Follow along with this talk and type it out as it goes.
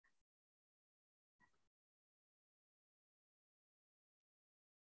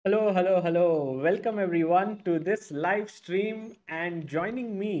Hello, hello, hello. Welcome everyone to this live stream. And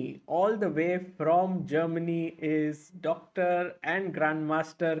joining me all the way from Germany is Dr. and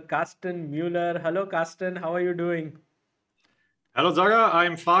Grandmaster Karsten Mueller. Hello, Karsten. How are you doing? Hello, Zaga.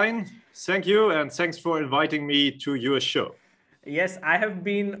 I'm fine. Thank you. And thanks for inviting me to your show. Yes, I have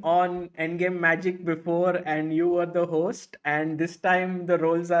been on Endgame Magic before, and you were the host. And this time the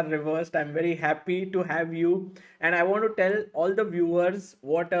roles are reversed. I'm very happy to have you. And I want to tell all the viewers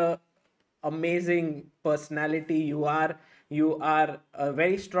what a amazing personality you are. You are a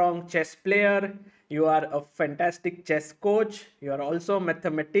very strong chess player. You are a fantastic chess coach. You are also a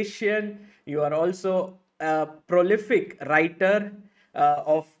mathematician. You are also a prolific writer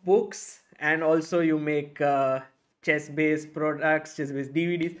of books, and also you make chess-based products, chess-based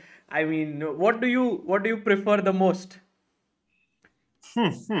DVDs. I mean, what do you prefer the most?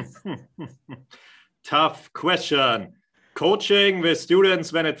 Tough question. Coaching with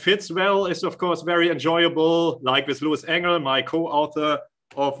students when it fits well is, of course, very enjoyable, like with Louis Engel, my co-author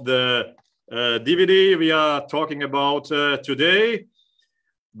of the DVD we are talking about today.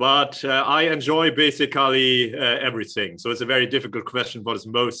 But I enjoy basically everything. So it's a very difficult question, what is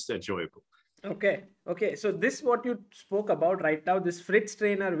most enjoyable. Okay. So this what you spoke about right now, this Fritz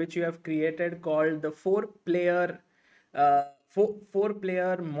trainer which you have created called the four player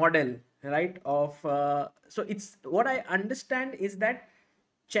model, right? Of so it's what I understand is that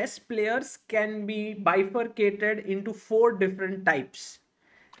chess players can be bifurcated into four different types,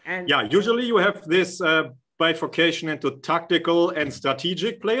 and Yeah, usually you have this bifurcation into tactical and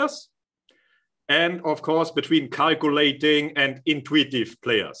strategic players, and of course between calculating and intuitive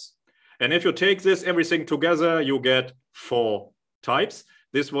players. And if you take this everything together, you get four types.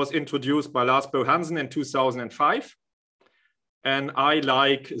 This was introduced by Lars Bo Hansen in 2005. And I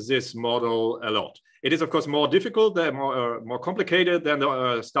like this model a lot. It is, of course, more difficult, more complicated than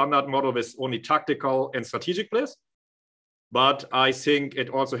the standard model with only tactical and strategic players. But I think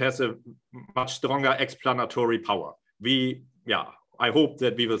it also has a much stronger explanatory power. I hope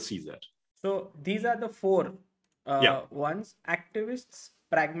that we will see that. so these are the four Yeah, ones: activists,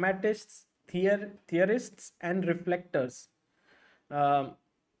 pragmatists, theorists, and reflectors. Um,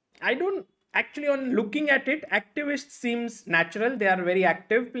 I don't actually, on looking at it, activists seems natural. They are very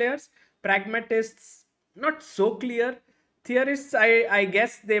active players. Pragmatists, not so clear. Theorists, I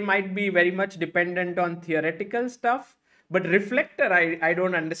guess they might be very much dependent on theoretical stuff. But reflector, I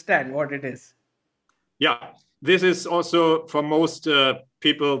don't understand what it is. yeah. This is also for most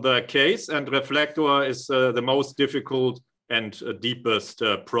people the case, and reflector is the most difficult and deepest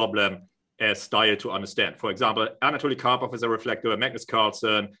problem as style to understand. For example, Anatoly Karpov is a reflector, Magnus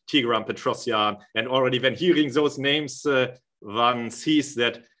Carlsen, Tigran Petrosyan, and already when hearing those names, one sees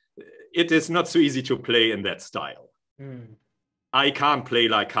that it is not so easy to play in that style. Hmm. I can't play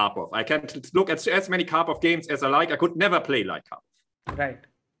like Karpov. I can look at as many Karpov games as I like. I could never play like Karpov. Right.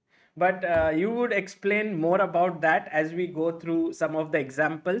 But you would explain more about that as we go through some of the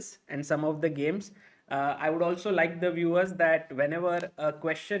examples and some of the games. I would also like the viewers that whenever a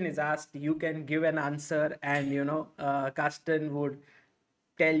question is asked, you can give an answer, and Karsten would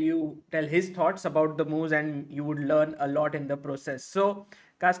tell his thoughts about the moves, and you would learn a lot in the process. So,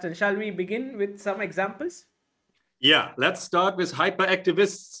 Karsten, shall we begin with some examples? Yeah, let's start with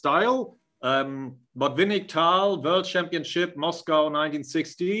hyperactivist style. Botvinnik Tal World Championship Moscow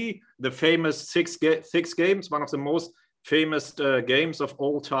 1960, the famous six games, one of the most famous games of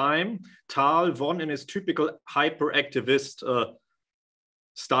all time. Tal won in his typical hyperactivist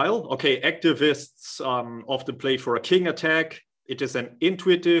style. Okay, activists often play for a king attack. It is an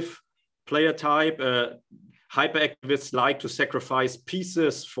intuitive player type. Hyperactivists like to sacrifice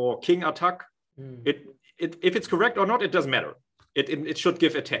pieces for king attack. Hmm. If it's correct or not, it doesn't matter. It should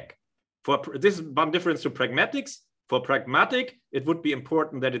give attack. For this is one difference to pragmatics. For pragmatic, it would be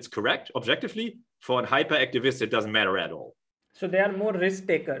important that it's correct objectively. For a hyperactivist, it doesn't matter at all. So they are more risk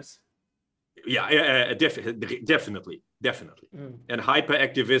takers. Yeah, definitely. Hmm. And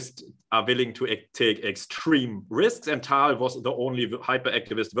hyperactivists are willing to take extreme risks. And Tal was the only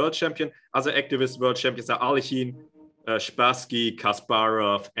hyperactivist world champion. Other activist world champions are Alichin, Spassky,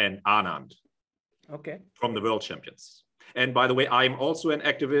 Kasparov, and Anand. Okay. From the world champions. And by the way, I'm also an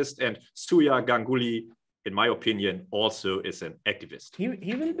activist, and Surya Ganguly, in my opinion, also is an activist.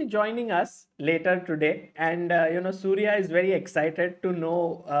 He will be joining us later today, and Surya is very excited to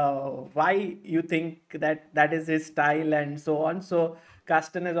know why you think that is his style and so on. So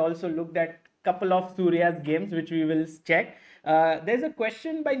Karsten has also looked at couple of Surya's games, which we will check. There's a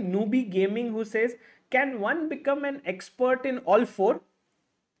question by Newbie Gaming who says, "Can one become an expert in all four?"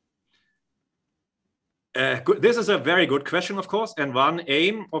 This is a very good question, of course. And one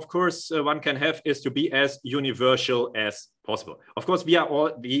aim, of course, one can have is to be as universal as possible. Of course, we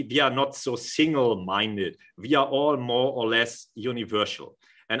are not so single-minded. We are all more or less universal.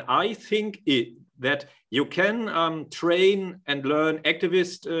 And I think that you can train and learn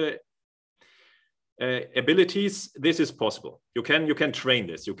activist abilities. This is possible. You can train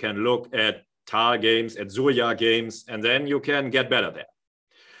this. You can look at TAR games, at Surya games, and then you can get better there.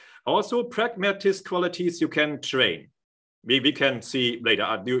 Also, pragmatic qualities you can train. We can see later.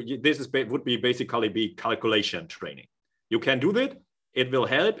 Would be basically calculation training. You can do that. It will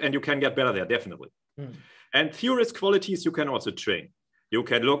help, and you can get better there, definitely. And theorist qualities you can also train. You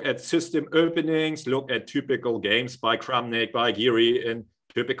can look at system openings, look at typical games by Kramnik, by Giri, and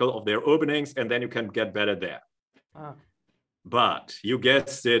typical of their openings, and then you can get better there. But you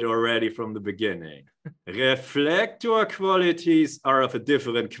guessed it already from the beginning. Reflector qualities are of a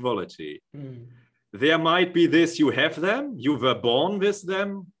different quality. There might be this, you have them, you were born with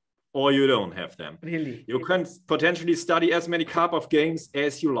them, or you don't have them. Really? You can potentially study as many Karpov games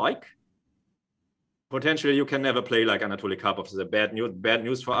as you like. Potentially you can never play like Anatoly Karpov. It's a bad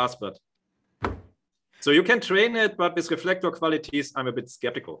news for us, but so you can train it, but with reflector qualities, I'm a bit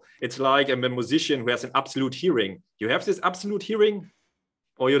skeptical. It's like a musician who has an absolute hearing. You have this absolute hearing,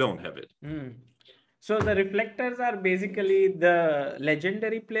 or you don't have it. So the reflectors are basically the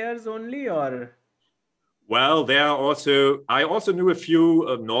legendary players only, or? Well, I also knew a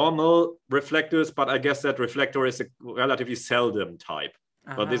few normal reflectors, but I guess that reflector is a relatively seldom type.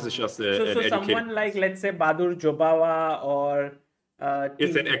 But this is just so someone like, let's say, Bahadur Jobawa or...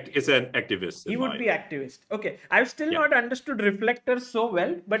 it's an activist. He would be activist. Okay. I've still not understood reflectors so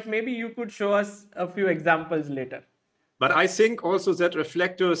well, but maybe you could show us a few examples later. But I think also that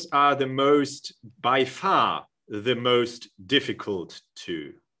reflectors are by far the most difficult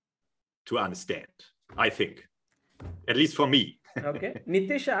to understand, I think. At least for me. Okay.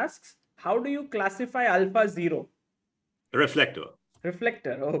 Nitish asks, how do you classify Alpha Zero? Reflector.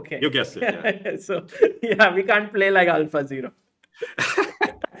 Reflector, okay. You guessed it. Yeah. So, we can't play like Alpha Zero.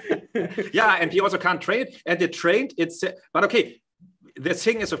 Yeah, and we also can't train it. And the trained, but okay, the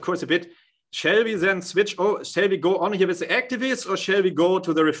thing is, of course, a bit, shall we then switch, shall we go on here with the activists, or shall we go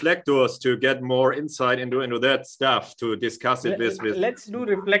to the reflectors to get more insight into that stuff, to discuss it with... Let's do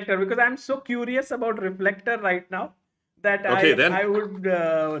reflector, because I'm so curious about reflector right now that I would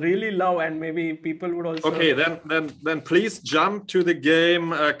really love, and maybe people would also... Okay, then please jump to the game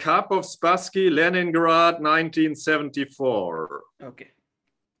Karpov Spassky, Leningrad, 1974. Okay,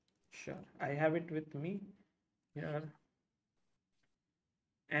 sure. I have it with me here.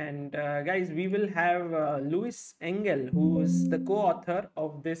 And guys, we will have Louis Engel, who is the co-author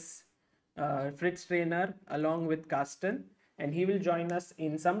of this Fritz trainer, along with Karsten, and he will join us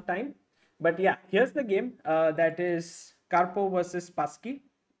in some time. But yeah, here's the game that is Karpov versus Spassky.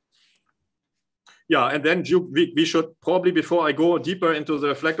 Yeah, and then we should probably, before I go deeper into the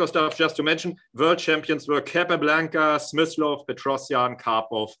reflector stuff, just to mention, world champions were Capablanca, Smyslov, Petrosyan,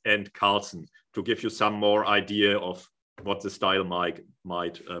 Karpov, and Carlsen, to give you some more idea of what the style might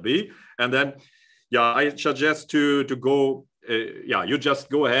be. And then, I suggest to go, you just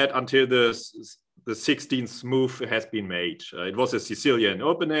go ahead until the 16th move has been made. It was a Sicilian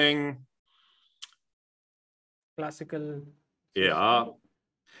opening. Classical. Yeah.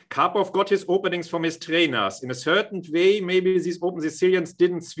 Karpov got his openings from his trainers. In a certain way, maybe these open Sicilians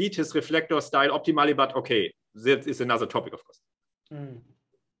didn't suit his reflector style optimally, but okay, that is another topic, of course.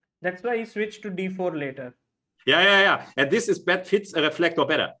 That's why he switched to d4 later. Yeah. And this fits a reflector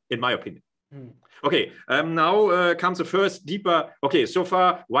better, in my opinion. Okay, now comes the first deeper. Okay, so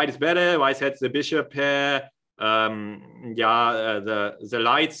far, white is better. White has the bishop pair. The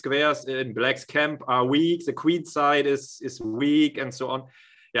light squares in black's camp are weak. The queen side is weak, and so on.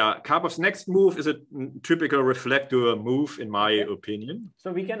 Yeah, Karpov's next move is a typical reflector move, in my opinion.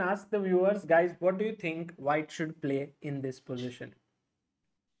 So we can ask the viewers, guys, what do you think white should play in this position?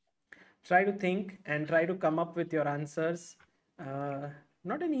 Try to think and try to come up with your answers.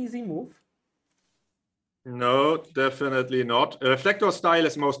 Not an easy move. No, definitely not. Reflector style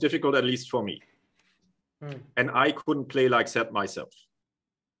is most difficult, at least for me. And I couldn't play like that myself.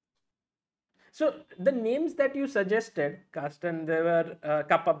 So the names that you suggested, Karsten, there were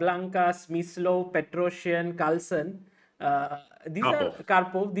Capablanca, Smyslov, Petrosyan, Carlsen.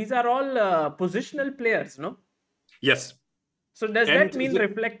 Karpov. These are all positional players, no? Yes. So does that mean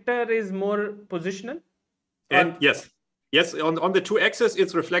reflector is more positional? And yes. On the two axes,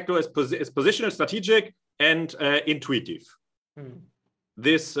 its reflector is positional, strategic, and intuitive.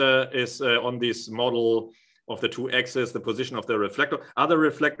 This is on this model of the two axes, the position of the reflector. Other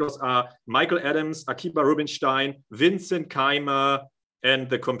reflectors are Michael Adams, Akiba Rubinstein, Vincent Keimer, and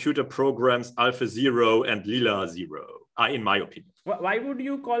the computer programs Alpha Zero and Lila Zero, in my opinion. Why would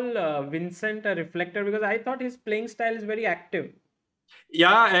you call Vincent a reflector? Because I thought his playing style is very active.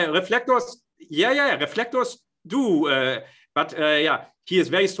 Yeah, reflectors. Yeah, reflectors do. But he is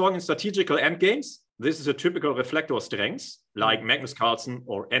very strong in strategical endgames. This is a typical reflector strength, like Magnus Carlsen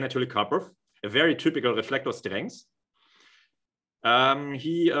or Anatoly Karpov, a very typical reflector strength.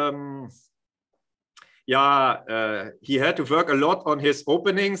 He had to work a lot on his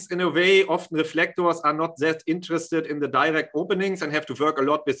openings in a way. Often reflectors are not that interested in the direct openings and have to work a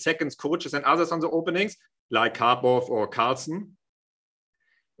lot with seconds, coaches, and others on the openings, like Karpov or Carlsen.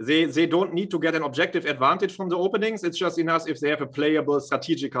 They don't need to get an objective advantage from the openings. It's just enough if they have a playable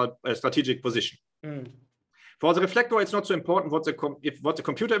strategic position. For the reflector, it's not so important what the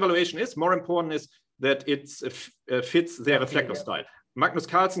computer evaluation is. More important is that it fits their reflector style. Magnus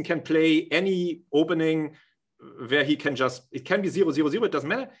Carlsen can play any opening where he can just, it can be 0-0-0, it doesn't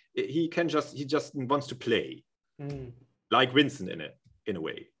matter. He just wants to play, like Vincent in a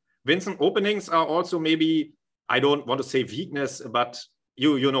way. Vincent openings are also maybe, I don't want to say weakness, but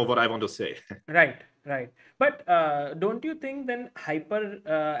you know what I want to say. Right. But don't you think then hyper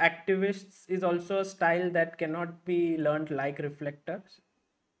activists is also a style that cannot be learned like reflectors?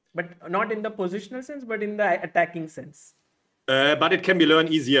 But not in the positional sense, but in the attacking sense. But it can be learned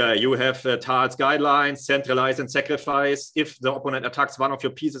easier. You have Tal's guidelines, centralize and sacrifice. If the opponent attacks one of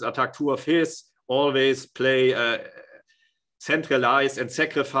your pieces, attack two of his. Always play centralize and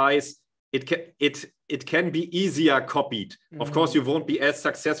sacrifice. It can be easier copied. Of course, you won't be as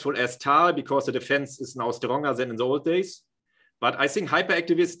successful as Tal because the defense is now stronger than in the old days. But I think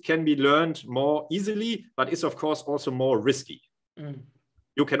hyperactivist can be learned more easily, but is of course also more risky.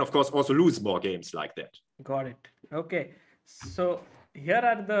 You can of course also lose more games like that. Got it. Okay. So here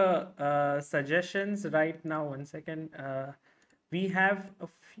are the suggestions right now. 1 second. We have a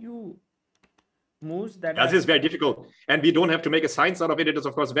few moves that this is very difficult, and we don't have to make a science out of it. It is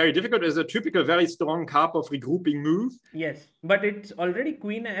of course very difficult. It is a typical very strong Karpov regrouping move. Yes, but it's already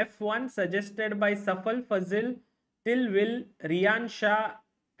Queen F1 suggested by Safal, Fazil, Tilwil, Rian Shah,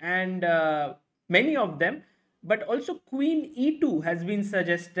 and many of them. But also Queen E2 has been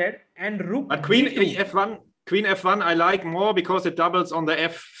suggested, and Rook. But Queen F1 I like more because it doubles on the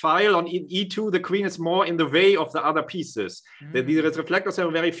F file. On E2, the queen is more in the way of the other pieces. The reflectors have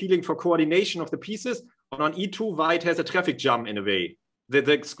a very feeling for coordination of the pieces. And on E2, white has a traffic jam in a way.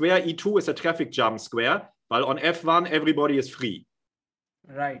 The square E2 is a traffic jam square, while on F1, everybody is free.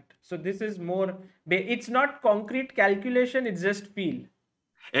 Right. So this is more, it's not concrete calculation, it's just feel.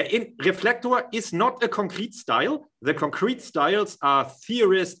 In reflector is not a concrete style. The concrete styles are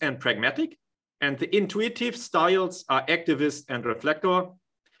theorist and pragmatic. And the intuitive styles are activist and reflector.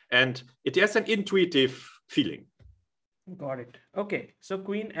 And it has an intuitive feeling. Got it. Okay. So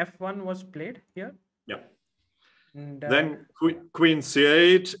Queen F1 was played here. Yeah. And, then Queen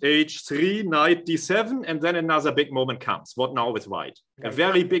C8, H3, Knight D7. And then another big moment comes. What now with white? Right. A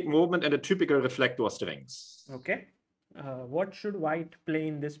very big movement and a typical reflector strength. Okay. What should white play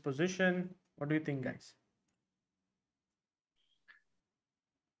in this position? What do you think, guys?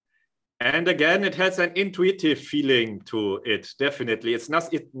 And again, it has an intuitive feeling to it, definitely. It's not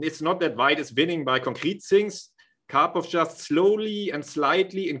that white is winning by concrete things. Karpov just slowly and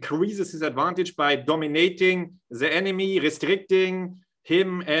slightly increases his advantage by dominating the enemy, restricting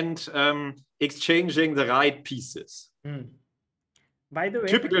him, and exchanging the right pieces. By the way,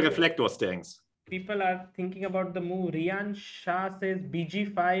 typical reflector stance. People are thinking about the move. Rian Shah says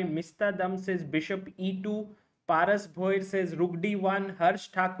BG5, Mista Dam says Bishop E2, Paras Bhoir says Rook D1, Harsh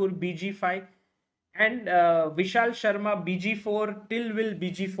Thakur BG5, and Vishal Sharma BG4, Tilwil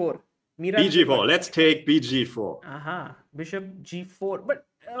BG4. BG4, let's take BG4. Bishop G4, but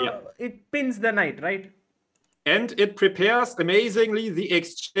it pins the knight, right? And it prepares amazingly the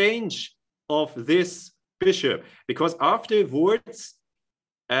exchange of this bishop, because afterwards,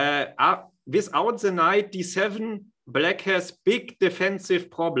 without the knight D7, Black has big defensive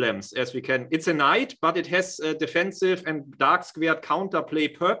problems, as we can. It's a knight, but it has defensive and dark squared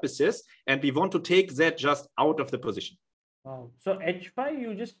counterplay purposes, and we want to take that just out of the position. Wow. So H5,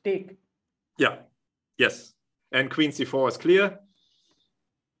 you just take. Yeah. Yes. And Queen C4 is clear.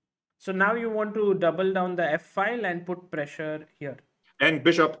 So now you want to double down the F file and put pressure here. And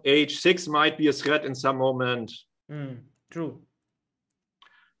Bishop H6 might be a threat in some moment. True.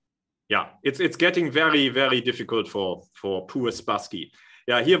 Yeah, it's getting very, very difficult for poor Spassky.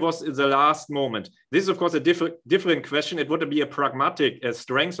 Yeah, here was the last moment. This is, of course, a different question. It would be a pragmatic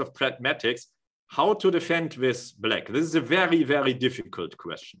strength of pragmatics. how to defend with black? This is a very, very difficult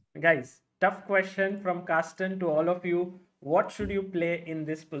question. Guys, tough question from Karsten to all of you. What should you play in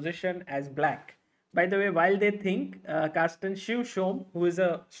this position as black? By the way, while they think, Karsten Shiv Shom, who is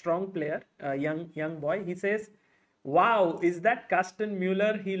a strong player, a young boy, he says, "Wow, is that Karsten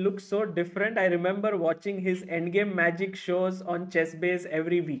Mueller? He looks so different. I remember watching his endgame magic shows on ChessBase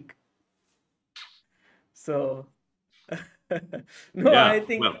every week." So no, Yeah, I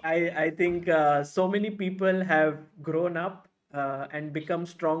think well, I think so many people have grown up and become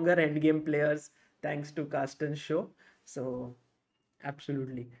stronger endgame players thanks to Karsten's show. So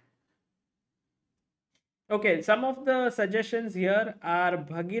absolutely. Okay, some of the suggestions here are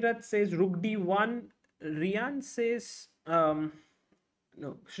Bhagirath says Rook D1, Rian says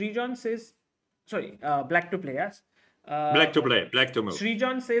no, Srijan says sorry, black to play, yes. black to play, black to move.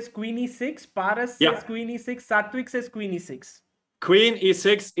 Srijan says Queen E6, Paras Yeah. says Queen E6, Satwik says Queen E6. Queen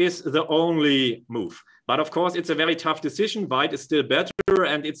E6 is the only move. But of course, it's a very tough decision. White is still better,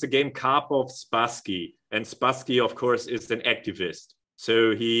 and it's a game Karpov-Spassky. And Spassky, of course, is an activist.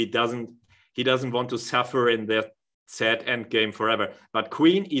 So he doesn't want to suffer in that sad endgame forever. But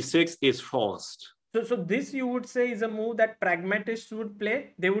Queen E6 is forced. So this you would say is a move that pragmatists would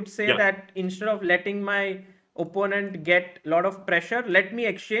play. They would say Yeah. that instead of letting my opponent get a lot of pressure, let me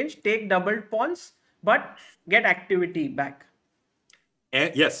exchange, take doubled pawns, but get activity back.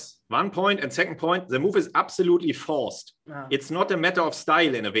 And yes, 1 point. And second point, the move is absolutely forced. It's not a matter of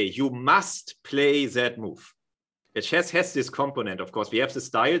style in a way. You must play that move. A chess has this component, of course. We have the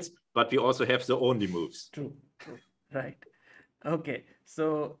styles, but we also have the only moves. True. Right. Okay.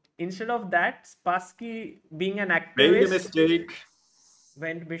 So instead of that, Spassky being an Made a activist mistake.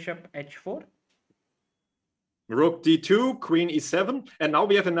 went bishop h4. Rook D2, Queen E7. And now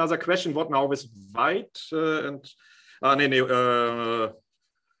we have another question. What now with white?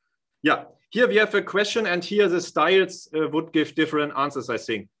 Yeah, here we have a question, and here the styles would give different answers, I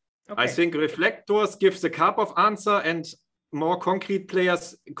think. Okay. I think reflectors give the Karpov answer, and more concrete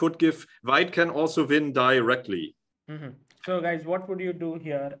players could give white can also win directly. So guys, what would you do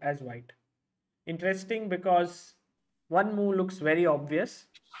here as white? Interesting, because one move looks very obvious,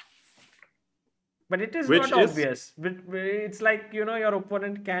 but it is not obvious. But it's like, you know, your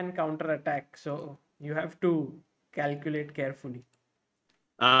opponent can counter attack, so you have to calculate carefully.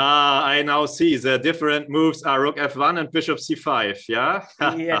 I now see the different moves are Rook F1 and Bishop C5, yeah?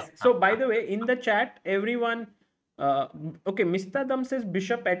 Yes. So by the way, in the chat, everyone, okay, Mistadam says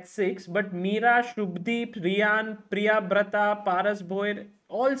Bishop H6, but Meera, Shubdeep, Rian, Priya Brata, Paras Boyer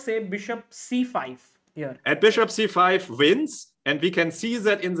all say Bishop C5 here. And Bishop C5 wins, and we can see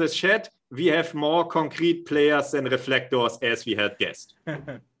that in the chat, we have more concrete players than reflectors as we had guessed.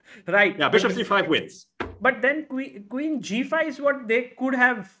 Right. Yeah, Bishop C5 wins. But then Queen G5 is what they could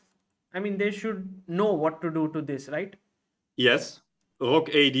have. I mean, they should know what to do to this, right? Yes. Rook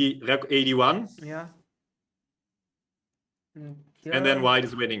AD1. Yeah. And then white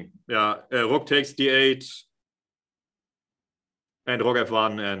is winning. Yeah. Rook takes D8. And Rook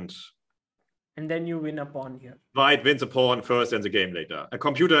F1. And then you win a pawn here. White wins a pawn first and the game later. A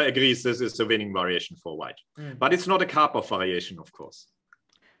computer agrees this is the winning variation for white. But it's not a Karpov variation, of course.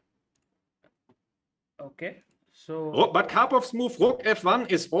 Okay, so but Karpov's move Rook F1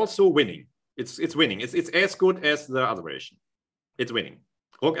 is also winning. It's winning. It's as good as the other variation. It's winning.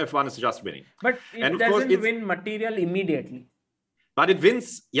 Rook F1 is just winning. But it doesn't win material immediately. But it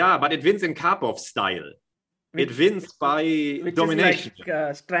wins. Yeah, but it wins in Karpov style. It wins by domination.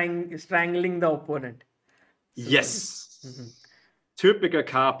 Is like strangling the opponent. So, yes. Typical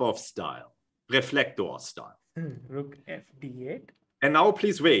Karpov style. Reflector style. Rook FD8. And now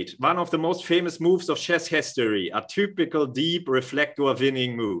please wait. One of the most famous moves of chess history, a typical deep reflector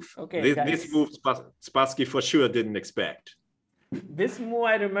winning move. Okay, this move Spassky for sure didn't expect. This move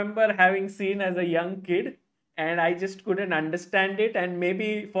I remember having seen as a young kid, and I just couldn't understand it. And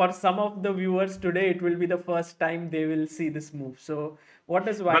maybe for some of the viewers today, it will be the first time they will see this move. So what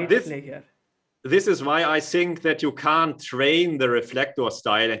does white play here? This is why I think that you can't train the reflector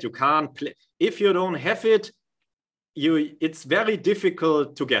style, and you can't play. If you don't have it, it's very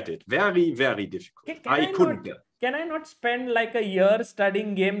difficult to get it. Very, very difficult. Can I not spend like a year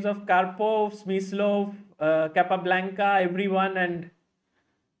studying games of Karpov, Smyslov, Capablanca, everyone, and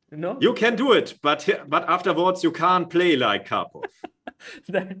you know? You can do it, but afterwards you can't play like Karpov.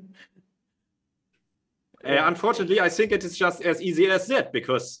 Unfortunately, I think it is just as easy as that,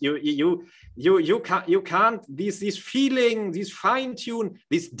 because you can't these feeling, these fine-tune,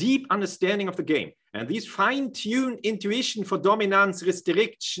 this deep understanding of the game, and these fine-tuned intuition for dominance,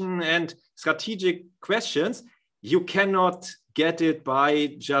 restriction, and strategic questions, you cannot get it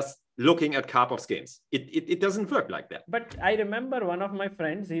by just looking at Karpov's games. It doesn't work like that. But I remember one of my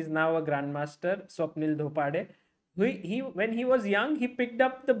friends, he's now a grandmaster, Swapnil Dhopade. When he was young, he picked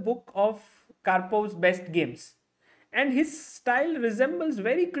up the book of Karpov's best games. And his style resembles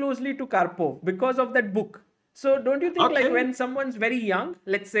very closely to Karpov because of that book. So don't you think like Okay. when someone's very young,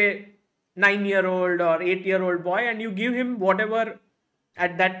 let's say 9-year-old or 8-year-old boy, and you give him whatever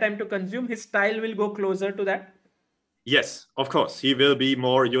at that time to consume, his style will go closer to that? Yes, of course. He will be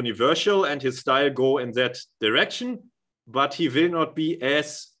more universal and his style go in that direction, but he will not be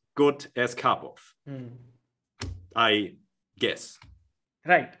as good as Karpov. I guess.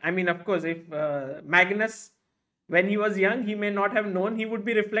 Right. I mean, of course, if Magnus, when he was young, he may not have known he would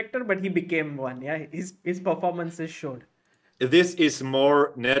be reflector, but he became one. Yeah, his performances showed. This is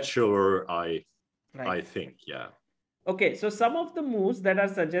more natural, I think. Yeah. Okay, so some of the moves that are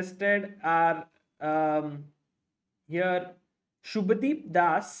suggested are here. Shubhadeep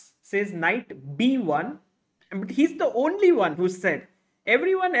Das says knight b1, but he's the only one who said.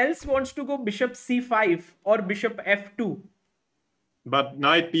 Everyone else wants to go bishop c5 or bishop f2. But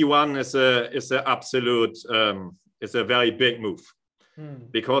knight b1 is a absolute is a very big move,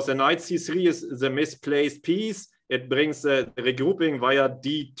 because the knight c3 is the misplaced piece. It brings the regrouping via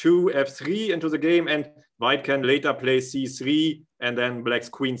d2 f3 into the game, and white can later play c3, and then black's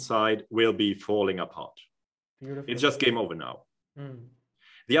queen side will be falling apart. Beautiful. It's just game over now.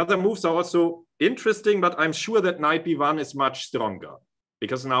 The other moves are also interesting, but I'm sure that knight b1 is much stronger,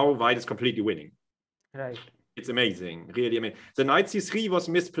 because now white is completely winning. Right. It's amazing, really amazing. The knight c3 was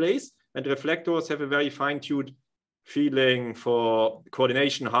misplaced, and reflectors have a very fine-tuned feeling for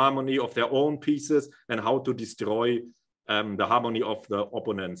coordination, harmony of their own pieces, and how to destroy the harmony of the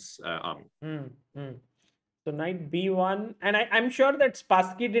opponent's army. So knight b1, and I'm sure that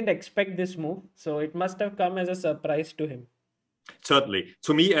Spassky didn't expect this move, so it must have come as a surprise to him. Certainly,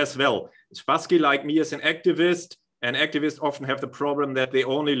 to me as well. Spassky, like me, is an activist, and activists often have the problem that they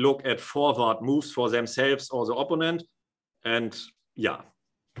only look at forward moves for themselves or the opponent, and yeah,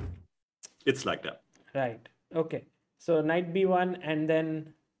 it's like that. Right. Okay. So knight b1, and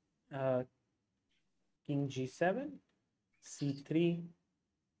then king g7, c3.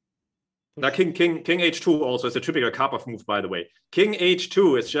 Now, king h2 also is a typical Karpov move, by the way. King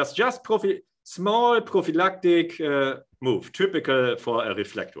h2 is just small prophylactic move, typical for a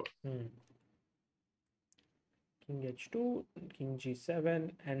reflector. King h2, king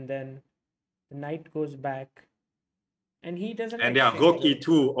g7, and then the knight goes back, and he doesn't. And yeah, rook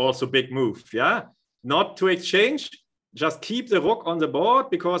e2, also big move. Yeah, not to exchange, just keep the rook on the board,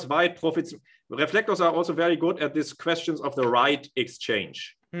 because white profits. Reflectors are also very good at these questions of the right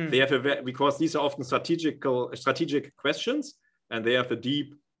exchange. They have because these are often strategic questions, and they have a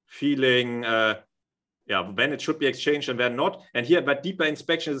deep feeling, when it should be exchanged and when not. And here, by deeper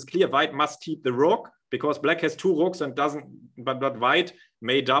inspection, it's clear white must keep the rook, because black has two rooks and doesn't. But white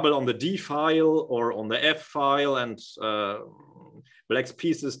may double on the d file or on the f file, and black's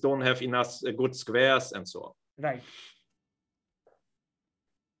pieces don't have enough good squares and so on. Right.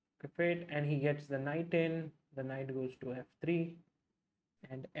 And he gets the knight in. The knight goes to f3.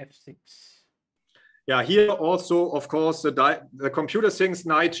 And f6. Yeah, here also, of course, the computer thinks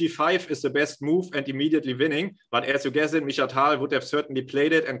knight g5 is the best move and immediately winning. But as you guessed, Michatal would have certainly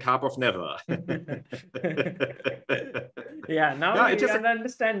played it, and Karpov never. Yeah, now we are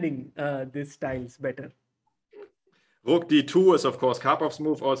understanding these styles better. Rook d2 is, of course, Karpov's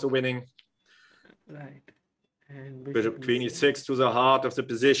move, also winning. Right. And bishop queen e6 to the heart of the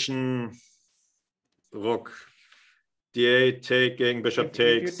position. Rook d8 taking, bishop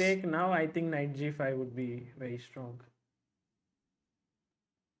takes. If you take now, I think knight g5 would be very strong.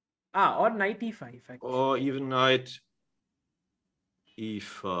 Or knight e5. Actually. Or even knight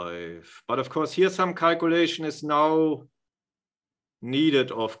e5. But of course, here some calculation is now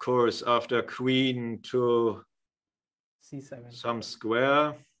needed, of course, after queen to c7. Some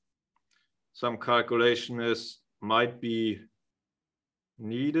square. Some calculation might be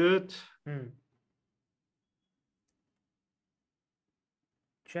needed.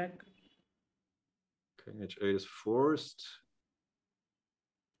 Check. King h8 is forced.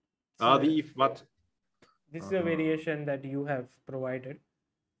 So what? This is a variation that you have provided.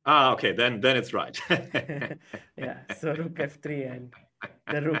 Okay, then it's right. Yeah, so rook f3 and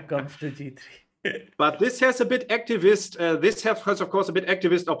the rook comes to g3. But this has a bit activist, this has, of course, a bit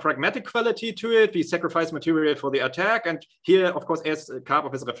activist or pragmatic quality to it. We sacrifice material for the attack. And here, of course, as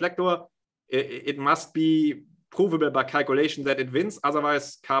Karpov is a reflector, it must be provable by calculation that it wins.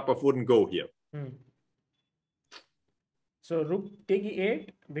 Otherwise, Karpov wouldn't go here. So rook take e8,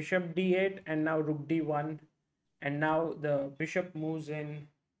 bishop d8, and now rook d1. And now the bishop moves in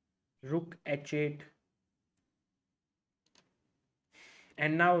Rook h8.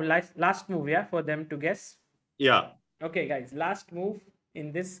 And now last move, yeah, for them to guess. Yeah. Okay, guys, last move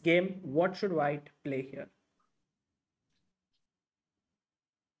in this game. What should white play here?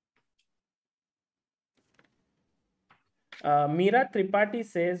 Meera Tripathi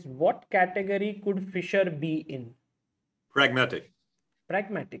says, what category could Fisher be in? Pragmatic.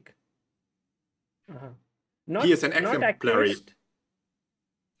 Pragmatic. He is an Not exemplary. activist.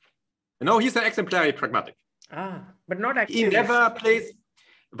 No, he's an exemplary pragmatic. But not activist. He never plays.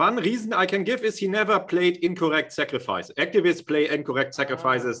 One reason I can give is he never played incorrect sacrifices. Activists play incorrect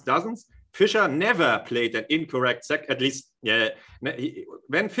sacrifices dozens. Fischer never played an incorrect at least, yeah.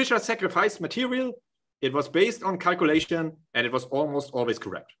 When Fischer sacrificed material, it was based on calculation and it was almost always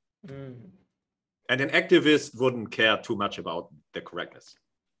correct. And an activist wouldn't care too much about the correctness.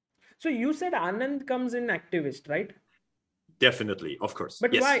 So you said Anand comes in activist, right? Definitely, of course.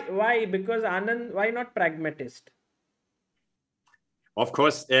 But yes. Why? Because Anand, why not pragmatist? Of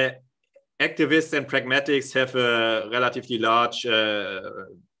course, activists and pragmatics have a relatively large,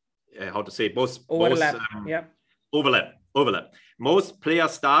 how to say, overlap. Overlap. Most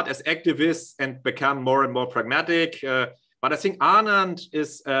players start as activists and become more and more pragmatic. But I think Anand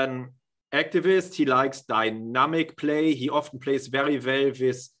is an activist. He likes dynamic play. He often plays very well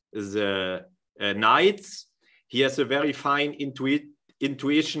with the knights. He has a very fine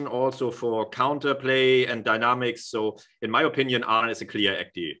intuition also for counterplay and dynamics. So in my opinion, Anand is a clear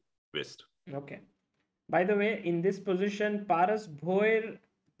activist. Okay. By the way, in this position, Paras Bhoir,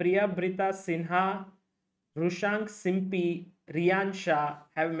 Priyabrita Sinha, Rushank Simpi, Riyan Shah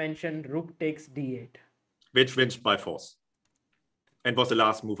have mentioned rook takes d8. Which wins by force. And was the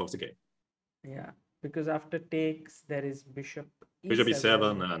last move of the game. Yeah, because after takes, there is bishop e7. Bishop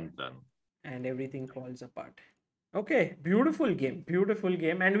e7 and then... And everything falls apart. Okay, beautiful game.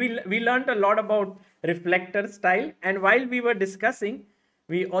 And we learned a lot about reflector style. And while we were discussing,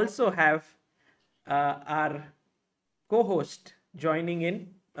 we also have our co-host joining in,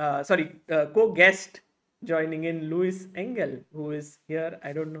 co-guest joining in, Louis Engel, who is here.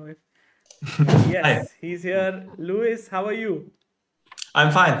 I don't know if... yes, he's here. Louis, how are you?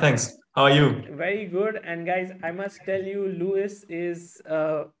 I'm fine, thanks. How are you? Very good. And guys, I must tell you, Louis is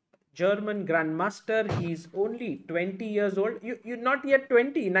a German grandmaster. He's only 20 years old. You're not yet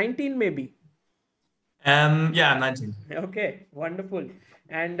 20, 19 maybe. Yeah, I'm 19. Okay, wonderful.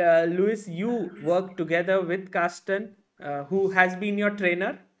 And Louis, you work together with Karsten, who has been your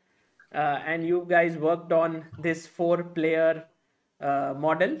trainer. And you guys worked on this 4-player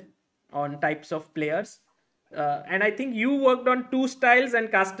model on types of players. And I think you worked on 2 styles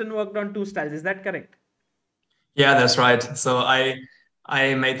and Karsten worked on 2 styles. Is that correct? Yeah, that's right. So I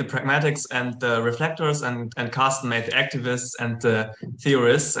made the pragmatics and the reflectors, and Karsten made the activists and the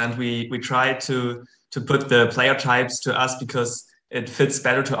theorists. And we tried to put the player types to us because it fits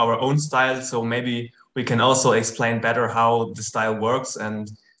better to our own style. So maybe we can also explain better how the style works.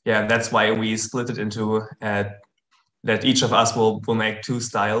 And yeah, that's why we split it into that each of us will make 2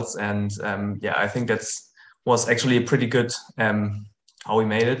 styles. And yeah, I think was actually pretty good how we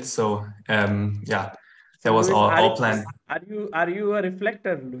made it. So yeah, that was our plan. Are you a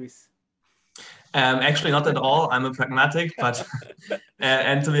reflector, Luis? Actually, not at all. I'm a pragmatic, but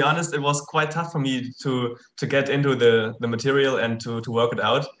and to be honest, it was quite tough for me to get into the material and to work it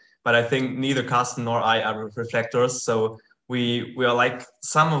out. But I think neither Karsten nor I are reflectors, so we are like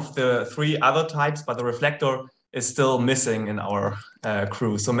some of the 3 other types, but the reflector is still missing in our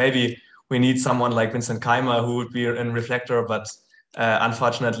crew. So maybe we need someone like Vincent Keimer who would be in reflector, but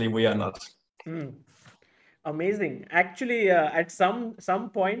unfortunately we are not. Amazing. Actually, at some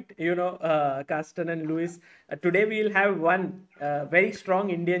point, Karsten and Louis, today we'll have one very strong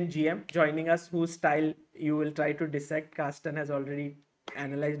Indian GM joining us whose style you will try to dissect. Karsten has already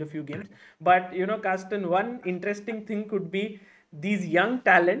analyzed a few games. But, Karsten, one interesting thing could be these young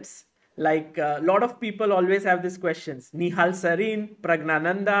talents. Like a lot of people always have these questions. Nihal Sarin,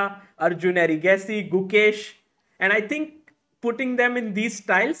 Pragnananda, Arjun Erigesi, Gukesh. And I think putting them in these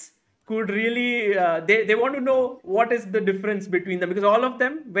styles could really, they want to know what is the difference between them, because all of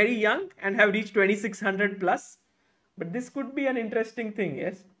them very young and have reached 2600 plus. But this could be an interesting thing,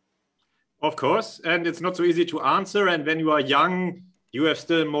 yes? Of course, and it's not so easy to answer. And when you are young, you have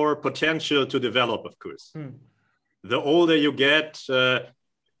still more potential to develop, of course. The older you get, usually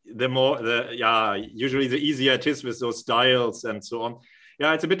the easier it is with those styles and so on.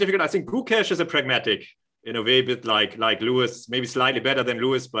 Yeah, it's a bit difficult. I think Gukesh is a pragmatic in a way, a bit like Lewis, maybe slightly better than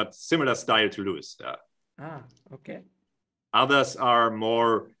Lewis, but similar style to Lewis. Yeah. Okay. Others are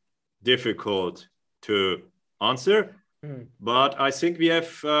more difficult to answer. But I think we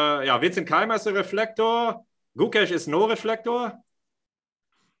have, yeah, Vincent Keimer is a reflector. Gukesh is no reflector.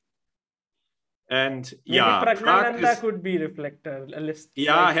 And maybe yeah, Pragnananda could be reflector.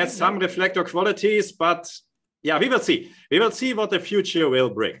 Yeah, has some reflector qualities, but yeah, we will see. We will see what the future will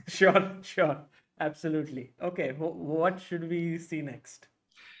bring. Sure. Absolutely. Okay, what should we see next?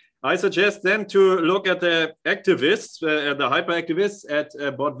 I suggest then to look at the activists, the hyperactivists at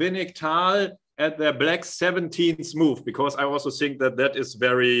Botvinnik Tal at the black 17th move, because I also think that that is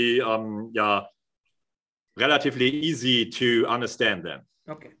very, yeah, relatively easy to understand then.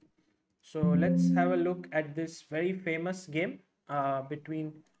 Okay, so let's have a look at this very famous game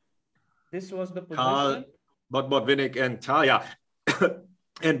between, this was the position. Botvinnik and Tal, yeah.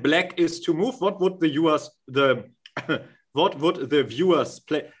 And black is to move. What would the viewers, what would the viewers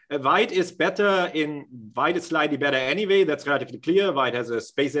play? White is better white is slightly better anyway. That's relatively clear. White has a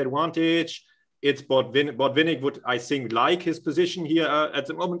space advantage. It's Botvinnik would, I think, like his position here at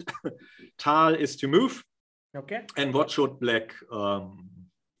the moment. Tal is to move. Okay. And what should black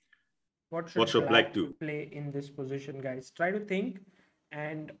what should black do? Play in this position, guys? Try to think,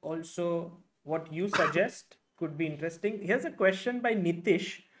 and also what you suggest could be interesting. Here's a question by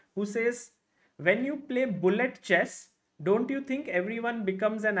Nitish, who says, when you play bullet chess, don't you think everyone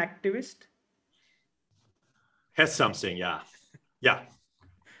becomes an activist? Has something, yeah. Yeah,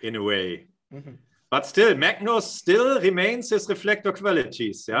 in a way. But still, Magnus still remains his reflector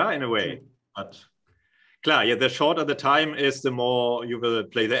qualities, yeah, in a way. But klar, yeah, the shorter the time is, the more you will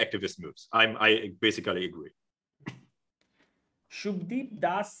play the activist moves. I basically agree. Shubdeep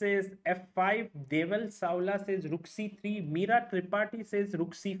Das says F5, Deval Saula says Rook C3, Meera Tripathi says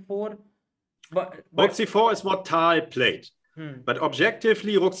Rook C4. But Rook C4 is what Tal played. But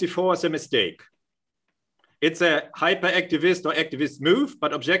objectively, Rook C4 is a mistake. It's a hyperactivist or activist move,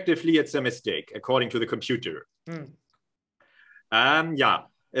 but objectively, it's a mistake, according to the computer. Yeah.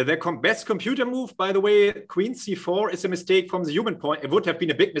 The best computer move, by the way, Queen C4 is a mistake from the human point. It would have been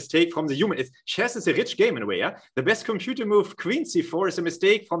a big mistake from the human. Chess is a rich game in a way. Yeah? The best computer move, Queen C4, is a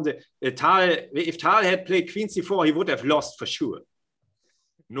mistake from the Tal. If Tal had played Queen C4, he would have lost for sure,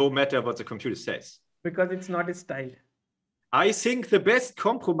 no matter what the computer says. Because it's not his style. I think the best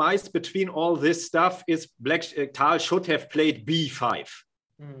compromise between all this stuff is Tal should have played B5.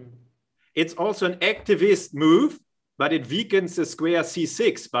 It's also an activist move, but it weakens the square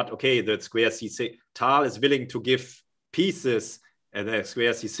C6. But okay, the square C6, Tal is willing to give pieces, and the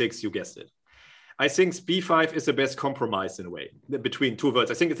square C6, you guessed it. I think B5 is the best compromise in a way between two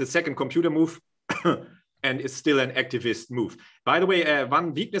worlds. I think it's the second computer move and it's still an activist move. By the way,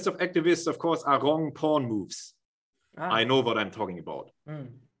 one weakness of activists, of course, are wrong pawn moves. I know what I'm talking about.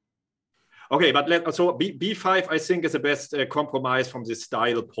 Okay, but B5, I think, is the best compromise from the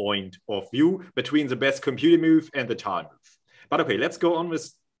style point of view between the best computer move and the Tal move. But okay, let's go on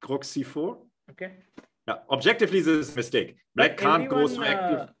with Rook C4. Okay. Yeah, objectively, this is a mistake. Black can't go so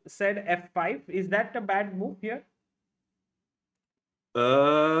active. Said F5. Is that a bad move here?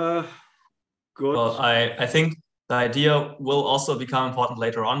 Good. Well, I think the idea will also become important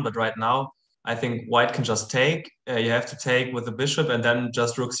later on, but right now, I think white can just take. You have to take with the bishop and then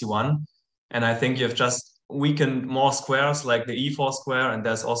just Rook C1. And I think you've just weakened more squares like the E4 square, and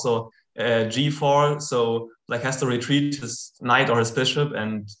there's also G4. So like has to retreat his knight or his bishop,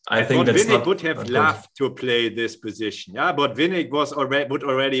 and I think that's Botvinnik would have loved to play this position. Yeah, but Botvinnik would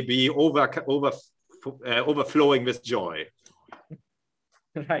already be overflowing with joy.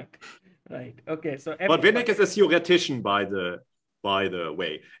 Right. Okay, so Botvinnik is a theoretician, by the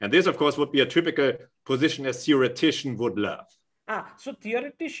way, and this, of course, would be a typical position a theoretician would love. So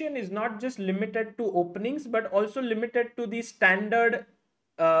theoretician is not just limited to openings, but also limited to the standard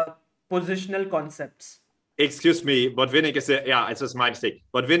positional concepts. Excuse me, Botvinnik is it's just my mistake.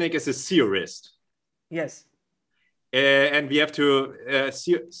 Botvinnik is a theorist. Yes. And we have to,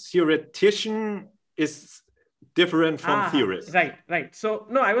 theoretician is different from theorist. Right. So,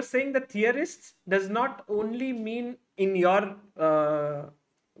 no, I was saying that theorists does not only mean in your,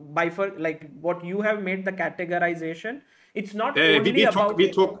 like what you have made the categorization. It's not only about...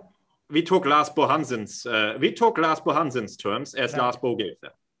 We took Lars Bo Hansen's terms as Lars Bo gave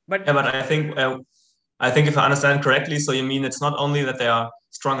them. But I think if I understand correctly, so you mean it's not only that they are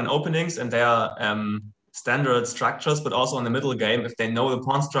strong in openings and they are standard structures, but also in the middle game, if they know the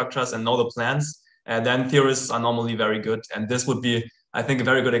pawn structures and know the plans, then theorists are normally very good. And this would be, I think, a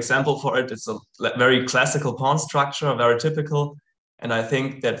very good example for it. It's a very classical pawn structure, very typical. And I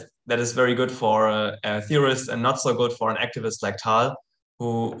think that is very good for a theorist and not so good for an activist like Tal,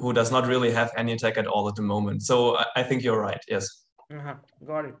 who does not really have any attack at all at the moment. So I think you're right, yes.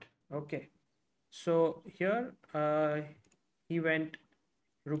 Got it. Okay. So here he went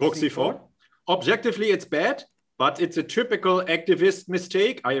Rook c4. Objectively, it's bad, but it's a typical activist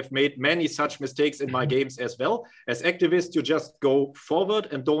mistake. I have made many such mistakes in my games as well. As activists, you just go forward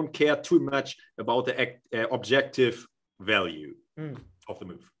and don't care too much about the objective value of the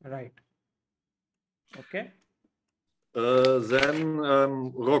move. Right. Okay. Then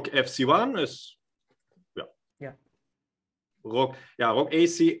Rook fc1 is Rook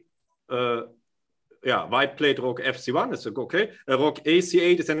ac. White played Rook fc1 is okay. Rook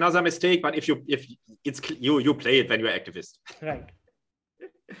ac8 is another mistake, but if you play it when you're activist. Right.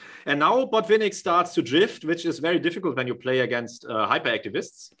 And now Botvinnik starts to drift, which is very difficult when you play against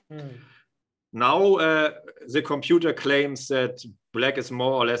hyperactivists. Now the computer claims that black is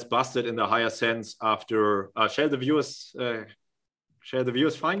more or less busted in the higher sense after. Shall the viewers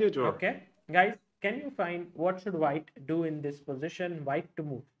find it? Or? Okay, guys, can you find what should white do in this position? White to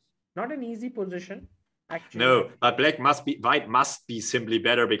move. Not an easy position, actually. No, but white must be simply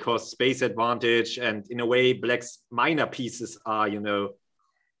better because space advantage, and in a way, black's minor pieces are,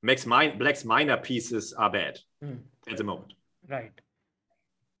 black's minor pieces are bad at the moment. Right.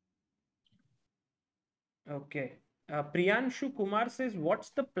 Okay. Priyanshu Kumar says,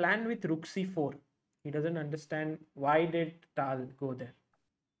 what's the plan with Rook c4? He doesn't understand why did Tal go there.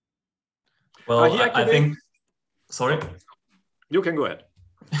 Well, I think... Sorry? You can go ahead.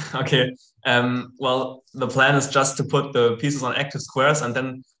 Okay. Well, the plan is just to put the pieces on active squares and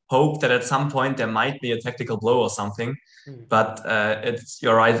then hope that at some point there might be a tactical blow or something. But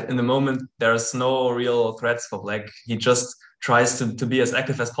you're right. In the moment, there's no real threats for black. He just tries to be as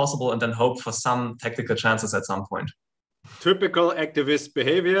active as possible and then hope for some tactical chances at some point. Typical activist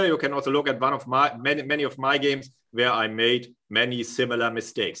behavior. You can also look at many of my games where I made many similar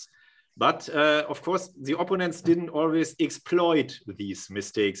mistakes. But of course, the opponents didn't always exploit these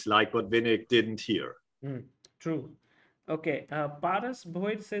mistakes like what Botvinnik didn't here. True. Okay. Paras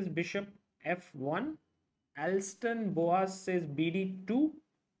Boyd says bishop f1. Alston Boaz says bd2.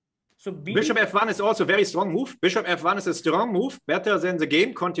 So bishop f1 is also a very strong move. Bishop f1 is a strong move, better than the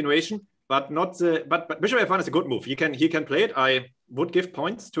game continuation, but not the. But bishop f1 is a good move. He can play it. I would give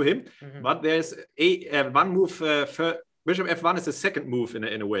points to him. But there's one move. Bishop f1 is the second move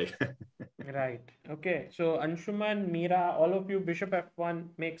in a way. Right. Okay. So Anshuman, Meera, all of you, bishop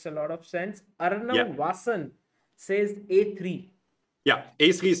f1 makes a lot of sense. Arnav Vasan says a3. Yeah,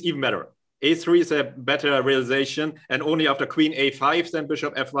 a3 is even better. a3 is a better realization, and only after queen a5 then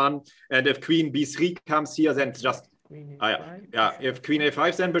bishop f1. And if queen b3 comes here, then just if queen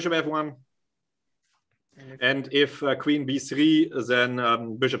a5 then bishop f1. And if queen b3,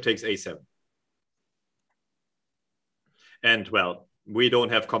 then bishop takes a7. And well, we don't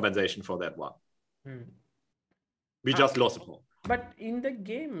have compensation for that one. We just lost a pawn. But in the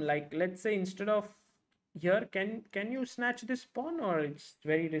game, like let's say instead of here, can you snatch this pawn, or it's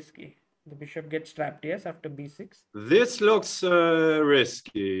very risky? The bishop gets trapped, yes, after b6. This looks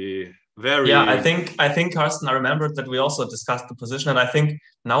risky. Very. Yeah, I think Karsten, I remembered that we also discussed the position, and I think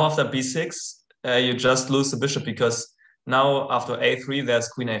now after b6, you just lose the bishop because now after a3 there's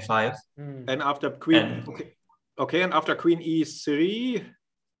queen a5. And after queen. Okay, and after queen e3.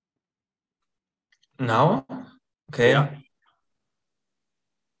 Now? Okay. Yeah.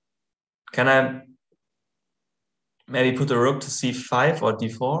 Can I maybe put the rook to c5 or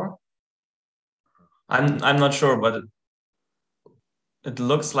d4? I'm not sure, but it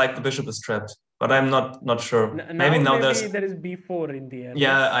looks like the bishop is trapped, but I'm not sure. Maybe there is b4 in the air.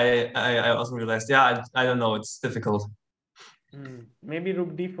 Yeah, I also realized. Yeah, I don't know. It's difficult. Maybe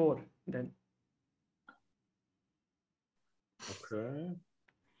rook d4 then. Okay.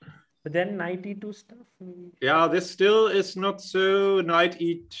 But then knight e2 stuff. Maybe. Yeah, this still is not so knight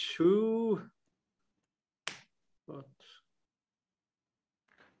e2. But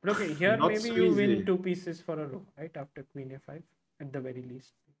okay, here maybe so you easy. win 2 pieces for a row, right? After queen a5, at the very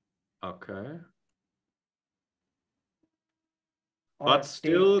least. Okay. Or but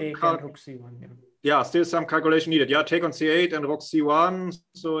still, take rook c1. Yeah, still some calculation needed. Yeah, take on c8 and rook c1.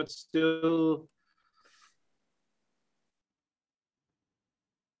 So it's still.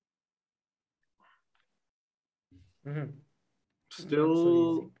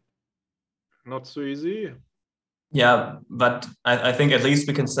 Still not so easy. Yeah, but I think at least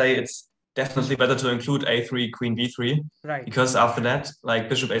we can say it's definitely better to include a3, queen b3. Right. Because after that, like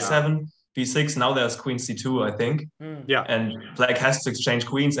bishop a7, b6, now there's queen c2, I think. Yeah. And black has to exchange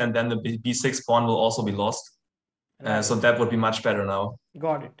queens, and then the b6 pawn will also be lost. So that would be much better now.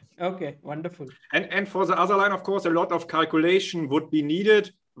 Got it. Okay, wonderful. And for the other line, of course, a lot of calculation would be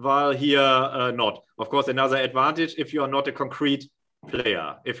needed, while here not. Of course, another advantage if you are not a concrete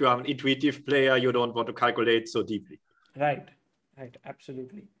player. If you are an intuitive player, you don't want to calculate so deeply. Right. Right,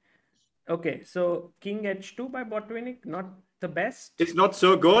 absolutely. Okay, so King H2 by Botvinnik, not the best. It's not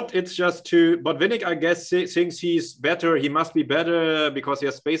so good. It's just to Botvinnik, I guess, thinks he's better. He must be better because he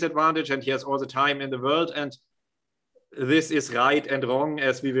has space advantage and he has all the time in the world. And this is right and wrong,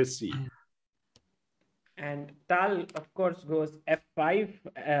 as we will see. And Tal, of course, goes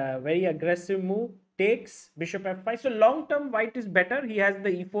F5, very aggressive move, takes Bishop F5. So long term, white is better. He has the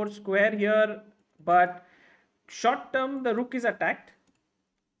E4 square here, but short term, the rook is attacked.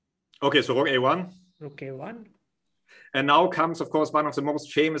 Okay, so rook A1. Rook A1. And now comes, of course, one of the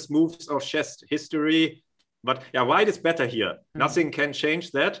most famous moves of chess history. But yeah, white is better here. Nothing can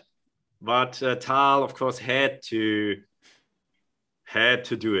change that. But Tal, of course, had to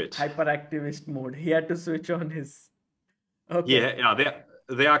do it. Hyperactivist mode. He had to switch on his. Okay. Yeah,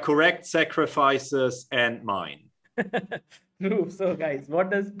 they are correct sacrifices and mine. True. So, guys,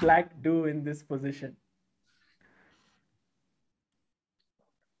 what does black do in this position?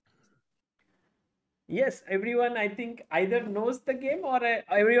 Yes, everyone, I think, either knows the game or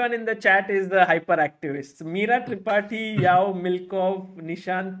everyone in the chat is the hyperactivists. Meera Tripathi, Yao Milkov,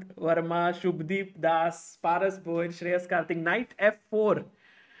 Nishant Verma, Shubdeep Das, Paras Boyd, Shreyas Karthik, Knight F4.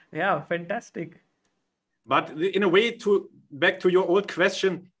 Yeah, fantastic. But in a way, back to your old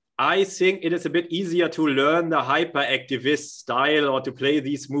question, I think it is a bit easier to learn the hyperactivist style or to play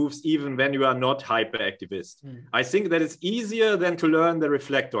these moves even when you are not hyperactivist. I think that it's easier than to learn the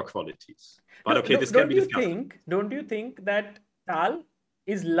reflector qualities. But okay, this can be discussed. Don't you think that Tal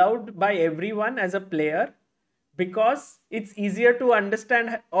is loved by everyone as a player because it's easier to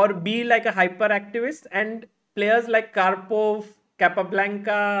understand or be like a hyperactivist, and players like Karpov,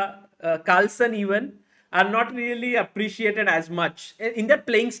 Capablanca, Carlsen even are not really appreciated as much in their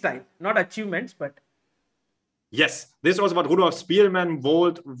playing style, not achievements, but... Yes, this was what Rudolf Spielmann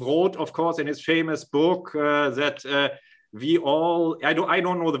wrote, of course, in his famous book that we all, I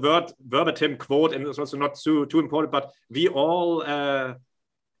don't know the verbatim quote, and it's also not too important, but we all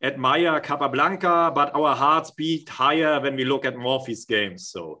admire Capablanca, but our hearts beat higher when we look at Morphy's games.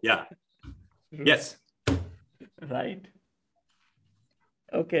 So yeah, yes. Right.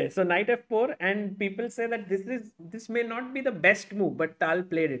 Okay, so Knight F4, and people say that this may not be the best move, but Tal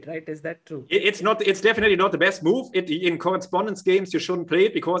played it, right? Is that true? It's definitely not the best move. In correspondence games, you shouldn't play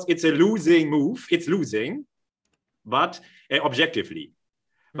it because it's a losing move. It's losing, but objectively.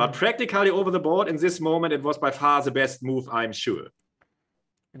 But practically over the board in this moment, it was by far the best move, I'm sure.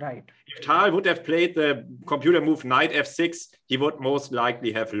 Right. If Tal would have played the computer move Knight F6, he would most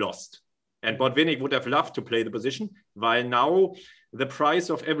likely have lost. And Botvinnik would have loved to play the position, while now the price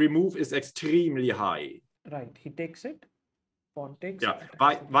of every move is extremely high. Right. He takes it. Pawn takes. Yeah.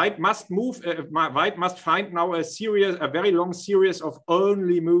 White must move. White must find now a very long series of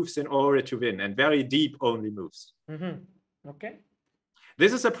only moves in order to win, and very deep only moves. Okay.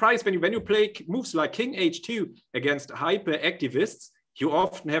 This is a price when you play moves like King H2 against hyperactivists. You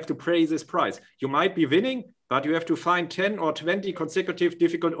often have to pay this price. You might be winning, but you have to find 10 or 20 consecutive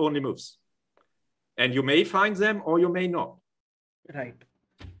difficult only moves. And you may find them or you may not. Right.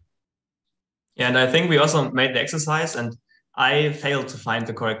 Yeah, and I think we also made the exercise, and I failed to find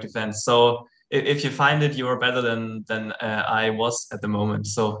the correct defense. So if you find it, you are better than I was at the moment.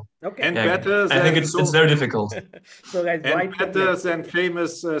 So okay. And yeah, better I think it's very difficult. So guys, and better than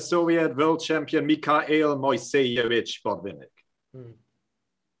famous Soviet world champion Mikhail Moiseyevich Botvinnik.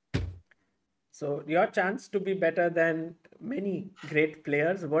 So your chance to be better than many great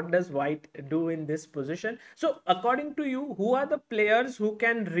players. What does white do in this position? So according to you, who are the players who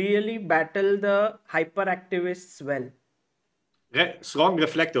can really battle the hyperactivists well? Strong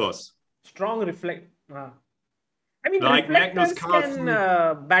reflectors. Strong reflect. I mean, like reflectors can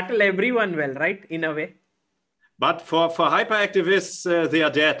battle everyone well, right? In a way. But for hyperactivists, they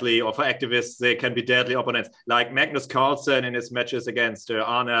are deadly, or for activists, they can be deadly opponents, like Magnus Carlsen in his matches against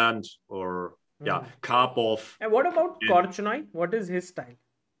Anand or Karpov. And what about Korchnoi? What is his style?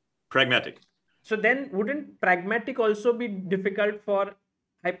 Pragmatic. So then wouldn't pragmatic also be difficult for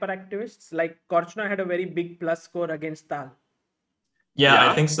hyperactivists? Like Korchnoi had a very big plus score against Tal.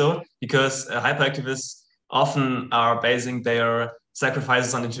 Yeah, I think so, because hyperactivists often are basing their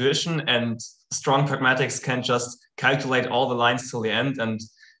sacrifices on intuition, and strong pragmatics can just calculate all the lines till the end. And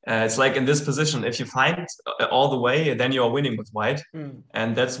it's like in this position, if you find all the way, then you are winning with white.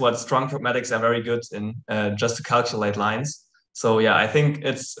 And that's what strong pragmatics are very good in, just to calculate lines. So yeah, I think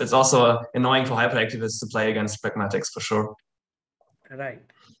it's also annoying for hyperactivists to play against pragmatics for sure. Right.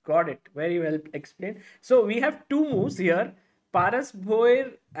 Got it. Very well explained. So we have two moves here. Paras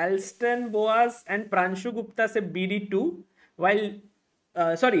Boyer, Alston Boas and Pranshu Gupta say BD2, while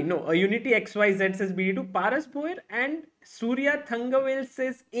sorry, no, Unity XYZ says BD2, Paras Boer and Surya Thangawel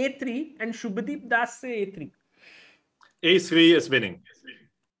says A3 and Shubhadeep Das say A3. A3 is winning.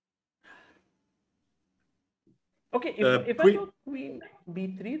 Okay, if I go Queen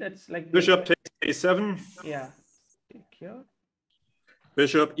B3, that's like Bishop takes A7. Yeah. Take here.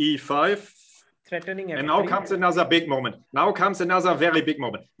 Bishop E5. Threatening F3. And now comes another big moment. Now comes another very big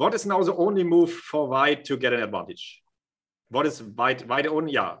moment. What is now the only move for white to get an advantage? What is white? White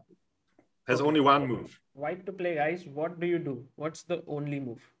only, yeah, has only one move. White to play, guys. What do you do? What's the only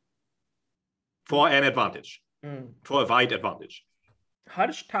move? For an advantage. For a white advantage.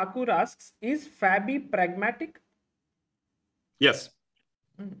 Harsh Thakur asks, is Fabi pragmatic? Yes.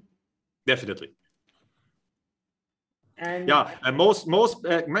 Definitely. And yeah, and most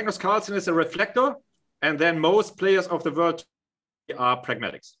Magnus Carlsen is a reflector, and then most players of the world are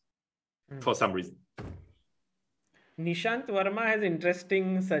pragmatics for some reason. Nishant Verma has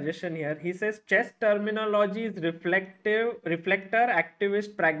interesting suggestion here. He says chess terminology is reflector,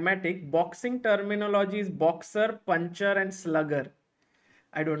 activist, pragmatic. Boxing terminology is boxer, puncher, and slugger.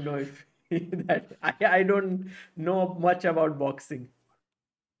 I don't know if that I don't know much about boxing.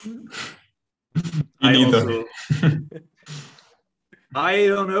 I neither. I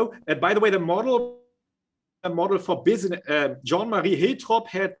don't know. And by the way, the model for business, Jean-Marie Hiltrop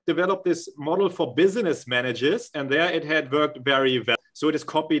had developed this model for business managers, and there it had worked very well. So it is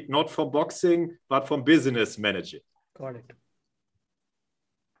copied not from boxing, but from business managing. Got it.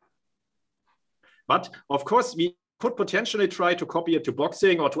 But of course, we could potentially try to copy it to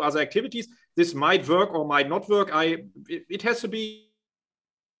boxing or to other activities. This might work or might not work. It has to be,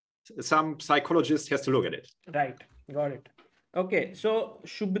 some psychologist has to look at it. Right. Got it. Okay, so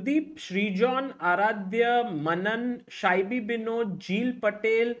Shubhadeep, Srijan, Aradhya, Manan, Shaibi Binod, Jeel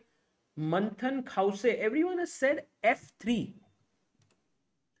Patel, Manthan Khause, everyone has said F3.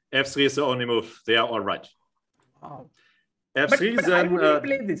 F3 is the only move. They are all right. Wow. F3 but then... I wouldn't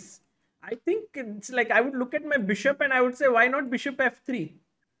play this. I think it's like I would look at my bishop and I would say, why not bishop F3?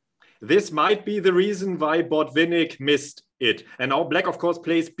 This might be the reason why Botvinnik missed it. And now black, of course,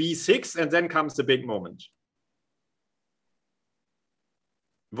 plays B6, and then comes the big moment.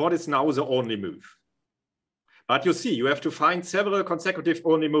 What is now the only move? But you see, you have to find several consecutive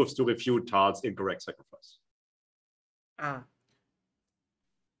only moves to refute Tal's incorrect sacrifice.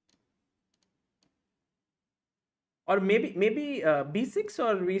 Or maybe B6,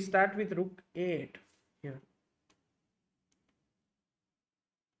 or we start with Rook 8 here.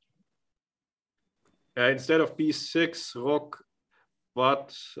 Instead of B6, Rook,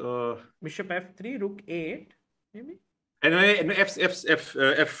 what? Bishop F3, Rook 8, maybe? And F3,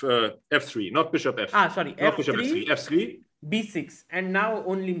 not Bishop F. Sorry. Not F3, Bishop F3. F3. B6, and now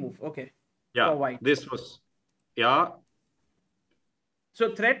only move. Okay. Yeah. For white. This was, yeah.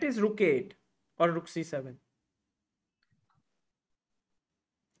 So threat is Rook 8 or Rook C7.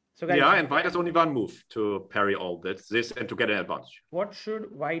 So guys, yeah, and white has only one move to parry all this and to get an advantage. What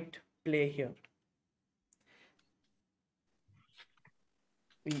should white play here?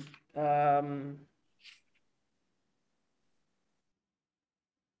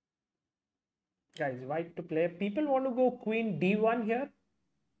 Guys, white to play. People want to go Queen D1 here.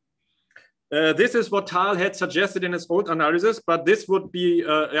 This is what Tal had suggested in his old analysis, but this would be,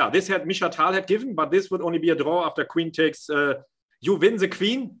 this had Misha Tal had given, but this would only be a draw after queen takes, you win the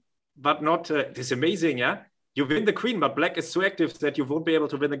queen, but not, this is amazing, yeah? You win the queen, but black is so active that you won't be able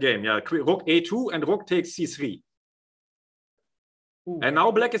to win the game. Yeah, Rook A2 and Rook takes C3. Ooh. And now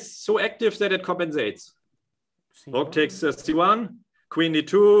black is so active that it compensates. C1. Rook takes C1, Queen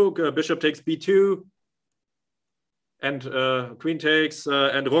D2, Bishop takes B2, and Queen takes,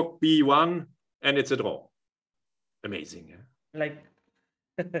 and Rook B1, and it's a draw. Amazing, yeah? Like,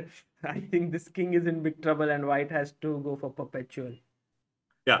 I think this king is in big trouble and white has to go for perpetual.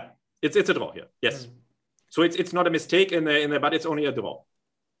 Yeah, it's a draw here, yes. So it's not a mistake in the but it's only a draw.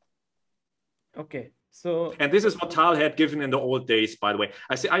 Okay, so... And this is what Tal had given in the old days, by the way.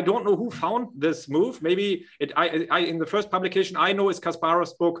 I don't know who found this move. Maybe in the first publication I know is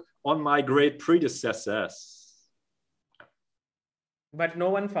Kasparov's book On My Great Predecessors. But no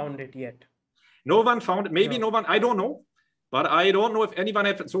one found it yet. No one found it. Maybe no one, I don't know. But I don't know if anyone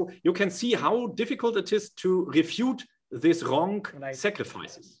had. So you can see how difficult it is to refute these wrong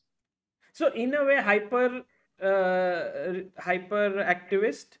sacrifices. So in a way, hyper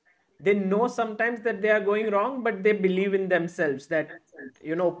activist, they know sometimes that they are going wrong, but they believe in themselves that,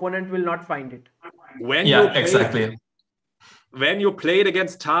 opponent will not find it. Exactly. when you played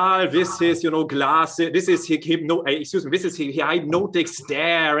against Tal with his, glasses, this is his hypnotic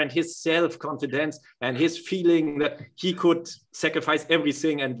stare and his self-confidence and his feeling that he could sacrifice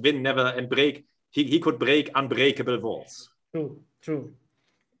everything and win never and break. He could break unbreakable walls. True.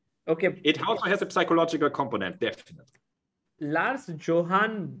 Okay. It also has a psychological component, definitely. Lars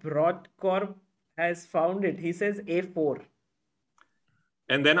Johan Brodkorp has found it. He says A4.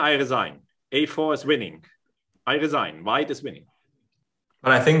 And then I resign. A4 is winning. I resign. White is winning.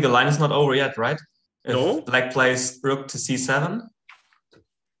 But I think the line is not over yet, right? If no. Black plays rook to c7.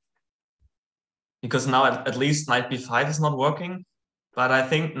 Because now at least knight b5 is not working. But I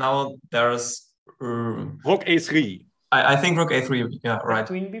think now there's... rook a3. I think rook a3, yeah, right.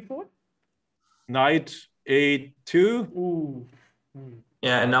 Queen b4? Knight a2. Ooh.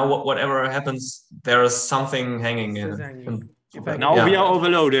 Yeah, and now whatever happens, there's something hanging in. Now we are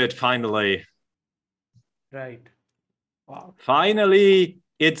overloaded, finally. Right. Wow. Finally,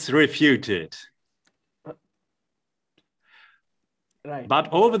 it's refuted. Right.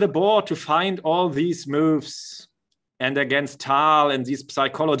 But over the board to find all these moves and against Tal and this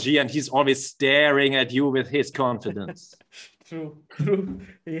psychology, and he's always staring at you with his confidence. True.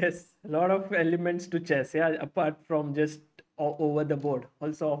 Yes, a lot of elements to chess, yeah, apart from just over the board,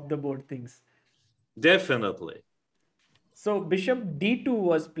 also off the board things. Definitely. So bishop d2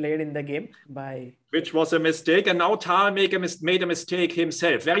 was played in the game by... Which was a mistake, and now Tal made a mistake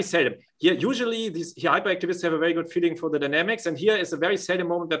himself, very seldom. Here, usually these hyperactivists have a very good feeling for the dynamics, and here is a very seldom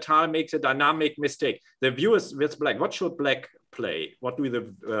moment that Tal makes a dynamic mistake. The viewers with Black, what should Black play? What do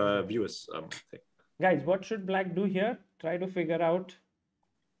the viewers think? Guys, what should Black do here? Try to figure out...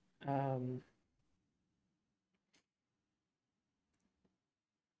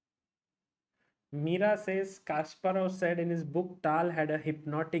 Mira says Kasparov said in his book Tal had a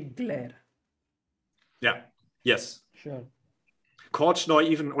hypnotic glare. Yeah. Yes. Sure. Korchnoi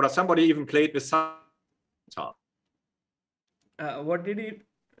even, or somebody even played with Tal. What did he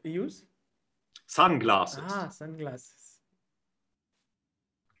use? Sunglasses. Ah, sunglasses.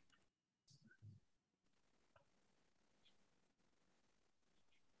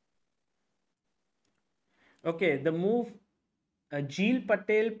 Okay, the move Jeel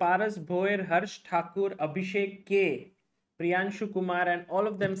Patel, Paras Bhoer, Harsh Thakur, Abhishek K, Priyanshu Kumar, and all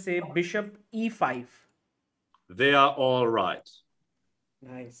of them say bishop e5. They are all right.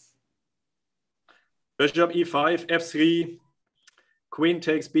 Nice. Bishop e5, f3, queen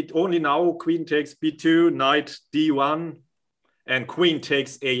takes b, only now queen takes b2, knight d1, and queen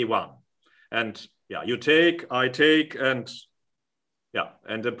takes a1. And yeah, you take, I take, and yeah,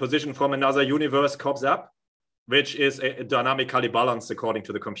 and the position from another universe comes up, which is a dynamically balanced according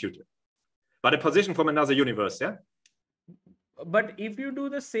to the computer. But a position from another universe, yeah? But if you do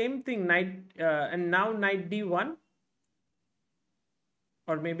the same thing, knight, and now knight d1,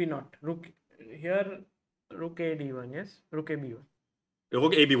 or maybe not, rook here, rook a d1, yes? Rook a b1.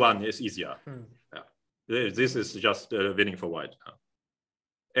 Rook a b1 is easier. Yeah. This is just winning for white.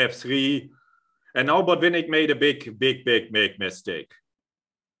 f3. And now Botvinnik made a big mistake.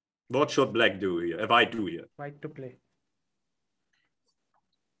 What should Black do here? White do here? White to play.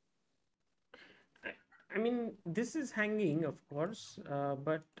 I mean, this is hanging, of course,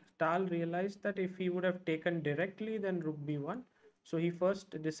 but Tal realized that if he would have taken directly, then rook b1. So he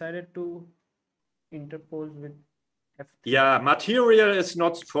first decided to interpose with f3. Yeah, material is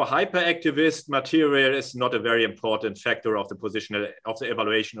not, for hyperactivist, material is not a very important factor of the position, of the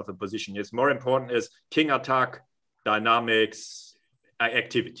evaluation of the position. It's more important is king attack, dynamics,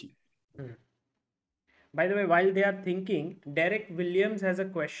 activity. By the way, while they are thinking, Derek Williams has a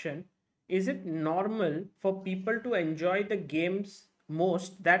question. Is it normal for people to enjoy the games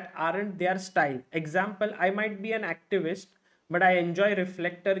most that aren't their style? Example, I might be an activist, but I enjoy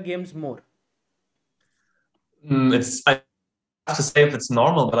reflector games more. I have to say if it's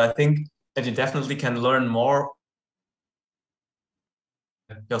normal, but I think that you definitely can learn more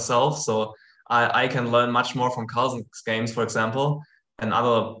yourself. So I can learn much more from Carlsen's games, for example, and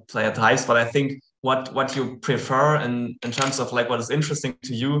other player types. But I think what you prefer in terms of like what is interesting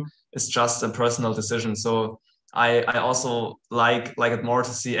to you is just a personal decision. So I also like it more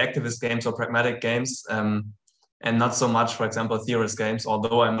to see activist games or pragmatic games, and not so much, for example, theorist games,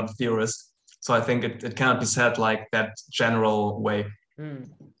 although I'm not a theorist. So I think it cannot be said like that general way.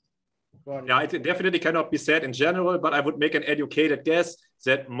 Yeah, it definitely cannot be said in general, but I would make an educated guess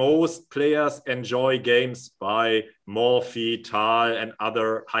that most players enjoy games by Morphy, Tal, and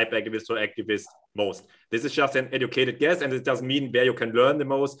other hyperactivists or activists most. This is just an educated guess, and it doesn't mean where you can learn the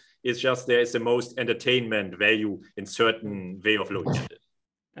most. It's just there is the most entertainment value in certain way of looking at it.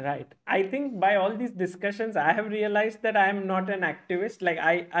 Right. I think by all these discussions, I have realized that I am not an activist. Like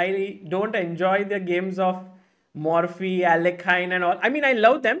I don't enjoy the games of Morphe, Alekhine and all. I mean, I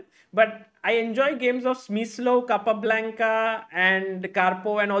love them, but I enjoy games of Smyslow, Capablanca and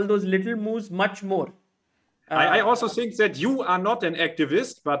Karpov and all those little moves much more. I also think that you are not an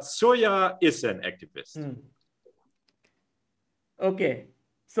activist, but Surya is an activist. Okay.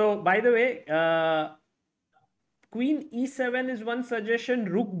 So, by the way, Queen e7 is one suggestion,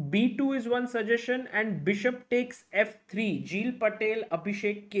 Rook b2 is one suggestion, and Bishop takes f3. Jeel Patel,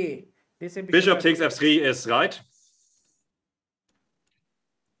 Abhishek K. They say Bishop takes f3 is right.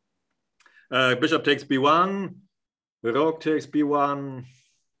 Bishop takes b1. Rook takes b1.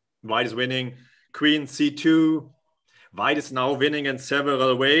 White is winning. Queen c2. White is now winning in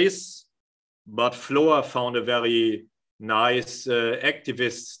several ways, but Floor found a very nice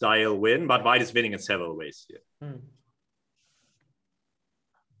activist style win, but White is winning in several ways here.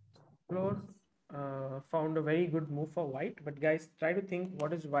 Floor found a very good move for White, but guys, try to think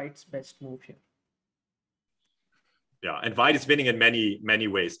what is White's best move here. Yeah, and White is winning in many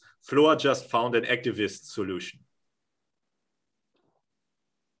ways. Floor just found an activist solution.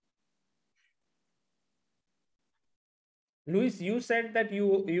 Luis, you said that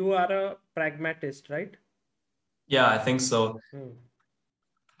you are a pragmatist, right? Yeah, I think so.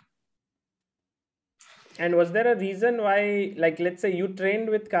 And was there a reason why, like, let's say you trained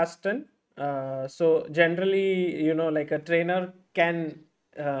with Karsten? So generally, you know, like a trainer can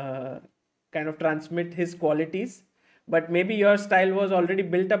kind of transmit his qualities, but maybe your style was already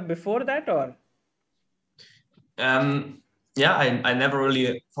built up before that, or? Yeah, I never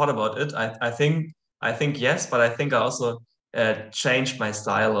really thought about it. I think yes, but I think I also changed my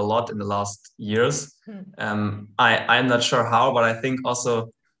style a lot in the last years. I'm not sure how, but I think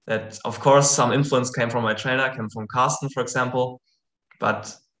also that of course some influence came from my trainer, came from Karsten, for example.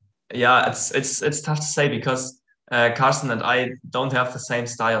 But yeah, it's tough to say because Karsten and I don't have the same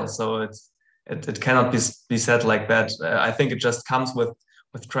style, so it cannot be said like that. I think it just comes with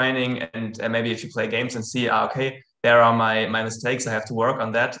training and maybe if you play games and see, okay, there are my mistakes, I have to work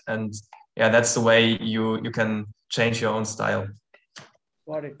on that, and yeah, that's the way you can change your own style.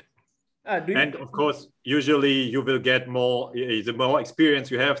 Got it. And of course, usually you will get more, the more experience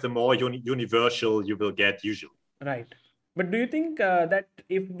you have, the more universal you will get usually. Right. But do you think that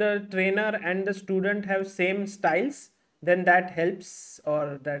if the trainer and the student have same styles, then that helps,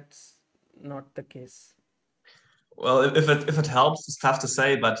 or that's not the case? Well, if it helps, it's tough to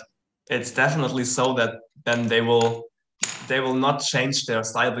say, but it's definitely so that then they will not change their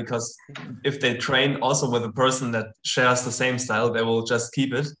style, because if they train also with a person that shares the same style, they will just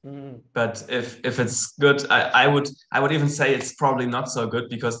keep it. But if it's good, I would even say it's probably not so good,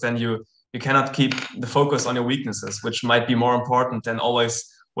 because then you cannot keep the focus on your weaknesses, which might be more important than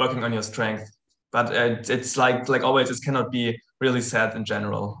always working on your strength. But it's like always, it cannot be really said in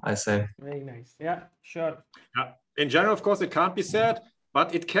general, I say. Very nice. Yeah, sure. In general, of course, it can't be said,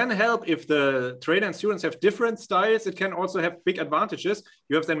 but it can help if the trainer and students have different styles. It can also have big advantages.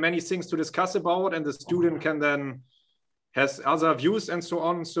 You have then many things to discuss about, and the student can then has other views and so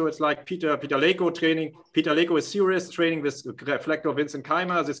on. So it's like Peter Leko training. Peter Leko is serious training with reflector Vincent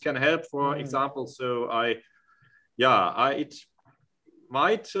Keimer. This can help, for example. So it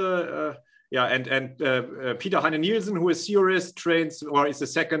might. Peter Heine Nielsen, who is serious, trains or is the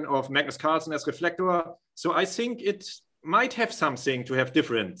second of Magnus Carlsen as reflector. So I think it might have something to have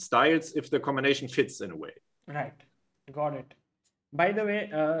different styles if the combination fits in a way. Right. Got it. By the way,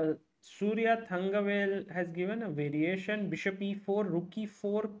 Surya Ganguly has given a variation: Bishop e4, Rook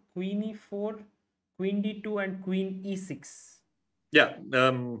e4, Queen e4, Queen d2, and Queen e6. Yeah.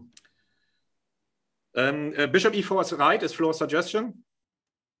 Bishop e4 is right, is Flo's suggestion.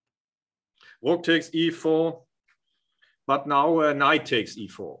 Rook takes e4, but now knight takes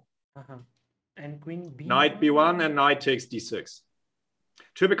e4. And Queen b1. Knight b1 and knight takes d6.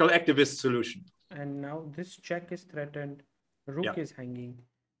 Typical activist solution. And now this check is threatened. Rook is hanging,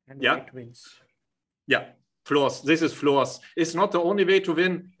 and White wins. Yeah, this is Flo's. It's not the only way to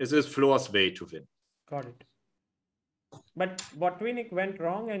win. It is Flo's way to win. Got it. But Botvinnik went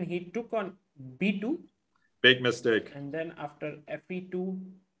wrong, and he took on b2. Big mistake. And then after fe2,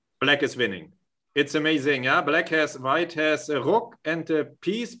 Black is winning. It's amazing, yeah. White has a rook and a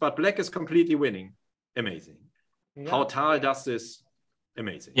piece, but Black is completely winning. Amazing. Yeah. How Tal does this?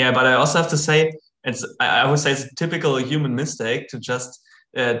 Amazing. Yeah, but I also have to say, I would say it's a typical human mistake to just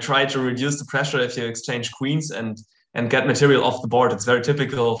try to reduce the pressure if you exchange queens and get material off the board. It's very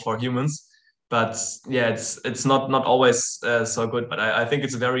typical for humans, but yeah, it's not always so good. But I think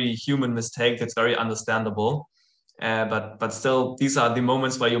it's a very human mistake. It's very understandable. but still, these are the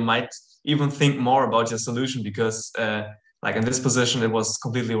moments where you might even think more about your solution, because like in this position, it was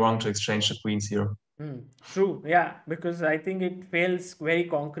completely wrong to exchange the queens here. True, yeah, because I think it fails very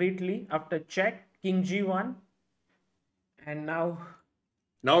concretely after check, king g1, and now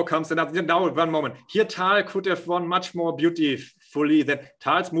comes another. Now, one moment. Here, Tal could have won much more beautifully. Than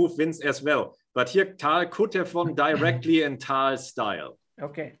Tal's move wins as well. But here, Tal could have won directly in Tal's style.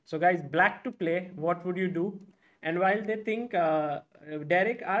 Okay, so guys, black to play. What would you do? And while they think,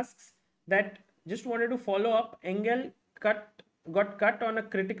 Derek asks that, just wanted to follow up. Engel got cut on a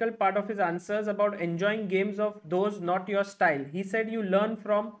critical part of his answers about enjoying games of those not your style. He said you learn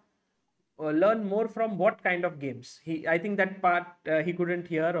more from what kind of games. I think that part he couldn't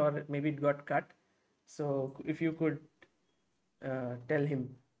hear, or maybe it got cut. So if you could tell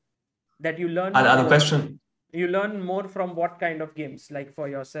him that you learn Other question. You learn more from what kind of games, like for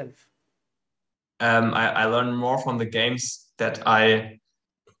yourself? I learn more from the games that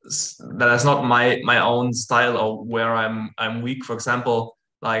is not my own style, or where I'm weak. For example,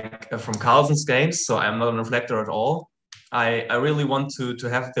 like from Carlsen's games. So I'm not a reflector at all. I really want to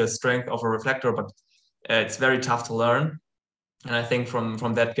have the strength of a reflector, but it's very tough to learn. And I think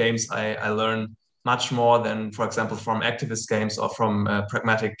from that games I learn much more than, for example, from activist games or from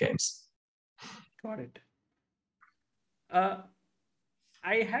pragmatic games. Got it.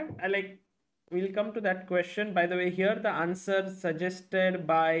 We'll come to that question. By the way, here the answer suggested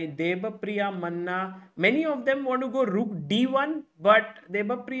by Debapriya Manna. Many of them want to go rook d1, but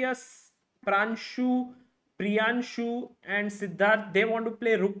Debapriya, Priyanshu and Siddharth, they want to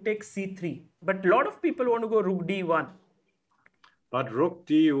play rook takes c3. But a lot of people want to go rook d1. But rook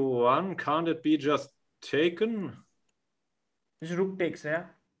d1, can't it be just taken? This rook takes, yeah?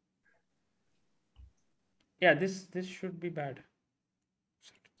 Yeah, this should be bad.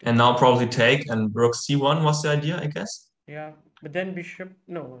 And now probably take, and rook c1 was the idea, I guess. Yeah, but then bishop,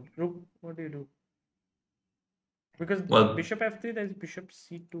 no, rook, what do you do? Because bishop f3, there's bishop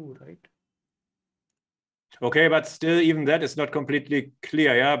c2, right? Okay, but still, even that is not completely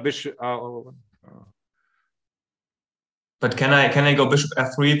clear. Yeah, bishop. But can I go bishop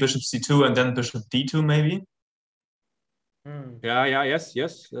f3, bishop c2, and then bishop d2 maybe? Yeah, yes.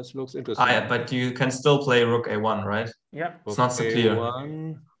 This looks interesting. But you can still play rook a1, right? Yeah, it's not so clear.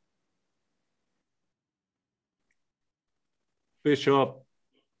 A1. Bishop.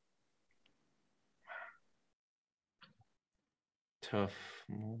 Tough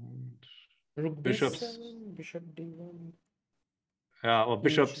moment. Rook b7, bishop d1. Yeah, or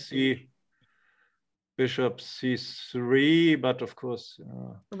bishop c3, but of course.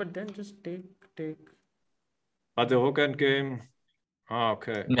 No, but then just take. But the rook endgame.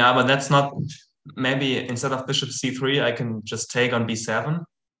 Okay. Yeah, but that's not. Maybe instead of bishop c3, I can just take on b7.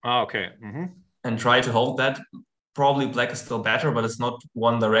 Okay. And try to hold that. Probably black is still better, but it's not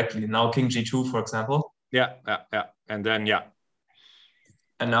won directly. Now king g2, for example. Yeah. And then, yeah.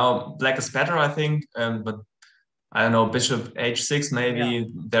 And now black is better, I think. But I don't know, bishop h6, maybe. Yeah.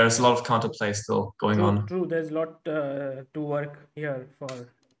 There's a lot of counterplay still going on. True, there's a lot to work here for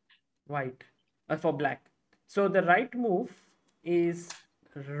white, for black. So the right move is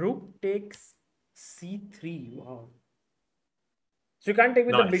rook takes c3. Wow. So you can't take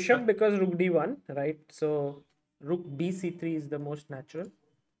with the bishop because rook d1, right? So rook bc3 is the most natural.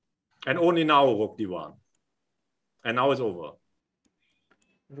 And only now rook d1. And now it's over.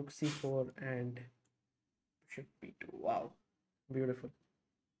 Rook c4 and bishop b2. Wow. Beautiful.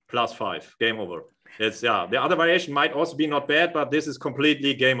 +5. Game over. It's, yeah. The other variation might also be not bad, but this is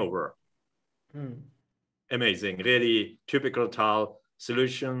completely game over. Amazing. Really typical Tal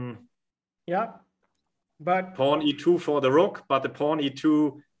solution. Yeah. But pawn e2 for the rook, but the pawn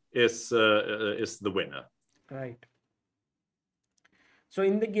e2 is the winner. Right. So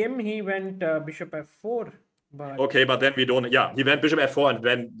in the game he went bishop f4. But okay, but then we don't. Yeah, he went bishop f4 and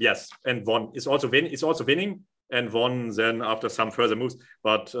then and won. It's also winning and won then after some further moves.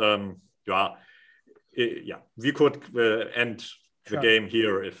 But we could end the game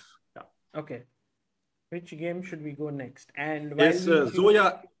here if. Yeah. Okay. Which game should we go next? And is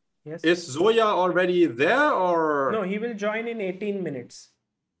Surya? Yes. Is Surya already there or no? He will join in 18 minutes.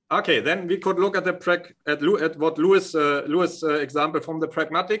 Okay, then we could look at at what Louis example from the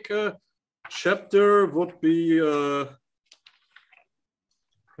pragmatic chapter would be.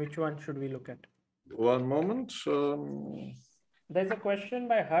 Which one should we look at? One moment. There's a question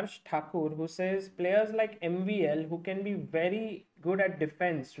by Harsh Thakur who says players like MVL who can be very good at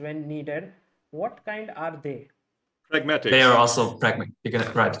defense when needed. What kind are they? Pragmatics. They are also pragmatic.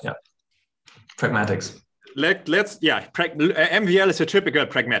 Right? Yeah, pragmatics. MVL is a typical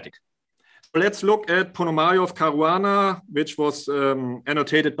pragmatic. let's look at Ponomarev of Caruana, which was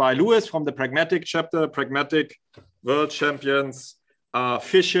annotated by Lewis from the pragmatic chapter. Pragmatic world champions are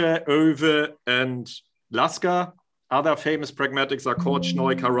Fischer, Oewe, and Lasker. Other famous pragmatics are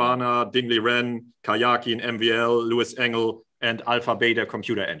Korchnoi, Caruana, Dingley Wren, Kayaki in MVL, Lewis Engel, and Alpha Beta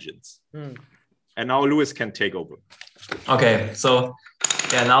computer engines. And now Lewis can take over. Okay, so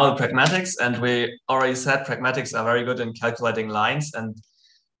yeah, now the pragmatics, and we already said pragmatics are very good in calculating lines, and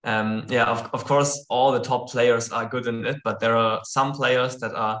yeah, of course, all the top players are good in it, but there are some players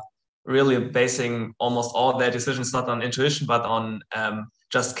that are really basing almost all their decisions not on intuition, but on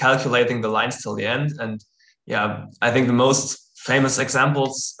just calculating the lines till the end. And yeah, I think the most famous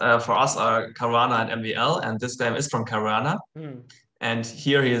examples for us are Caruana and MVL, and this game is from Caruana. And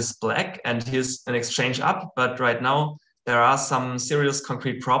here he is black, and here's an exchange up, but right now there are some serious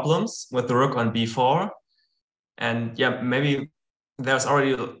concrete problems with the rook on b4. And yeah, maybe there's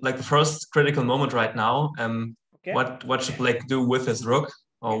already like the first critical moment right now. Okay. What should Black do with his rook,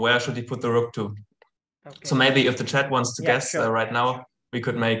 or where should he put the rook to? Okay. So maybe if the chat wants to guess sure. right now, we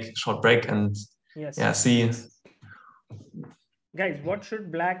could make a short break and yes. See. Guys, what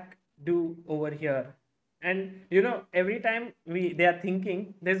should Black do over here? And you know, every time they are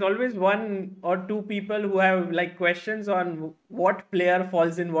thinking, there's always one or two people who have like questions on what player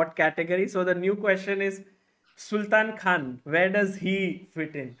falls in what category. So the new question is, Sultan Khan, where does he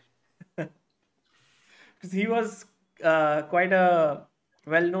fit in? Because he was quite a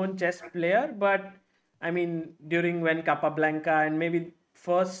well-known chess player, but I mean, during when Capablanca, and maybe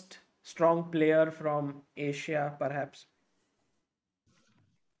first strong player from Asia, perhaps.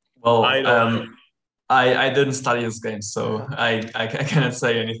 Well, I didn't study his game, so I cannot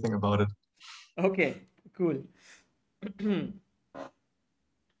say anything about it. Okay, cool.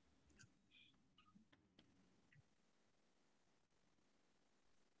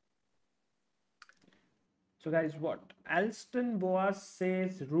 So guys, what Alston Boas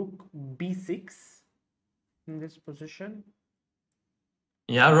says, rook b6 in this position.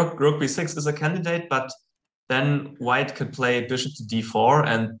 Yeah, rook b6 is a candidate, but then white could play bishop to d4,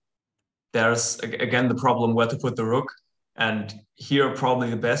 and there's again the problem where to put the rook. And here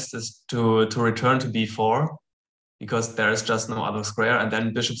probably the best is to return to b4, because there is just no other square, and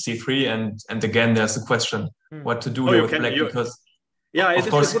then bishop c3, and again there's the question what to do here with black, because yeah,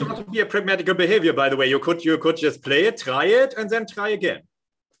 it would not be a pragmatical behavior, by the way. You could just play it, try it, and then try again.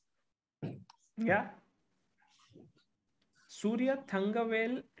 Yeah. Surya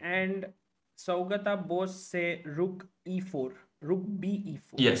Thangavel and Saugata both say rook e4, rook b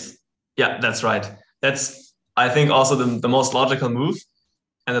e4. Yes. Yeah, that's right. That's, I think, also the most logical move.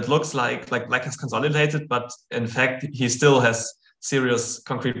 And it looks like Black has consolidated, but in fact, he still has serious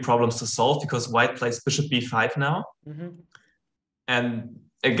concrete problems to solve, because white plays bishop b5 now. And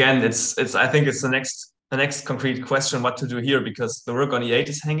again, it's I think it's the next concrete question what to do here, because the rook on e8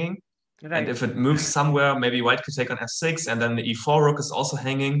 is hanging. Right. And if it moves somewhere, maybe white could take on f6, and then the e4 rook is also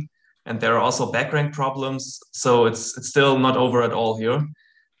hanging. And there are also back rank problems. So it's still not over at all here.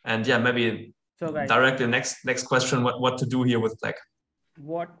 And yeah, maybe directly next question, what to do here with Black.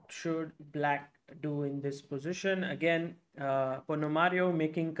 What should Black do in this position? Again, Ponomarev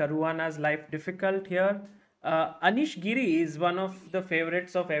making Caruana's life difficult here. Anish Giri is one of the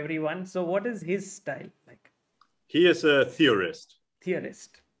favorites of everyone. So what is his style like? He is a theorist.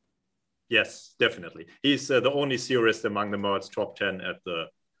 Theorist. Yes, definitely. He's the only theorist among the Mertz top 10 at the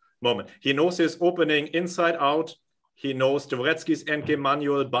moment. He knows his opening inside out. He knows Dvoretsky's endgame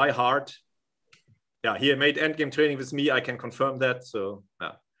manual by heart. Yeah, he made endgame training with me. I can confirm that. So,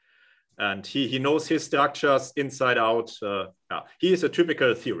 yeah. And he knows his structures inside out. Yeah, he is a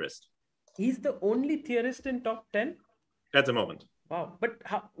typical theorist. He's the only theorist in top 10? At the moment. Wow. But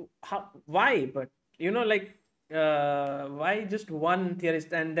why? But, you know, like, why just one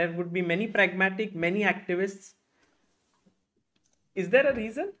theorist? And there would be many pragmatic, many activists. Is there a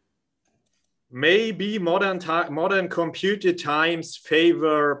reason? Maybe modern computer times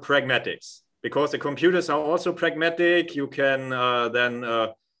favor pragmatics, because the computers are also pragmatic. You can then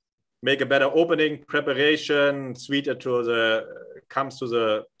make a better opening preparation, suited to comes to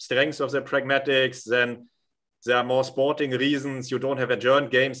the strengths of the pragmatics. Then there are more sporting reasons. You don't have adjourned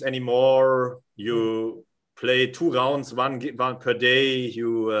games anymore. You play 2 rounds, one per day.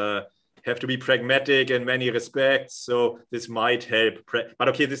 You have to be pragmatic in many respects. So this might help. But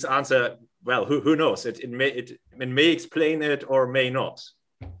okay, this answer, well, who knows? It may explain it or may not.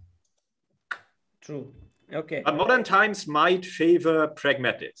 True. Okay. But modern times might favor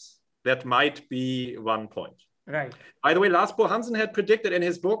pragmatics. That might be one point. Right. By the way, Lars Bo Hansen had predicted in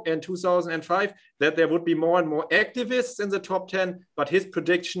his book in 2005 that there would be more and more activists in the top 10, but his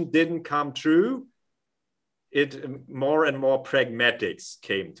prediction didn't come true. More and more pragmatics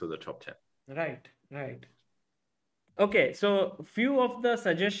came to the top 10. Right. Right. Okay, so few of the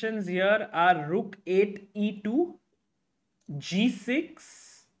suggestions here are rook 8 e2,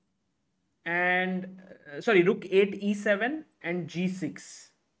 g6, and rook 8 e7 and g6.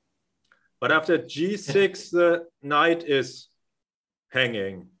 But after g6, the knight is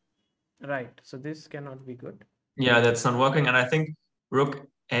hanging. Right, so this cannot be good. Yeah, that's not working. And I think rook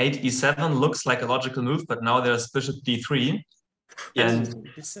 8 e7 looks like a logical move, but now there's bishop d3. Yes.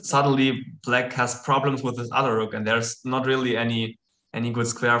 And suddenly black has problems with this other rook, and there's not really any good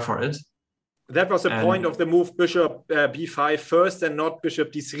square for it. That was the point of the move bishop b5 first and not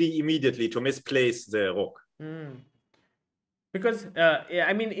bishop d3 immediately to misplace the rook. Because,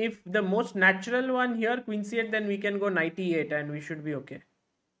 I mean, if the most natural one here, queen c8, then we can go knight e8 and we should be okay.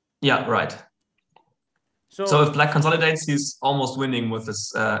 Yeah, right. So if black consolidates, he's almost winning with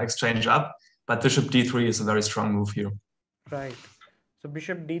this exchange up, but bishop d3 is a very strong move here. Right. So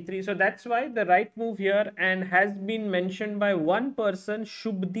bishop d3. So that's why the right move here, and has been mentioned by one person,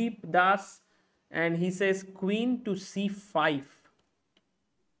 Shubdeep Das, and he says queen to c5.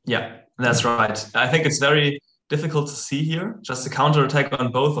 Yeah, that's right. I think it's very difficult to see here, just a counterattack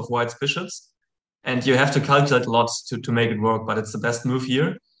on both of white's bishops. And you have to calculate a lot to make it work, but it's the best move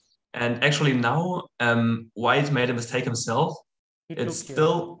here. And actually now white made a mistake himself. It's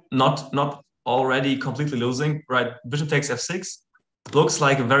still not already completely losing, right? Bishop takes f6. Looks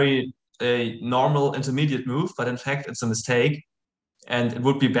like a very normal intermediate move, but in fact it's a mistake. And it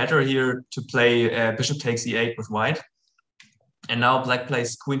would be better here to play bishop takes e8 with white. And now black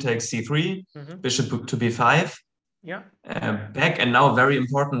plays queen takes c3, bishop to b5. Yeah. Back, and now a very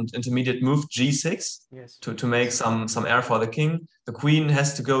important intermediate move, g6, yes, to make some air for the king. The queen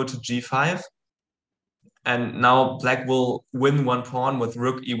has to go to g5. And now black will win one pawn with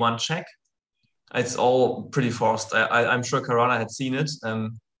rook e1 check. It's all pretty forced. I'm sure Karana had seen it,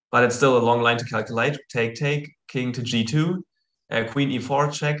 but it's still a long line to calculate. Take, king to g2, queen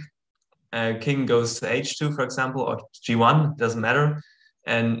e4 check, king goes to h2, for example, or g1, doesn't matter.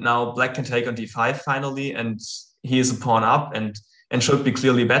 And now black can take on d5 finally, and he is a pawn up and should be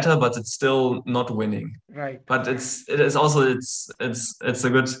clearly better, but it's still not winning. Right. But it's a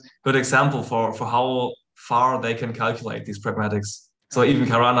good example for how far they can calculate these pragmatics. So even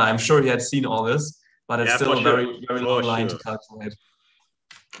Karana, I'm sure he had seen all this, but it's still a very long line to calculate.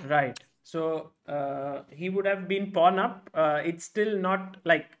 Right. So he would have been pawn up. It's still not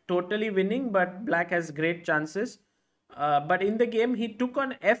like totally winning, but black has great chances. But in the game, he took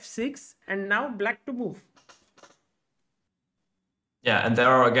on f6 and now black to move. Yeah, and there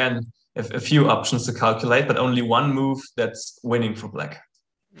are again a few options to calculate, but only one move that's winning for black.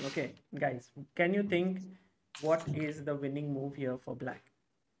 Okay, guys, can you think what is the winning move here for black?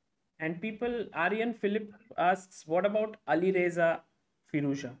 And people, Aryan Philip asks, what about Ali Reza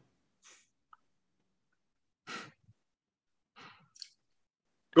Firouzja?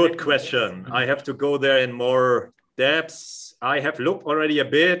 Good question. I have to go there in more depths. I have looked already a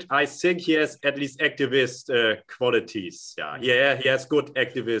bit. I think he has at least activist qualities. Yeah, he has good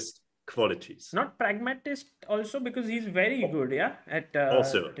activist qualities. Not pragmatist also, because he's very good, at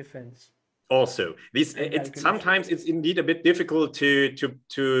defense. Also, sometimes it's indeed a bit difficult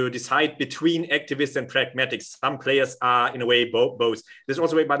to decide between activists and pragmatics. Some players are in a way both. There's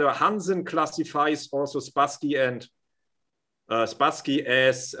also a way, by the way, Hansen classifies also Spassky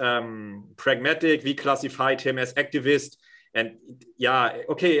as pragmatic. We classified him as activist, and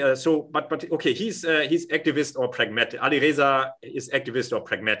but he's activist or pragmatic. Ali Reza is activist or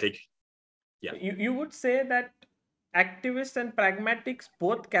pragmatic. Yeah, you would say that activists and pragmatics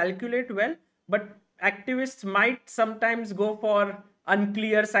both calculate well, but activists might sometimes go for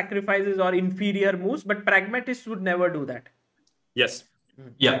unclear sacrifices or inferior moves, but pragmatists would never do that. Yes.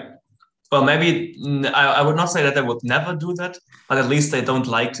 Yeah. Well, maybe I would not say that they would never do that, but at least they don't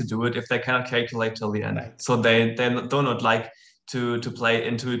like to do it if they cannot calculate till the end. Right. So they do not like to play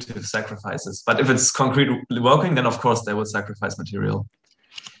intuitive sacrifices. But if it's concretely working, then of course they would sacrifice material.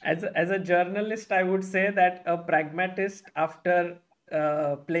 As a journalist, I would say that a pragmatist, after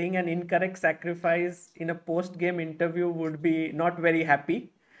playing an incorrect sacrifice in a post-game interview, would be not very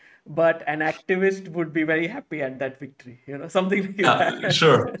happy. But an activist would be very happy at that victory, something like that.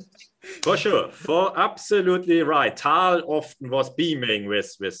 Sure. For sure. For absolutely right. Tal often was beaming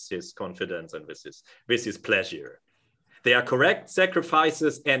with his confidence and with his pleasure. They are correct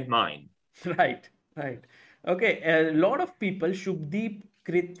sacrifices and mine. Right. Okay. A lot of people, Shubdeep,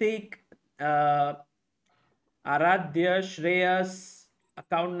 Kritik, Aradhya, Shreyas,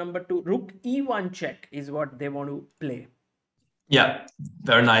 account number 2, rook e1 check is what they want to play. Yeah,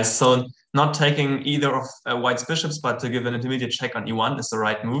 very nice. So not taking either of white's bishops, but to give an intermediate check on e1 is the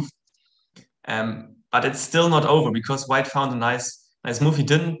right move. But it's still not over because white found a nice move. He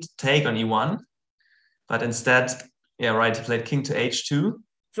didn't take on e1, but instead, yeah, right, he played king to h2.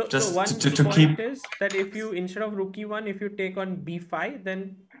 So one to point keep. is that if you, instead of rook e1, if you take on b5,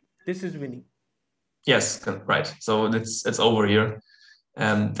 then this is winning. Yes, right. So it's over here.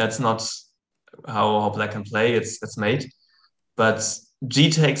 That's not how black can play. It's mate. But g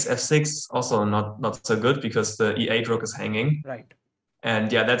takes f6 also not so good because the e8 rook is hanging. Right.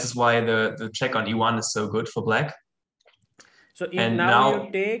 And yeah, that is why the check on e1 is so good for black. So if now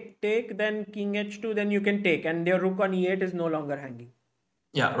you take, then king h2, then you can take, and your rook on e8 is no longer hanging.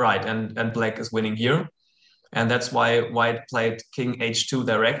 Yeah, right. And black is winning here. And that's why white played king h2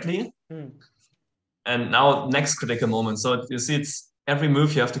 directly. And now next critical moment. So you see, it's every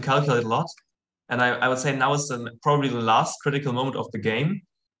move you have to calculate a lot. And I would say now is probably the last critical moment of the game.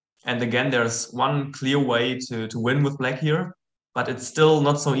 And again, there's one clear way to win with black here, but it's still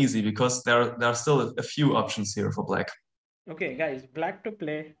not so easy because there are still a few options here for black. Okay, guys, black to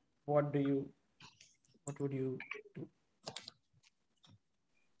play. What would you do?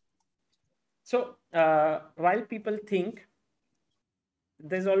 So while people think,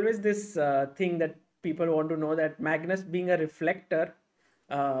 there's always this thing that people want to know, that Magnus being a reflector,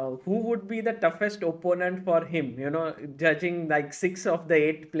 who would be the toughest opponent for him? You know, judging like 6 of the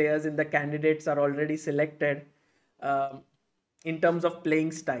 8 players in the candidates are already selected in terms of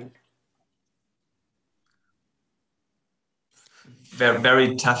playing style. Very,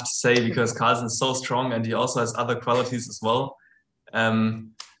 very tough to say because Carlsen is so strong and he also has other qualities as well.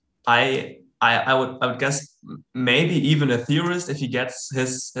 I would guess maybe even a theorist if he gets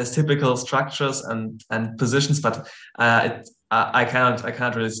his typical structures and positions, but I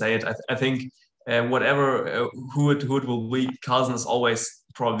cannot really say it. I think whatever who it will be, Carlsen is always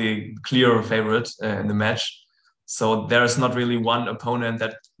probably clear favorite in the match. So there is not really one opponent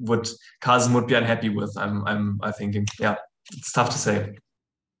that Carlsen would be unhappy with. I thinking, yeah, it's tough to say.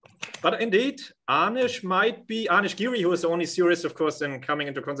 But indeed, Anish Giri, who is the only theorist, of course, then coming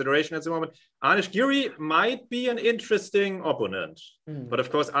into consideration at the moment. Anish Giri might be an interesting opponent. But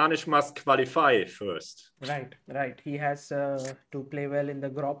of course, Anish must qualify first. Right. He has to play well in the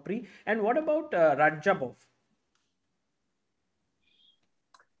Grand Prix. And what about Rajabov?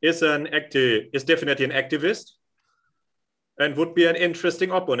 Is definitely an activist and would be an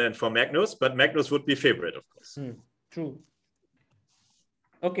interesting opponent for Magnus, but Magnus would be favorite, of course. True.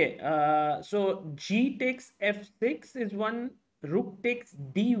 Okay, so G takes F6 is one, Rook takes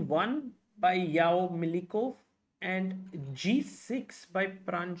D1 by Yao Milikov, and G6 by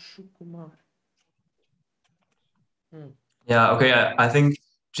Pranshu Kumar. Yeah, okay, I think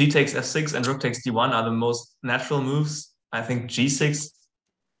G takes F6 and Rook takes D1 are the most natural moves. I think G6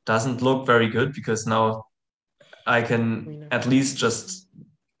 doesn't look very good because now I can at least just,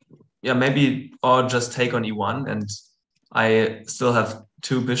 maybe, or just take on E1 and I still have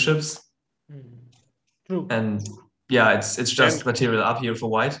 2 bishops. True. And yeah, it's just material up here for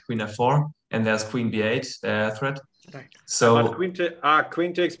white, queen f4, and there's queen b8 threat. Right. So queen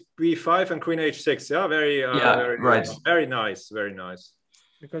takes b5 and queen h6. Yeah, very right. Very nice, very nice.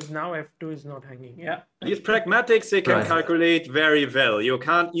 Because now f2 is not hanging. Yeah. These pragmatics they can calculate very well. You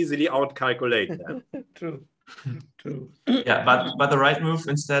can't easily outcalculate them. True. Yeah, but the right move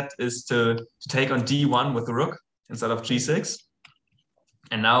instead is to take on d1 with the rook instead of g6.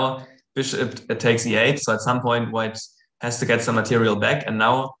 And now bishop takes e8. So at some point white has to get some material back. And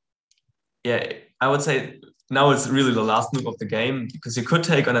now, yeah, I would say now it's really the last move of the game because you could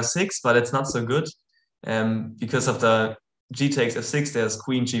take on f6, but it's not so good. Because of the g takes f6, there's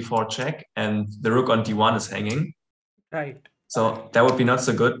queen g4 check, and the rook on d1 is hanging. Right. So that would be not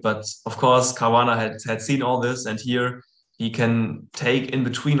so good. But of course, Caruana had seen all this, and here he can take in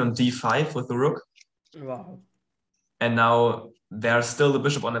between on d5 with the rook. Wow. And now there's still the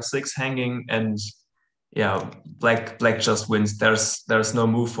bishop on f6 hanging, and yeah, black just wins. There's no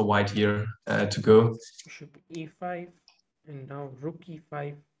move for white here to go. Bishop e5, and now rook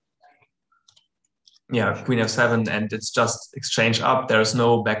e5. Yeah, queen f7, and it's just exchange up. There's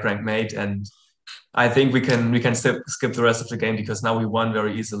no back rank mate, and I think we can skip the rest of the game because now we won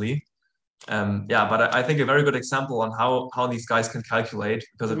very easily. Yeah, but I think a very good example on how these guys can calculate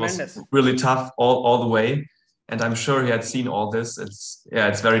because Tremendous. It was really tough all the way, and I'm sure he had seen all this.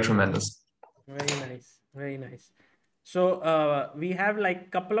 It's very tremendous. Very nice. So we have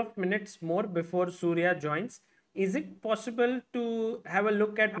like couple of minutes more before Surya joins. Is it possible to have a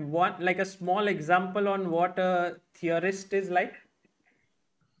look at one, like a small example on what a theorist is like?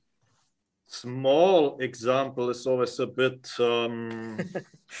 Small example is always a bit.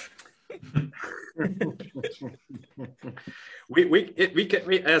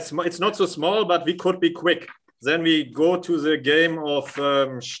 It's not so small, but we could be quick. Then we go to the game of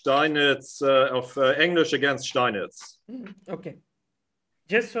Steinitz, of English against Steinitz. Okay.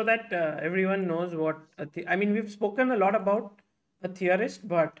 Just so that everyone knows what I mean, we've spoken a lot about a theorist,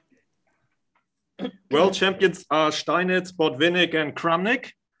 but World champions are Steinitz, Botvinnik, and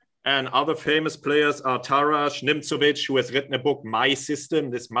Kramnik. And other famous players are Taras, Nimzovich, who has written a book, My System.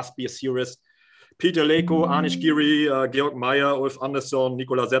 This must be a theorist. Peter Leko, Anish Giri, Georg Meyer, Ulf Andersson,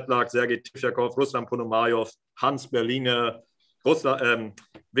 Nikola Zetlak, Sergei Tifyakov, Ruslan Ponomaryov, Hans Berliner,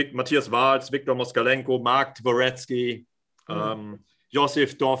 Matthias Walz, Viktor Moskalenko, Mark Dvoretsky,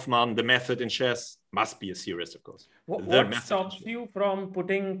 Josef Dorfman. The method in chess must be a theorist, of course. What stops you from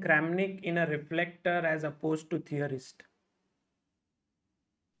putting Kramnik in a reflector as opposed to theorist?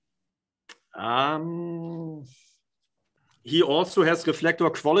 He also has reflector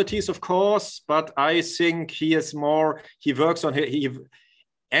qualities, of course, but I think he is more, he works on,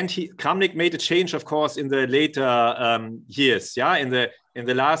 Kramnik made a change, of course, in the later years. Yeah, in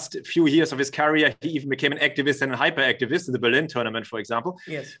the last few years of his career, he even became an activist and a hyperactivist in the Berlin tournament, for example.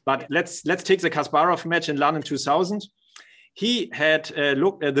 Yes. But let's take the Kasparov match in London 2000. He had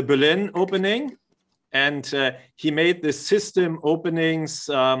looked at the Berlin opening, and he made the system openings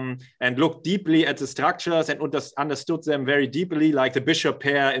and looked deeply at the structures and understood them very deeply, like the bishop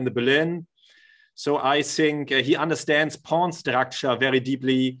pair in the Berlin. So I think he understands pawn structure very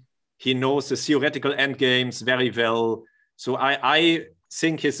deeply. He knows the theoretical endgames very well. So I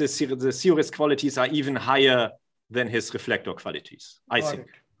think the theorist qualities are even higher than his reflector qualities, I think.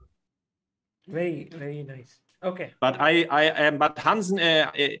 Very, very nice. Okay. But but Hansen,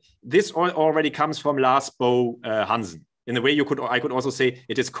 this already comes from Lars Bo Hansen. In a way, I could also say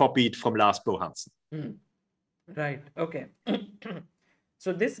it is copied from Lars Bo Hansen. Right. Okay.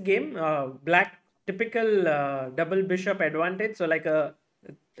 So this game, black, typical double bishop advantage. So like a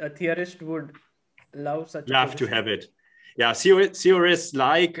theorist would love such. Love to have it. Yeah, theorists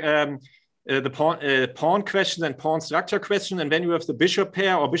like the pawn question and pawn structure question. And when you have the bishop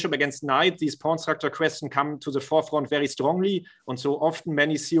pair or bishop against knight, these pawn structure questions come to the forefront very strongly. And so often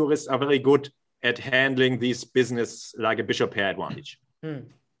many theorists are very good at handling this business like a bishop pair advantage.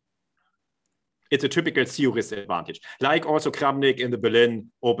 It's a typical theorist advantage, like also Kramnik in the Berlin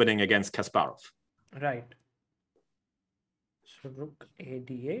opening against Kasparov. Right. So rook a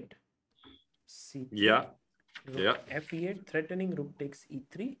d8, c3, yeah, rook f8, threatening, rook takes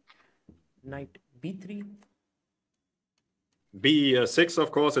e3, knight b3. b6,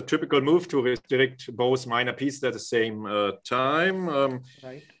 of course, a typical move to restrict both minor pieces at the same time.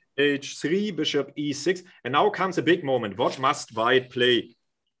 Right. h3, bishop e6. And now comes a big moment. What must white play?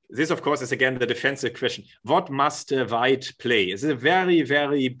 This, of course, is again the defensive question. What must white play? It's a very,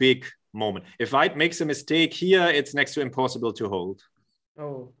 very big moment. If white makes a mistake here, it's next to impossible to hold.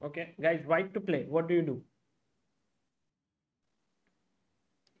 Oh, okay. Guys, white to play. What do you do?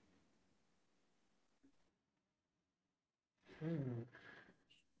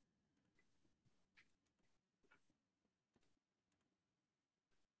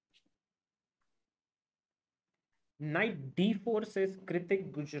 Knight d4 says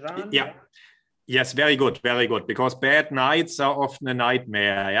Kritik Gujran. Yeah. Yes, very good, because bad knights are often a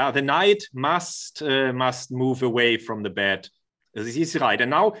nightmare. Yeah, the knight must move away from the bad. He's right,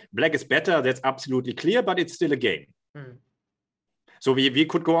 and now black is better. That's absolutely clear, but it's still a game. So we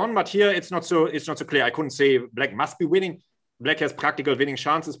could go on, but here it's not so clear. I couldn't say black must be winning. Black has practical winning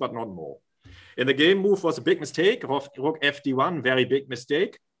chances, but not more. And the game move was a big mistake. Rook fd1, very big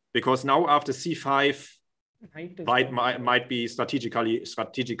mistake, because now after c5. White might be strategically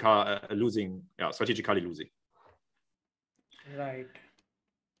losing. Yeah, strategically losing. Right.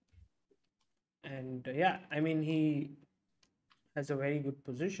 And yeah, I mean, he has a very good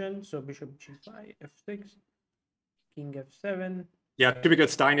position. So bishop g5, f6, king f7. Yeah, typical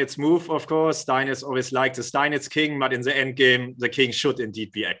Steinitz move, of course. Steinitz always liked the Steinitz king, but in the end game, the king should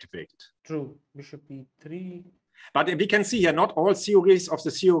indeed be activated. True. Bishop e3. But we can see here, not all theories of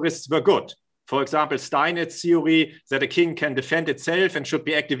the theorists were good. For example, Steinitz theory that a king can defend itself and should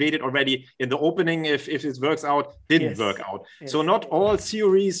be activated already in the opening if it works out, didn't work out. Yes. So not all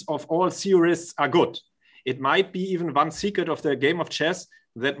theories of all theorists are good. It might be even one secret of the game of chess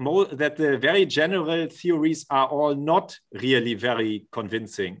that the very general theories are all not really very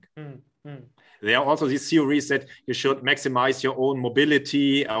convincing. There are also these theories that you should maximize your own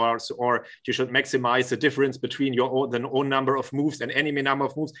mobility, or you should maximize the difference between the own number of moves and enemy number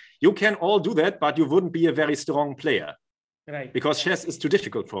of moves. You can all do that, but you wouldn't be a very strong player. Right. Because chess is too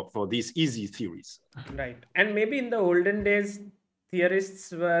difficult for these easy theories. Right. And maybe in the olden days,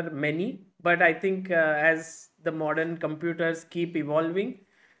 theorists were many, but I think as the modern computers keep evolving,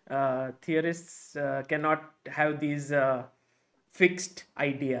 theorists cannot have these fixed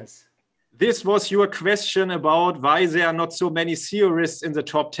ideas. This was your question about why there are not so many theorists in the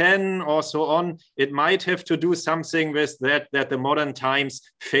top 10 or so on. It might have to do something with that the modern times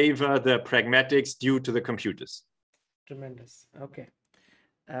favor the pragmatics due to the computers. Tremendous. Okay.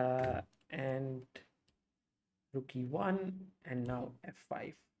 And rook e1 and now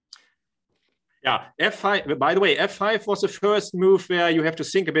f5. Yeah, f5. By the way, f5 was the first move where you have to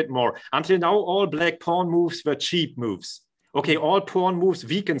think a bit more. Until now, all black pawn moves were cheap moves. Okay, all pawn moves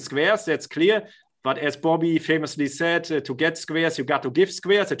weaken squares, that's clear. But as Bobby famously said, to get squares, you got to give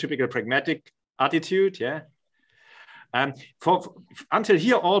squares, a typical pragmatic attitude, yeah. Until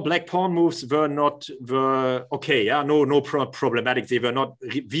here, all black pawn moves were okay, yeah, no problematic. They were not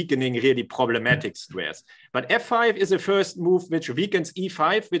weakening really problematic squares. But f5 is the first move which weakens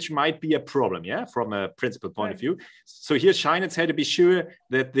e5, which might be a problem, yeah, from a principal point of view. So here, Steinitz had to be sure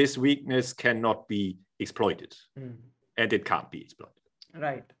that this weakness cannot be exploited. And it can't be exploited.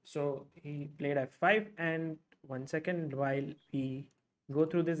 Right. So he played f5, and 1 second, while we go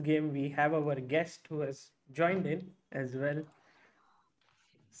through this game, we have our guest who has joined in as well.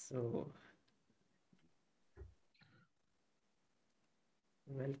 So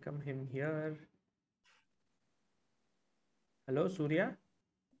welcome him here. Hello, Surya.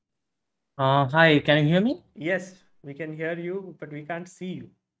 Hi, can you hear me? Yes, we can hear you, but we can't see you.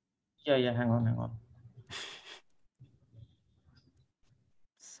 Yeah, hang on.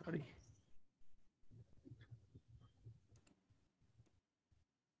 Sorry.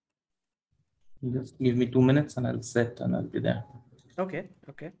 Just give me 2 minutes and I'll set and I'll be there. Okay.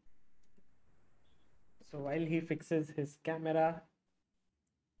 So while he fixes his camera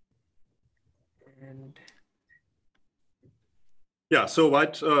and yeah, so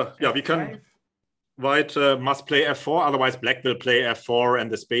white, white must play f4, otherwise black will play f4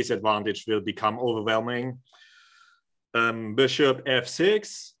 and the space advantage will become overwhelming. Bishop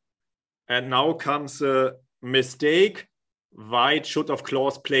f6, and now comes a mistake. White should of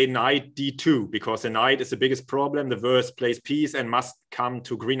course play knight d2, because the knight is the biggest problem. The worst plays piece and must come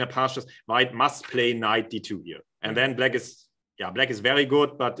to greener pastures. White must play knight d2 here, and then black is very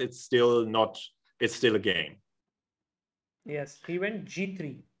good, but it's still a game. Yes, he went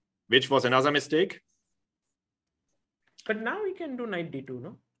g3, which was another mistake. But now we can do knight d2,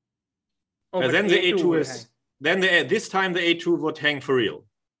 no? Then the a2 is then this time the a2 would hang for real.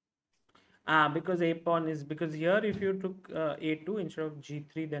 Because a pawn is, because here if you took a2 instead of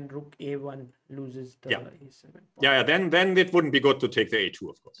g3, then rook a1 loses the a7 pawn. Yeah, then it wouldn't be good to take the a2,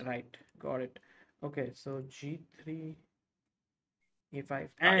 of course. Right, got it. Okay, so g3, a5.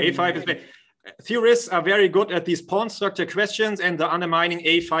 A5 is theorists are very good at these pawn structure questions, and the undermining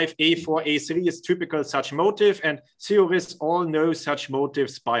a5, a4, a3 is typical such motive, and theorists all know such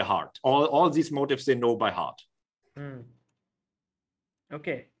motives by heart. All these motives they know by heart.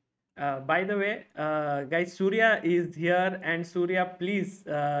 Okay. By the way, guys, Surya is here, and Surya, please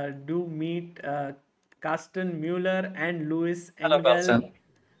do meet Karsten Mueller and Louis Engel. Hello, Karsten.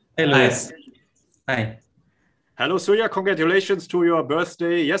 Hey, Louis. Hi. Hello, Surya. Congratulations to your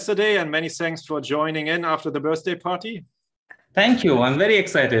birthday yesterday, and many thanks for joining in after the birthday party. Thank you. I'm very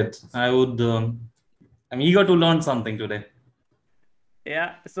excited. I'm eager to learn something today.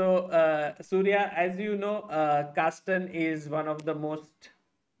 Yeah. So, Surya, as you know, Karsten is one of the most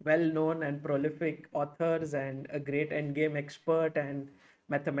well-known and prolific authors and a great endgame expert and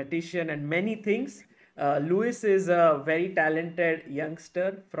mathematician and many things. Louis is a very talented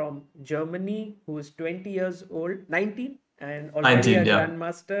youngster from Germany who is 20 years old, 19, and already 19, a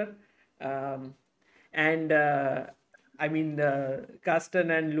grandmaster. I mean, Karsten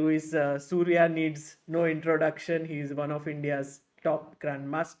and Louis, Surya needs no introduction. He is one of India's top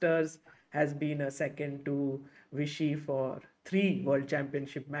grandmasters, has been a second to Vichy for 3 World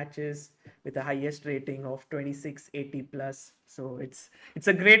Championship matches with the highest rating of 2680 plus. So it's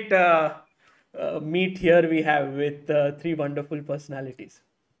a great meet here we have with 3 wonderful personalities.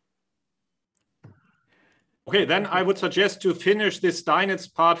 Okay, then I would suggest to finish this Steinitz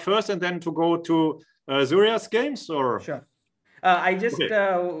part first and then to go to Surya's games, or? Sure. I just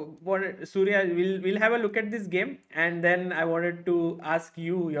wanted, Surya, we'll have a look at this game, and then I wanted to ask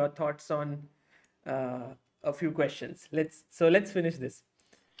you your thoughts on a few questions. Let's finish this.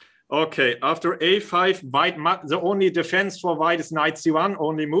 Okay, after a5, white, the only defense for white is knight c1,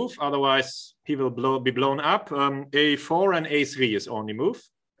 only move. Otherwise, he will be blown up. A4 and a3 is only move.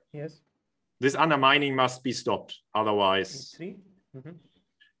 Yes. This undermining must be stopped. Otherwise. A3. Mm-hmm.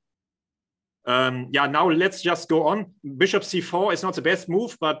 Yeah, now let's just go on. Bishop c4 is not the best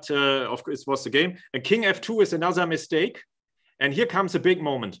move, but of course it was the game. And king f2 is another mistake. And here comes a big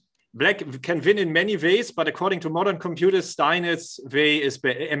moment. Black can win in many ways, but according to modern computers, Steinitz way is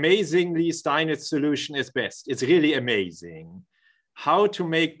amazingly, Steinitz solution is best. It's really amazing. How to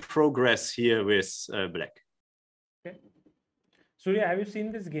make progress here with Black. Okay. Surya, have you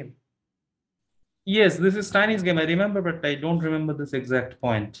seen this game? Yes, this is Steinitz game. I remember, but I don't remember this exact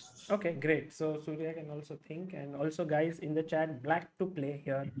point. Okay, great. So Surya can also think, and also guys in the chat, Black to play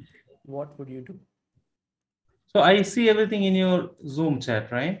here. What would you do? So I see everything in your Zoom chat,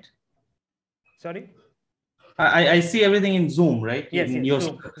 right? Sorry? I see everything in Zoom, right? Yes, in yes,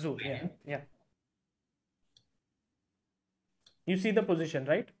 your Zoom, yeah. You see the position,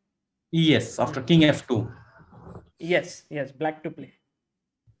 right? Yes, after king f2. Yes, Black to play.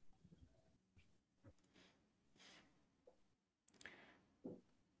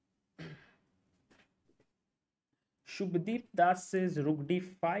 Shubhdeep Das says Rook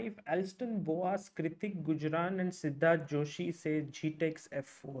d5. Alston Boas, Kritik Gujran, and Siddharth Joshi say G takes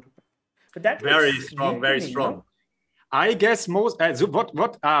f4. But that very looks strong, very weakening, strong. no? I guess most.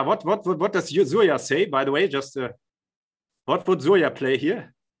 What does Surya say? By the way, just what would Surya play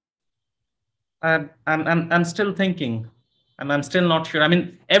here? I'm still thinking. I'm still not sure. I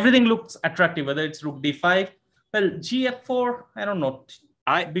mean, everything looks attractive, whether it's Rook d5. Well, Gf4, I don't know.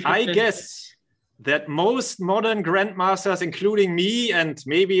 I guess that most modern grandmasters, including me and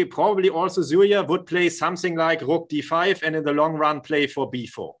probably also Surya, would play something like Rook d5 and in the long run play for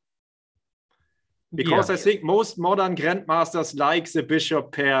b4. Because I think most modern grandmasters like the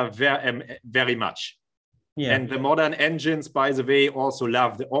bishop pair very much. Yeah. And the modern engines, by the way, also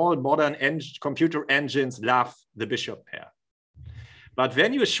love all modern computer engines love the bishop pair. But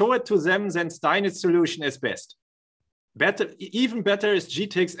when you show it to them, then Steinitz solution is best. Even better is G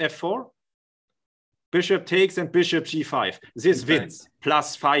takes f4, bishop takes, and bishop g5. This wins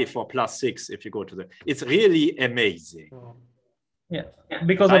 +5 or +6 if you go to the. It's really amazing. Yeah,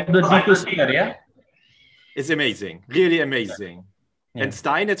 because of the g2 sphere, yeah. It's amazing, really amazing. Yeah. And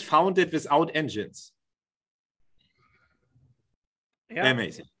Steinitz found it without engines. Yeah.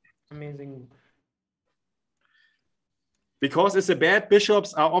 Amazing. Because the bad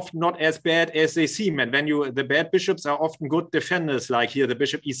bishops are often not as bad as they seem. And when the bad bishops are often good defenders, like here, the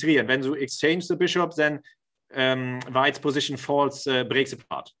bishop e3. And when you exchange the bishop, then white's position breaks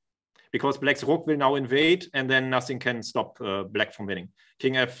apart. Because black's rook will now invade, and then nothing can stop black from winning.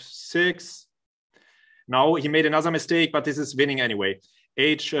 King f6. Now he made another mistake, but this is winning anyway.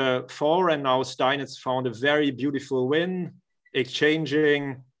 H4, and now Steinitz found a very beautiful win,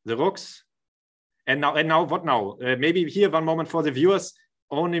 exchanging the rooks. And now what now? Maybe here one moment for the viewers.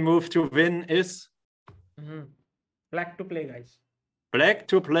 Only move to win is? Black to play, guys. Black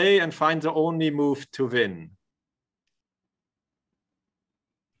to play and find the only move to win.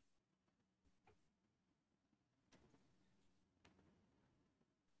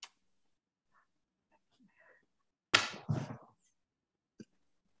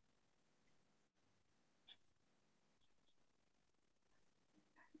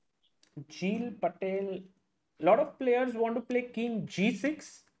 Jeel Patel, a lot of players want to play king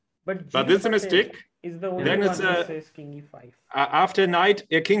g6, but this is a mistake. Is the only one who says king e5. After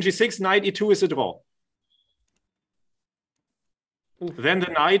king g6, knight e2 is a draw. Oof. Then the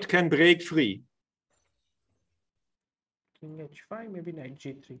knight can break free. King h5, maybe knight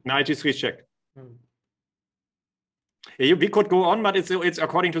g3. Knight g3 check. We could go on, but it's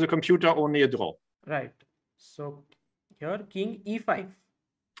according to the computer only a draw. Right. So here king e5.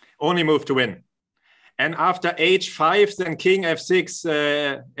 Only move to win. And after h5, then king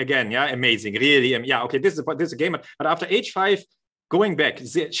f6 again. Yeah, amazing. Really. Yeah, okay, this is a game. But after h5, going back,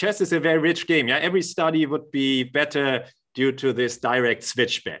 chess is a very rich game. Yeah, every study would be better due to this direct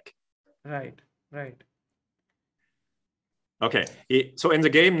switch back. Right. Okay, so in the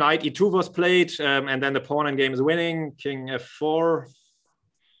game, knight e2 was played, and then the pawn in game is winning. King f4,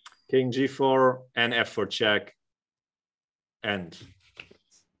 king g4, and f4 check. And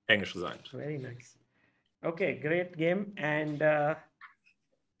Engel resigned. Very nice. Okay, great game. And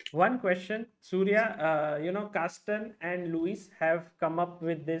one question, Surya, Karsten and Luis have come up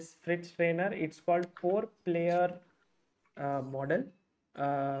with this Fritz trainer. It's called 4-player model,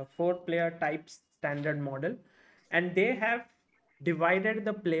 4-player types standard model. And they have divided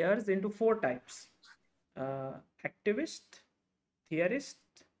the players into 4 types: activist, theorist,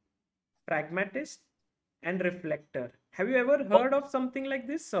 pragmatist, and reflector. Have you ever heard of something like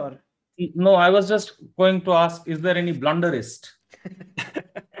this, or? No, I was just going to ask, is there any blunderist?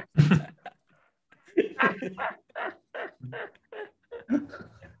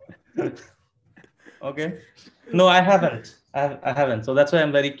 Okay. No, I haven't. I haven't. So that's why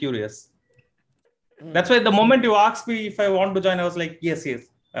I'm very curious. That's why the moment you asked me if I want to join, I was like, yes,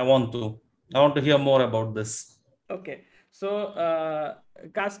 I want to. I want to hear more about this. Okay. So,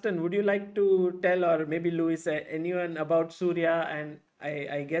 Karsten, would you like to tell, or maybe Louis, anyone about Surya? And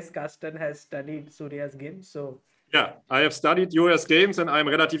I guess Karsten has studied Surya's games. So yeah, I have studied Surya's games, and I'm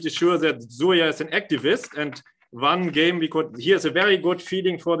relatively sure that Surya is an activist. And one game he has a very good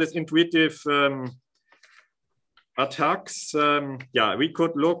feeling for this intuitive attacks. Yeah, we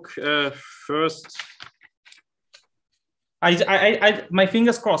could look first. My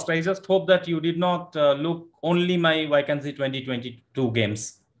fingers crossed. I just hope that you did not look only my vacancy 2022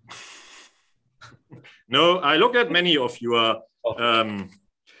 games. No, I looked at many of your.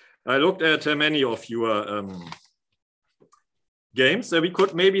 I looked at many of your games. We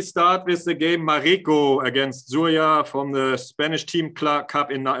could maybe start with the game Mareko against Surya from the Spanish Team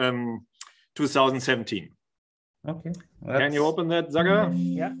Cup in 2017. Okay. Can you open that, Zaga?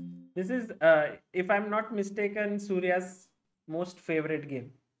 Yeah. This is, if I'm not mistaken, Surya's most favorite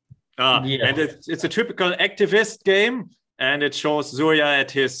game. And it's a typical activist game, and it shows Surya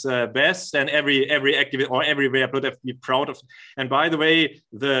at his best, and every activist or everywhere would have to be proud of. And by the way,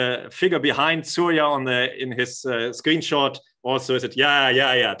 the figure behind Surya in his screenshot also is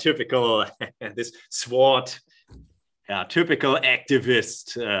typical this sword, typical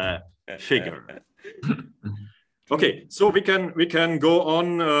activist figure. Okay, so we can go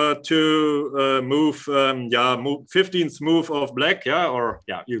on to move 15th move of black,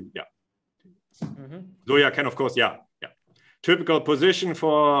 Surya can, of course, typical position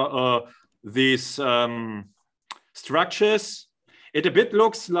for these structures. It a bit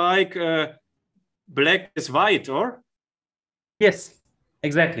looks like black is white, or? Yes,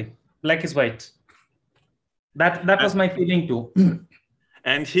 exactly. Black is white. That was my feeling too.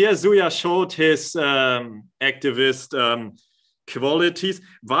 And here Surya showed his activist qualities.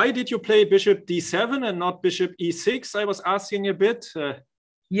 Why did you play bishop d7 and not bishop e6? I was asking a bit.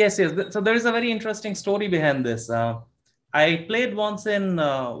 Yes. So there is a very interesting story behind this. I played once in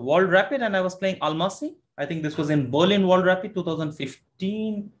World Rapid, and I was playing Almasi. I think this was in Berlin World Rapid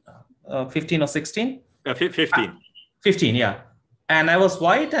 2015, 15 or 16. 15. 15, yeah. And I was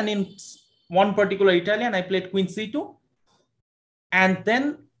white, and in one particular Italian, I played queen c2. And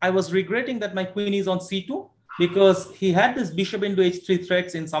then I was regretting that my queen is on c2 because he had this bishop into h3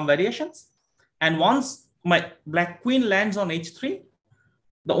 threats in some variations. And once my black queen lands on h3,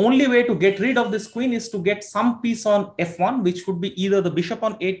 the only way to get rid of this queen is to get some piece on f1, which would be either the bishop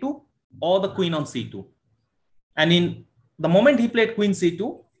on a2 or the queen on c2. And in the moment he played queen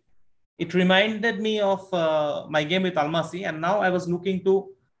c2, it reminded me of my game with Almasi. And now I was looking to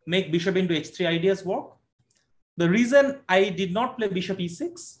make bishop into h3 ideas work. The reason I did not play bishop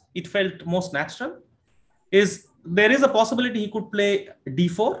e6, it felt most natural, is there is a possibility he could play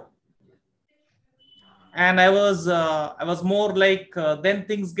d4. And I was more like, then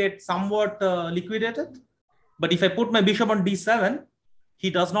things get somewhat liquidated. But if I put my bishop on d7, he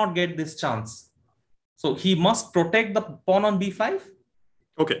does not get this chance. So he must protect the pawn on b5.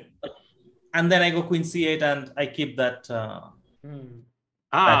 Okay. And then I go queen c8, and I keep that.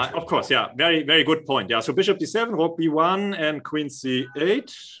 Of course, yeah. Very, very good point. Yeah, so bishop d7, rook b1, and queen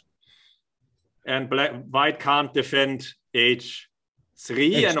c8. And white can't defend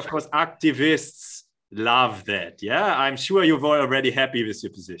h3. And of course, activists love that. Yeah, I'm sure you were already happy with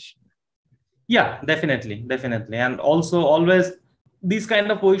your position. Yeah, definitely. And also always these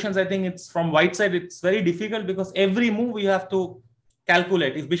kind of positions, I think it's from white side, it's very difficult because every move you have to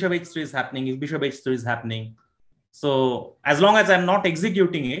calculate if bishop h3 is happening, if bishop h3 is happening. So as long as I'm not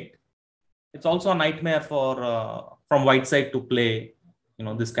executing it, it's also a nightmare for from white side to play,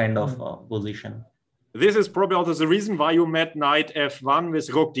 this kind of position. This is probably also the reason why you met knight f1 with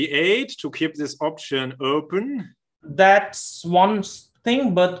rook d8 to keep this option open. That's one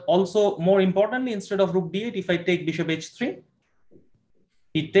thing, but also more importantly, instead of rook d8, if I take bishop h3,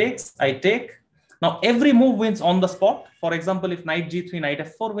 he takes, I take. Now every move wins on the spot. For example, if knight g3, knight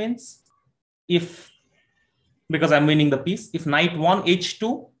f4 wins, because I'm winning the piece. If knight 1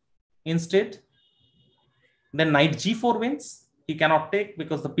 h2 instead, then knight g4 wins. He cannot take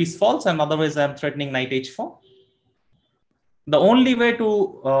because the piece falls, and otherwise I'm threatening knight h4. The only way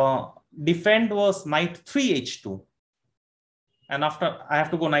to defend was knight 3 h2. And after I have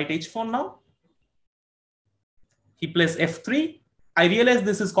to go knight h4 now. He plays f3. I realize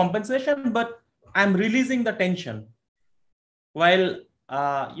this is compensation, but I'm releasing the tension. While,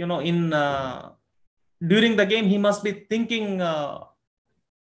 during the game, he must be thinking to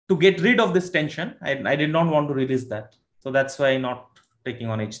get rid of this tension. I did not want to release that. So that's why not taking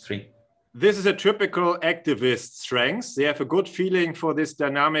on h3. This is a typical activist strength. They have a good feeling for this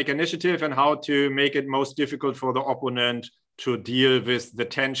dynamic initiative and how to make it most difficult for the opponent to deal with the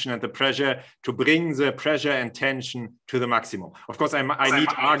tension and the pressure, to bring the pressure and tension to the maximum. Of course,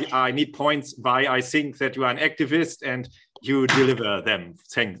 I need points why I think that you are an activist and you deliver them.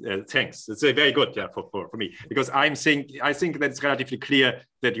 Thanks. It's very good, yeah, for me, because I think that it's relatively clear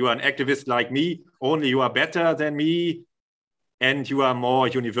that you are an activist like me, only you are better than me, and you are more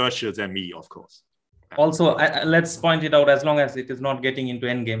universal than me, of course. Also, let's point it out, as long as it is not getting into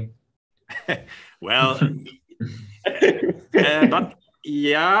endgame. Well, but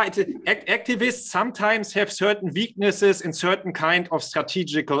yeah, activists sometimes have certain weaknesses in certain kind of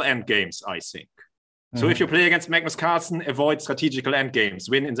strategical endgames, I think. So if you play against Magnus Carlsen, avoid strategical endgames,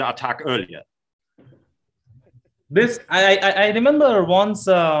 win in the attack earlier. This, I remember once,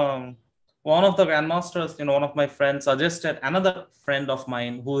 one of the grandmasters, one of my friends suggested another friend of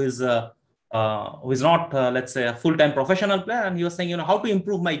mine who is not, let's say, a full-time professional player, and he was saying, how to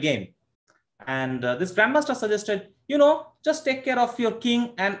improve my game. And this grandmaster suggested, just take care of your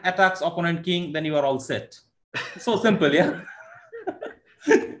king and attacks opponent king, then you are all set. So simple, yeah.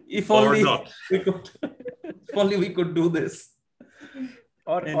 If only we could do this.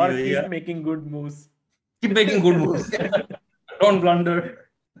 Or keep making good moves. Keep making good moves. Don't blunder.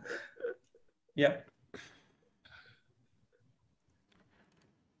 Yeah.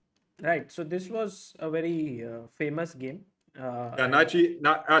 Right. So this was a very famous game. Naiji,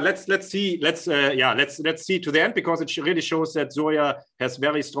 let's see to the end, because it really shows that Surya has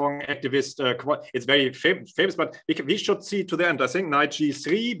very strong activist. It's very famous, but we should see to the end. I think knight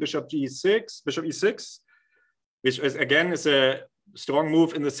g3, bishop g6, bishop e6, which is again a strong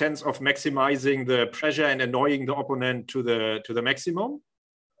move in the sense of maximizing the pressure and annoying the opponent to the maximum.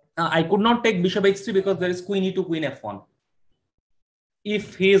 I could not take bishop h3 because there is queen e2, queen f1.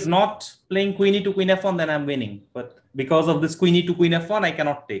 If he is not playing queen e2, queen f1, then I'm winning. But because of this queen e2, queen f1, I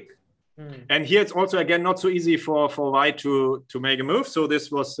cannot take. And here it's also again not so easy for white to make a move. So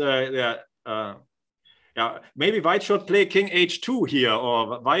this was maybe white should play king h2 here,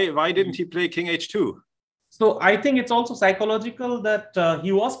 or why didn't he play king h2? So I think it's also psychological that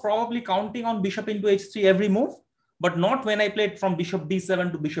he was probably counting on bishop into h3 every move, but not when I played from bishop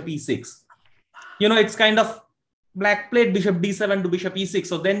d7 to bishop e6. It's kind of black played bishop d7 to bishop e6.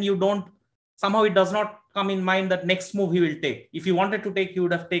 So then somehow it does not come in mind that next move he will take. If he wanted to take, he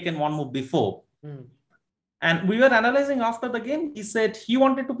would have taken one move before. And we were analyzing after the game. He said he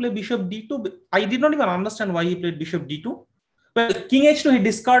wanted to play bishop d2. I did not even understand why he played bishop d2. Well, king h2 he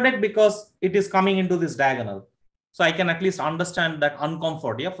discarded because it is coming into this diagonal. So I can at least understand that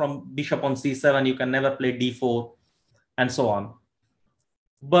uncomfort. Yeah, from bishop on c7, you can never play d4 and so on.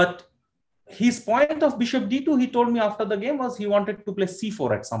 But his point of bishop d2, he told me after the game, was he wanted to play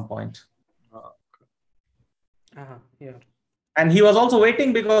c4 at some point. Yeah. And he was also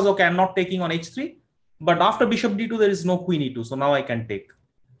waiting because, okay, I'm not taking on h3. But after bishop d2, there is no queen e2. So now I can take.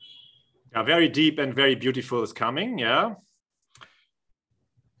 Yeah, very deep and very beautiful is coming. Yeah.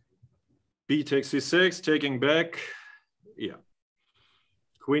 B takes c6, taking back. Yeah.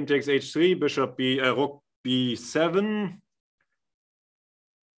 Queen takes h3, bishop rook b7.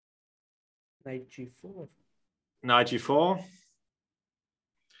 Knight g4. Knight g4.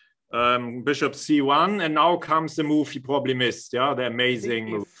 Bishop c1, and now comes the move he probably missed. Yeah, the amazing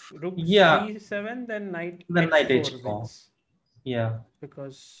move. Rook c7, then knight h4 wins. Yeah,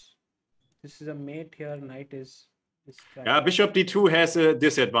 because this is a mate here. Knight is yeah, bishop d2 has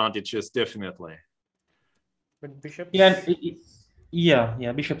disadvantages, definitely. But bishop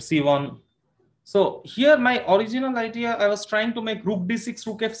yeah, bishop c1. So here my original idea, I was trying to make rook d6,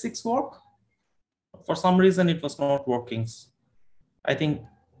 rook f6 work. For some reason it was not working. I think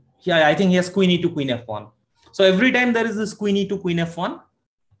he has queen e2, queen f1. So every time there is this queen e2, queen f1.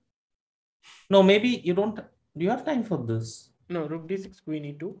 No, maybe you don't. Do you have time for this? No, rook d6, queen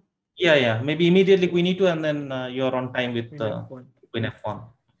e2. Yeah. Maybe immediately queen e2, and then you're on time with queen f1.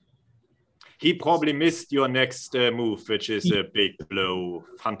 He probably missed your next move, which is a big blow,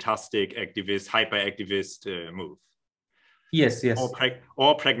 fantastic activist, hyper-activist move. Yes.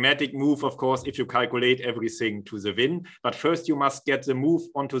 Or pragmatic move, of course, if you calculate everything to the win. But first you must get the move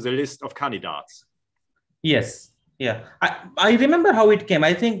onto the list of candidates. Yes. Yeah. I remember how it came.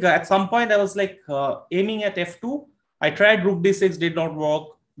 I think at some point I was like aiming at f2. I tried rook d6, did not work.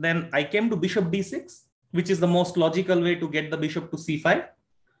 Then I came to bishop d6. which is the most logical way to get the bishop to c5.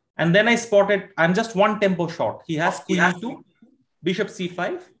 And then I spotted I'm just one tempo short. He has queen e2, bishop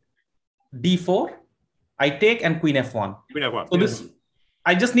c5, d4. I take and queen f1. Queen f1. So this,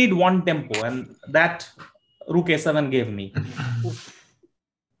 I just need one tempo, and that rook a7 gave me.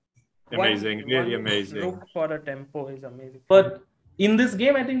 Amazing, really amazing. Rook for a tempo is amazing. But in this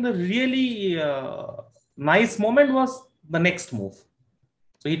game, I think the really nice moment was the next move.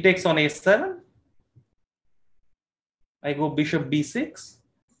 So he takes on a7. I go bishop b6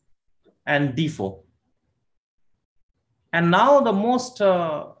 and d4. And now the most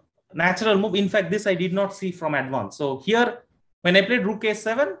natural move, in fact, this I did not see from advance. So here, when I played rook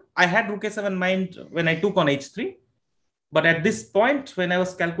a7, I had rook a7 in mind when I took on h3. But at this point, when I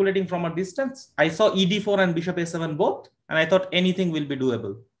was calculating from a distance, I saw ed4 and bishop a7 both, and I thought anything will be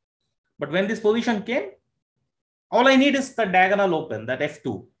doable. But when this position came, all I need is the diagonal open, that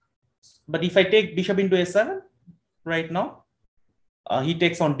f2. But if I take bishop into a7 right now, he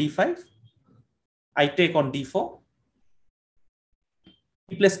takes on d5. I take on d4.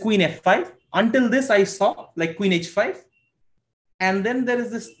 He plays queen f5. Until this, I saw like queen h5. And then there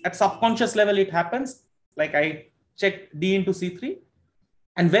is this, at subconscious level, it happens. Like I checked d into c3.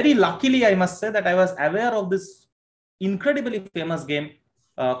 And very luckily, I must say that I was aware of this incredibly famous game,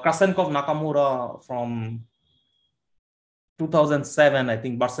 Krasenkov-Nakamura from 2007, I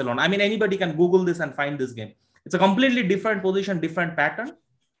think, Barcelona. I mean, anybody can Google this and find this game. It's a completely different position, different pattern.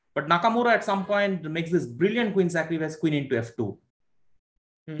 But Nakamura at some point makes this brilliant queen sacrifice, queen into f2.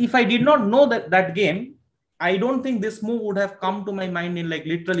 If I did not know that game, I don't think this move would have come to my mind in like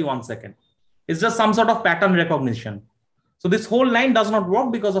literally 1 second. It's just some sort of pattern recognition. So this whole line does not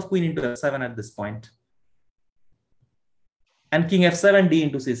work because of queen into f7 at this point. And king f7, d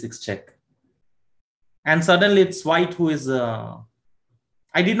into c6 check. And suddenly it's white who is...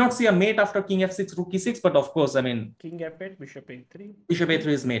 I did not see a mate after king f6, rook e6, but of course, I mean... King f8, bishop a3. Bishop a3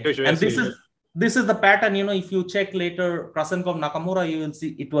 is mate. And this is the pattern, you know, if you check later Krasenkov-Nakamura, you will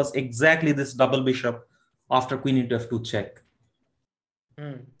see it was exactly this double bishop after queen into f2 check.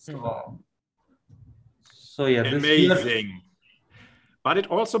 So yeah, amazing. But it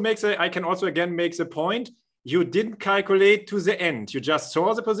also makes I can also again make the point, you didn't calculate to the end. You just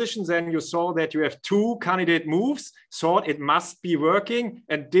saw the positions and you saw that you have two candidate moves, thought it must be working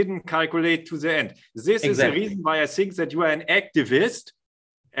and didn't calculate to the end. This is the reason why I think that you are an activist.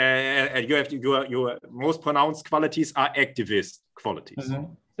 And you have your most pronounced qualities are activist qualities.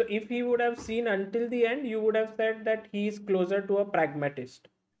 So if he would have seen until the end, you would have said that he is closer to a pragmatist.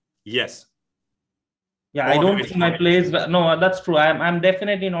 Yes. Yeah, I don't think my play is... No, that's true. I'm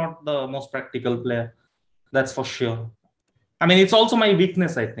definitely not the most practical player. That's for sure. I mean, it's also my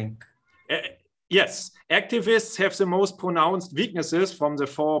weakness, I think. Yes, activists have the most pronounced weaknesses from the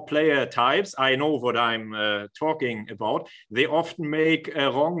 4 player types. I know what I'm talking about. They often make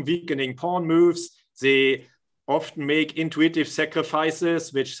wrong weakening pawn moves. They often make intuitive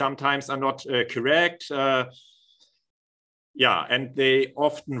sacrifices, which sometimes are not correct. Yeah, and they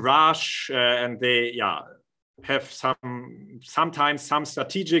often rush and they have sometimes some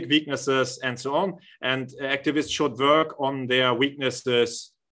strategic weaknesses and so on. And activists should work on their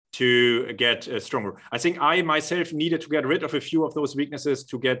weaknesses to get stronger. I think I myself needed to get rid of a few of those weaknesses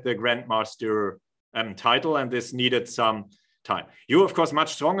to get the Grandmaster title, and this needed some time. You, of course,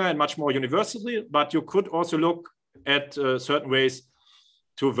 much stronger and much more universally, but you could also look at certain ways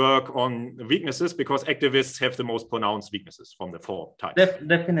to work on weaknesses because activists have the most pronounced weaknesses from the 4 types.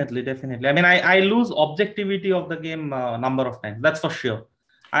 Definitely. I mean, I lose objectivity of the game a number of times. That's for sure.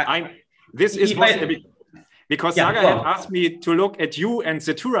 Because Saga had asked me to look at you and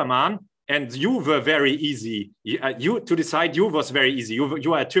the Turaman, and you were very easy. To decide you was very easy.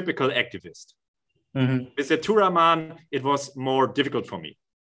 You are a typical activist. With the Turaman, it was more difficult for me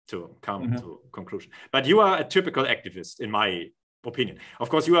to come to a conclusion. But you are a typical activist, in my opinion. Of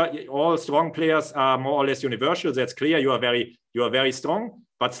course, all strong players are more or less universal. That's clear. You are very strong,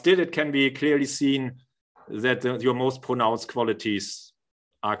 but still it can be clearly seen that your most pronounced qualities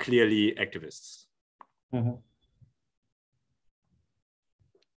are clearly activists.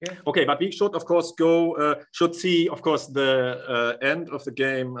 Okay, but we should, of course, should see, of course, the end of the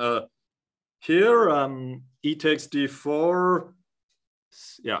game here. E takes d4.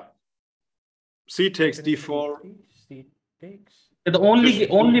 Yeah. C takes d4. C takes. The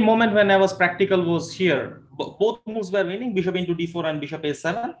only moment when I was practical was here. Both moves were winning, bishop into d4 and bishop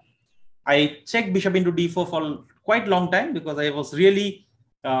a7. I checked bishop into d4 for quite a long time because I was really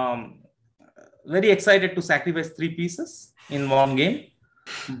very excited to sacrifice 3 pieces in one game.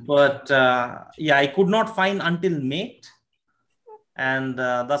 But yeah, I could not find until mate. and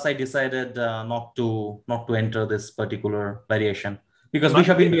thus I decided not to enter this particular variation because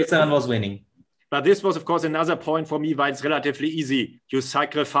bishop into a7 was winning. But this was, of course, another point for me why it's relatively easy. You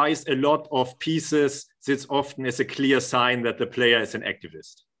sacrifice a lot of pieces. This often is a clear sign that the player is an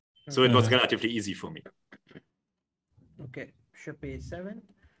activist. So it was relatively easy for me. Okay, bishop a7,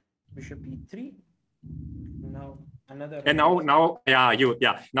 bishop e3. Now another. And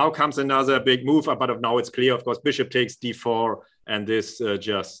now comes another big move, but now it's clear, of course, bishop takes d4, and this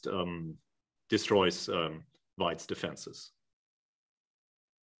just destroys White's defenses.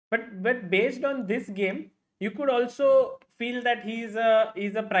 But based on this game, you could also feel that he's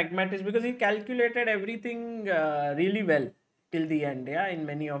a pragmatist because he calculated everything really well till the end, yeah, in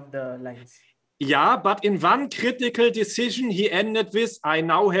many of the lines. Yeah, but in one critical decision, he ended with, I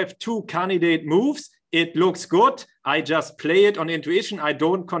now have 2 candidate moves. It looks good. I just play it on intuition. I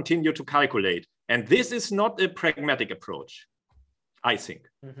don't continue to calculate. And this is not a pragmatic approach, I think.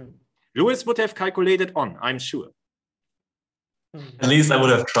 Lewis would have calculated on, I'm sure. At least I would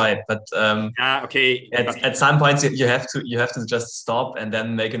have tried, but okay. At some points you have to just stop and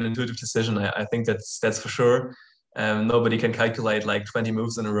then make an intuitive decision. I think that's for sure. Nobody can calculate like 20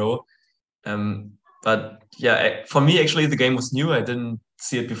 moves in a row. But yeah, for me actually the game was new. I didn't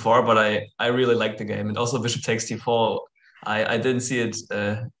see it before, but I really liked the game. And also bishop takes d4. I didn't see it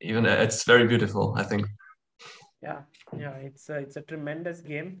even. It's very beautiful, I think. Yeah, it's a tremendous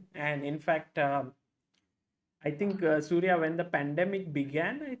game, and in fact. I think, Surya, when the pandemic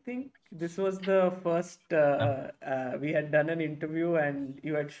began, I think this was the first we had done an interview and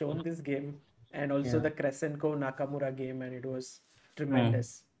you had shown this game and also the Kresenko Nakamura game, and it was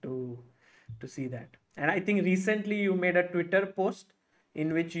tremendous to see that. And I think recently you made a Twitter post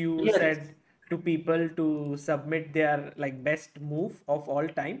in which you said to people to submit their like best move of all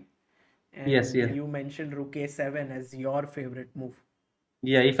time. And you mentioned Rook A7 as your favorite move.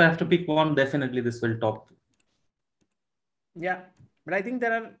 Yeah, if I have to pick one, definitely this will top. Yeah, but I think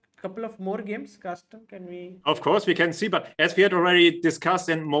there are a couple of more games. Karsten, can we? Of course, we can see, but as we had already discussed,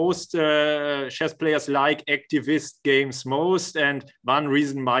 and most chess players like activist games most, and one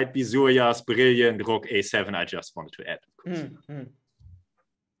reason might be Surya's brilliant Rook A7. I just wanted to add.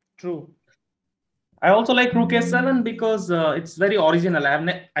 True. I also like Rook A7 because it's very original.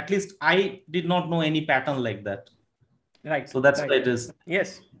 At least I did not know any pattern like that. Right. So that's what it is.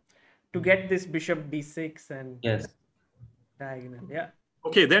 Yes. To get this bishop b6 and diagonal. Yeah.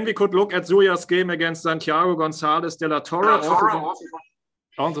 Okay, then we could look at Surya's game against Santiago González de la Torre,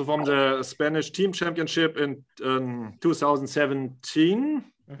 also from the Spanish Team Championship in 2017.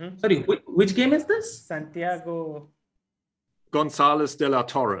 Sorry, which game is this? Santiago González de la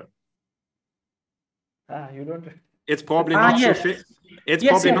Torre. You don't. It's probably not so famous.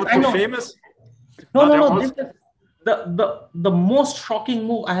 No. This is the most shocking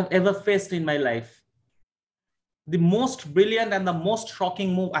move I have ever faced in my life. The most brilliant and the most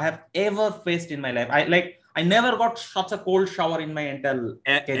shocking move I have ever faced in my life. I never got such a cold shower in my entire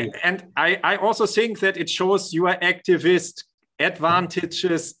career. And I also think that it shows your activist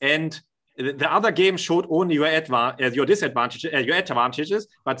advantages, and the other game showed only your disadvantages, your advantages,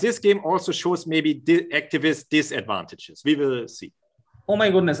 but this game also shows maybe activist disadvantages. We will see. Oh my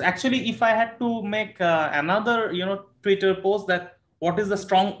goodness! Actually, if I had to make another, Twitter post that what is the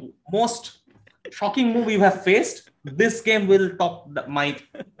most shocking move you have faced, this game will top my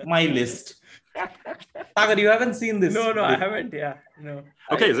list. Sagar, you haven't seen this? No, I haven't. Yeah, no.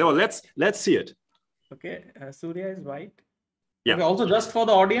 Okay, so let's see it. Okay, Surya is white. Yeah. Okay, also, just for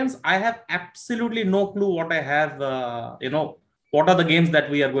the audience, I have absolutely no clue what I have. What are the games that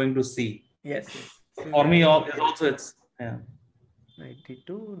we are going to see? Yes. For me, also it's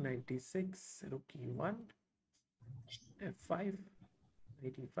 92, 96, Rook E1, F5,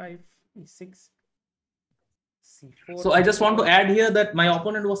 85, E6, C4. So I just want to add here that my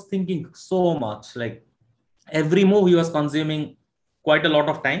opponent was thinking so much. Like every move he was consuming quite a lot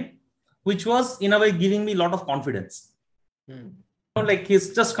of time, which was in a way giving me a lot of confidence. Like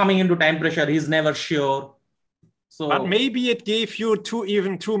he's just coming into time pressure. He's never sure. So, but maybe it gave you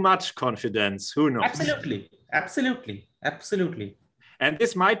too much confidence. Who knows? Absolutely. And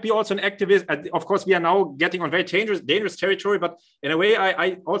this might be also an activist. Of course, we are now getting on very dangerous territory, but in a way,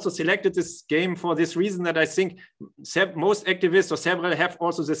 I also selected this game for this reason, that I think most activists or several have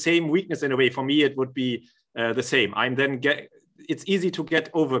also the same weakness in a way. For me, it would be the same. It's easy to get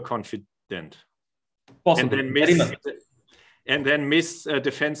overconfident. Possible. And then miss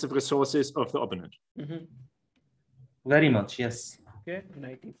defensive resources of the opponent. Very much, yes. Okay,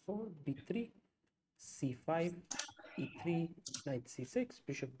 94, D3, C5, E3, knight C6,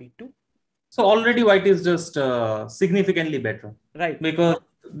 bishop B2, So already white is just significantly better. Right. Because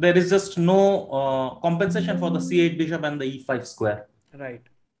there is just no compensation for the c8 bishop and the e5 square. Right.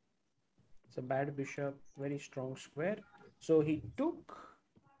 It's a bad bishop, very strong square. So he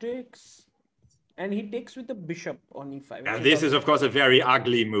takes, and he takes with the bishop on e5. And this is, of course, a very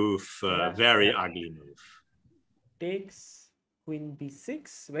ugly move. Very Yeah. ugly move. Takes queen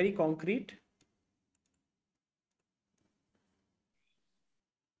b6, very concrete.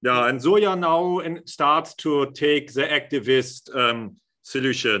 Yeah, and Surya now starts to take the activist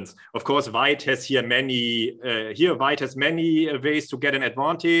solutions. Of course, white has here many. White has many ways to get an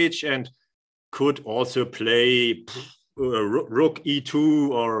advantage, and could also play rook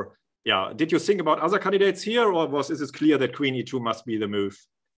e2 or yeah. Did you think about other candidates here, or is it clear that queen e2 must be the move?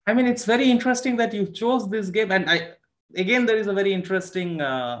 I mean, it's very interesting that you chose this game, and again there is a very interesting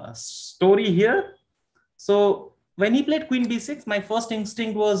story here. So when he played queen b6, my first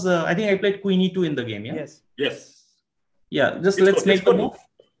instinct was I think I played queen e2 in the game. Yeah. Yes. Yes. Yeah. Let's make the move.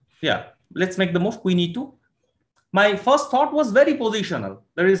 Yeah. Let's make the move queen e2. My first thought was very positional.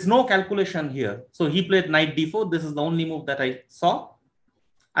 There is no calculation here. So he played knight d4. This is the only move that I saw.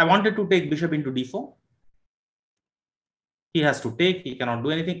 I wanted to take bishop into d4. He has to take. He cannot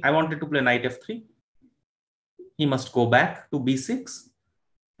do anything. I wanted to play knight f3. He must go back to b6.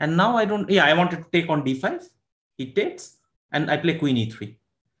 And now I don't. Yeah, I wanted to take on d5. He takes, and I play queen e3.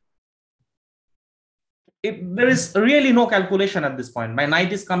 There is really no calculation at this point. My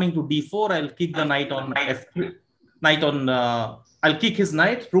knight is coming to d4. I'll kick the knight on f3. I'll kick his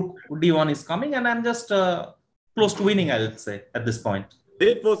knight. Rook d1 is coming, and I'm just close to winning, I would say, at this point.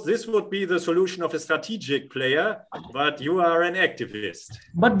 This would be the solution of a strategic player, but you are an activist.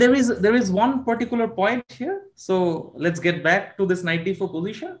 But there is one particular point here. So let's get back to this knight d4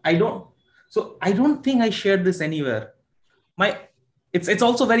 position. I don't think I shared this anywhere. It's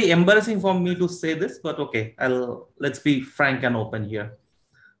also very embarrassing for me to say this, but okay, let's be frank and open here.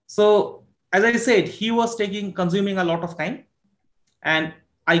 So as I said, he was consuming a lot of time, and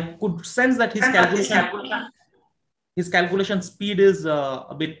I could sense that his calculation speed is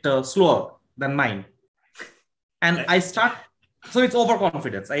a bit slower than mine. And so it's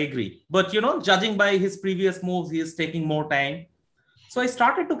overconfidence, I agree. But judging by his previous moves, he is taking more time. So I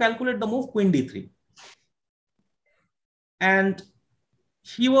started to calculate the move queen d3. And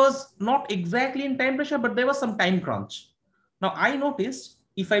he was not exactly in time pressure, but there was some time crunch. Now I noticed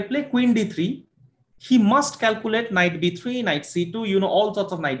if I play queen d3, he must calculate knight b3, knight c2, all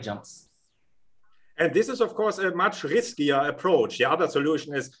sorts of knight jumps. And this is, of course, a much riskier approach. The other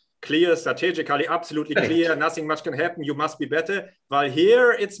solution is clear, strategically, absolutely Correct. Clear. Nothing much can happen. You must be better. While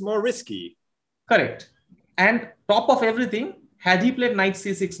here, it's more risky. Correct. And top of everything, had he played knight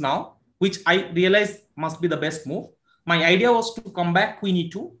c6 now, which I realized must be the best move, my idea was to come back queen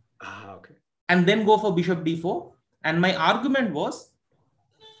e2 and then go for bishop d4. And my argument was,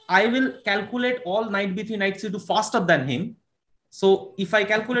 I will calculate all knight b3, knight c2 faster than him. So if I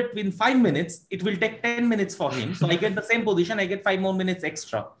calculate in 5 minutes, it will take 10 minutes for him. So I get the same position, I get 5 more minutes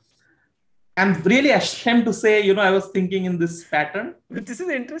extra. I'm really ashamed to say, I was thinking in this pattern. But this is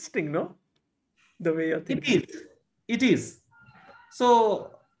interesting, no? The way you're thinking. It is.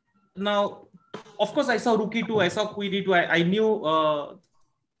 So now, of course, I saw rook e2, I saw queen e2. I knew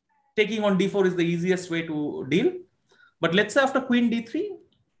taking on d4 is the easiest way to deal. But let's say after queen d3,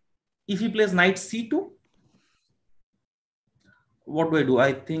 if he plays knight c2, what do?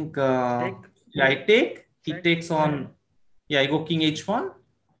 I think, I take. He takes on, I go king h1.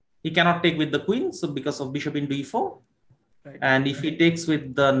 He cannot take with the queen, so because of bishop into e4. Right. And if he takes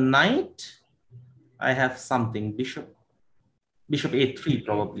with the knight, I have something, bishop a3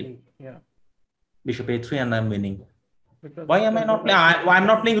 probably. Yeah. Bishop a3 and I'm winning. Because why am I not playing? I'm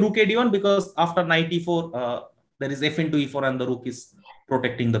not playing rook ad1 because after knight e4, there is f into e4 and the rook is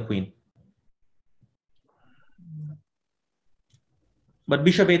protecting the queen. But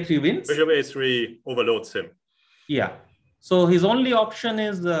bishop a3 wins. Bishop a3 overloads him. Yeah. So his only option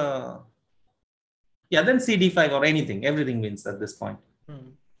is, then cd5 or anything. Everything wins at this point.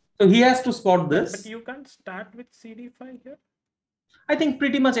 So he has to spot this. But you can't start with cd5 here? I think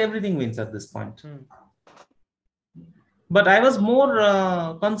pretty much everything wins at this point. But I was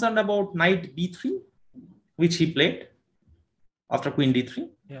more concerned about knight b3, which he played after queen d3.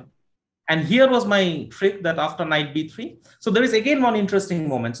 Yeah. And here was my trick that after knight b3. So there is again one interesting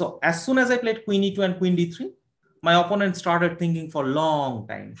moment. So as soon as I played queen e2 and queen d3, my opponent started thinking for a long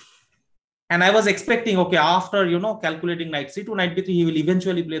time. And I was expecting, okay, after, calculating knight c2, knight b3, he will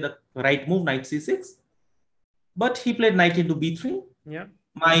eventually play the right move, knight c6. But he played knight into b3. Yeah.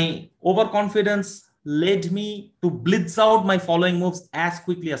 My overconfidence led me to blitz out my following moves as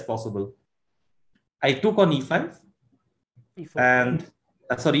quickly as possible. I took on e5. E4. And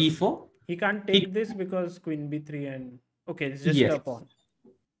sorry, e4. He can't take this because queen b3 and okay, it's just Yes. a pawn.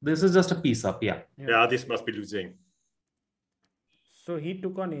 This is just a piece up, yeah. Yeah, this must be losing. So he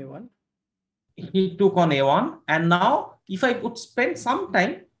took on a1. He took on a1, and now if I could spend some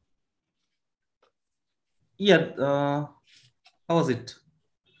time, how was it?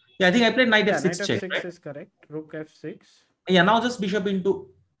 Yeah, I think I played knight f6 knight check. f6 right? is correct. Rook f6. Yeah, now just bishop into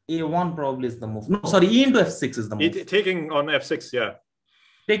a1 probably is the move. No, sorry, e into f6 is the move. Taking on f6, yeah.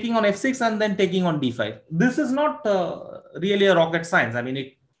 Taking on f6 and then taking on d5. This is not really a rocket science. I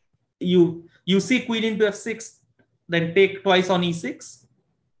mean, you see queen into f6, then take twice on e6.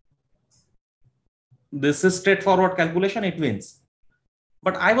 This is straightforward calculation, it wins.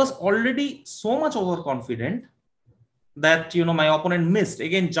 But I was already so much overconfident that my opponent missed.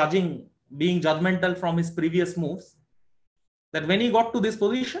 Again, being judgmental from his previous moves, that when he got to this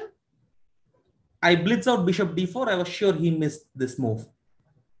position, I blitz out bishop d4. I was sure he missed this move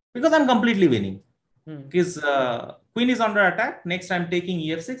because I'm completely winning. Because queen is under attack. Next, I'm taking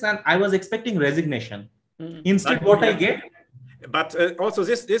ef6, and I was expecting resignation. Instead, what I get. But also,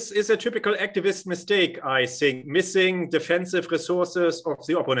 this is a typical activist mistake, I think, missing defensive resources of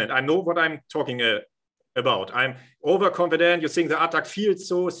the opponent. I know what I'm talking about. I'm overconfident. You think the attack feels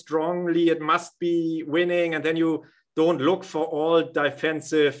so strongly, it must be winning, and then you don't look for all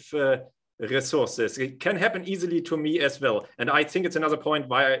defensive resources. It can happen easily to me as well. And I think it's another point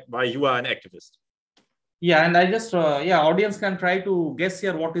why you are an activist. Yeah, and I just, audience can try to guess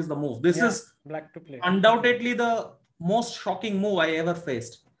here what is the move. This is black to play. Undoubtedly the most shocking move I ever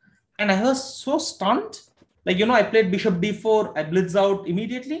faced. And I was so stunned. Like, I played bishop d4, I blitz out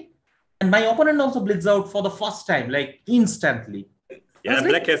immediately. And my opponent also blitz out for the first time, like instantly. Yeah, and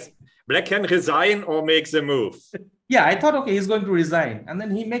black can resign or make the move. Yeah, I thought, okay, he's going to resign. And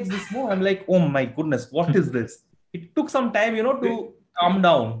then he makes this move. I'm like, oh my goodness, what is this? It took some time, to calm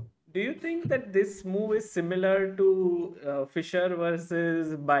down. Do you think that this move is similar to Fischer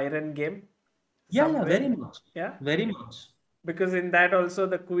versus Byron game? Yeah, very much. Yeah, very much. Because in that also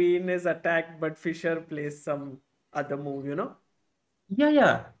the queen is attacked, but Fischer plays some other move,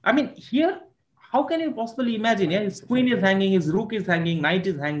 Yeah. I mean, here, how can you possibly imagine? Yeah, his queen is hanging, his rook is hanging, knight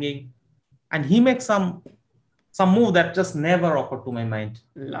is hanging, and he makes some move that just never occurred to my mind.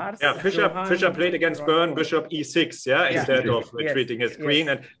 Fischer played against Byrne bishop e6, instead of retreating his queen.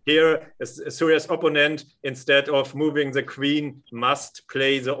 And here, Surya's opponent, instead of moving the queen, must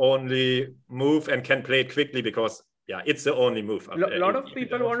play the only move and can play it quickly because, it's the only move. A lot of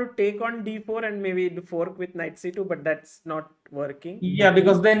people want to take on d4 and maybe fork with knight c2, but that's not working. Yeah,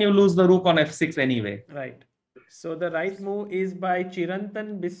 because then you lose the rook on f6 anyway. Right. So the right move is by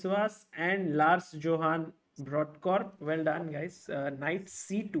Chirantan Biswas and Lars Johan Brodkorp. Well done, guys. Knight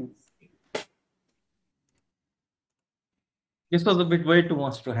c2. This was a bit way too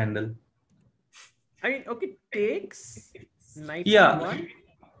much to handle. I mean, okay, takes knight e1.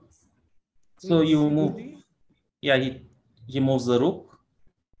 So you move. Yeah, he moves the rook.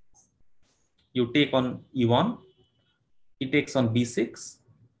 You take on e1. He takes on b6.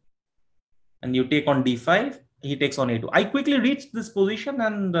 And you take on d5. He takes on a2. I quickly reached this position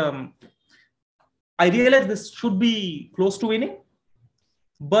and I realized this should be close to winning.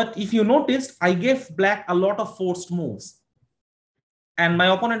 But if you noticed, I gave black a lot of forced moves. And my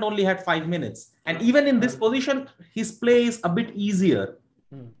opponent only had 5 minutes. And even in this position, his play is a bit easier.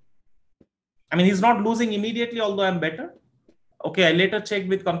 I mean, he's not losing immediately, although I'm better. Okay, I later checked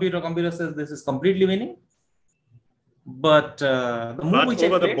with computer. Computer says this is completely winning. But the move which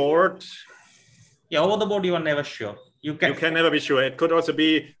over the board... Yeah, over the board, you are never sure. You can never be sure. It could also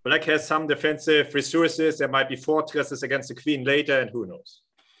be black has some defensive resources. There might be fortresses against the queen later, and who knows?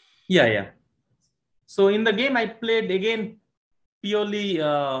 Yeah. So in the game, I played again purely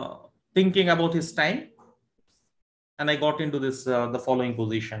thinking about his time. And I got into this the following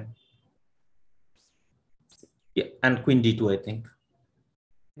position. Yeah, and queen d2, I think.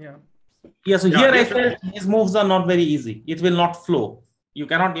 Yeah. Yeah, so here I felt his moves are not very easy. It will not flow. You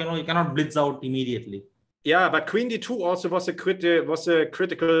cannot, you cannot blitz out immediately. Yeah, but queen d2 also was a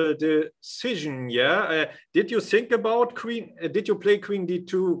critical decision. Yeah, did you think about queen? Did you play queen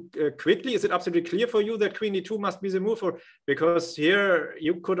d2 quickly? Is it absolutely clear for you that queen d2 must be the move, or because here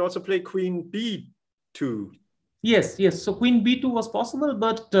you could also play queen b2? Yes. So queen b2 was possible,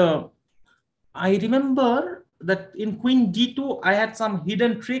 but I remember that in queen d2 I had some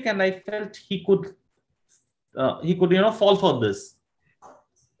hidden trick, and I felt he could fall for this.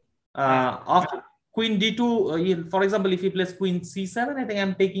 After queen d2, for example, if he plays queen c7, I think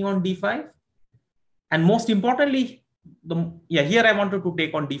I'm taking on d5. And most importantly, here I wanted to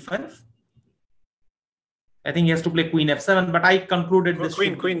take on d5. I think he has to play queen f7, but I concluded this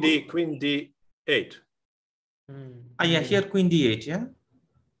queen should be queen d8. yeah, here queen d8, yeah.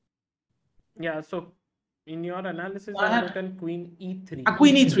 Yeah, so in your analysis, I I've had written queen e3.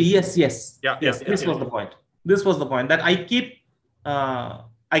 queen e3, yes. Yeah, Yes, yeah, this yeah. was the point. This was the point, that I keep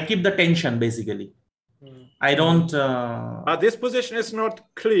the tension, basically. I don't This position is not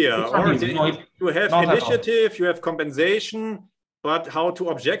clear. it's not Or easy. No, you have not at all. initiative, you have compensation, but how to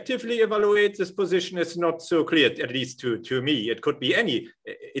objectively evaluate this position is not so clear, at least to me. It could be any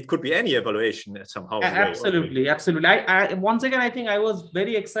evaluation somehow. Absolutely. I once again, I think I was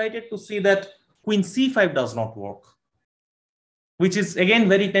very excited to see that queen c5 does not work, which is again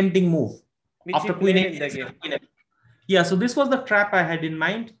very tempting move. Which After he queen played in the a8, game. yeah, so this was the trap I had in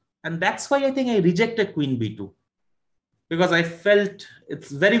mind, and that's why I think I rejected queen b2, because I felt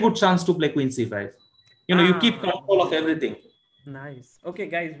it's very good chance to play queen c5. You keep control of everything. Nice. Okay,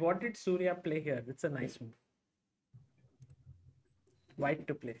 guys, what did Surya play here? It's a nice move. White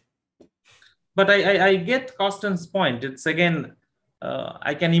to play. But I get Karsten's point. It's again,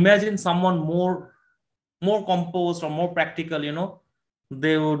 I can imagine someone more composed or more practical,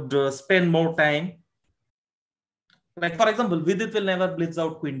 they would spend more time. Like, for example, Vidit will never blitz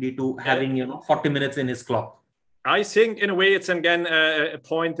out queen d2 having, 40 minutes in his clock. I think in a way it's again a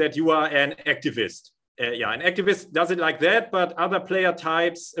point that you are an activist. An activist does it like that, but other player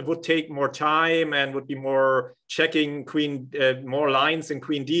types would take more time and would be more checking more lines in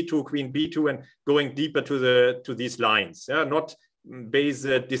queen d2, queen b2, and going deeper to these lines. Not base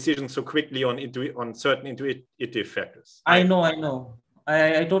a decision so quickly on certain intuitive factors. I know.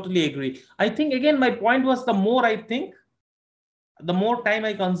 I totally agree. I think again my point was, the more I think, the more time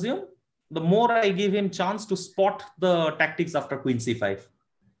I consume, the more I give him chance to spot the tactics after queen c5.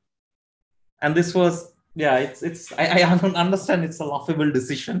 And this was, I understand it's a laughable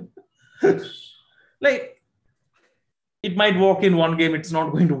decision. Like, it might work in one game, it's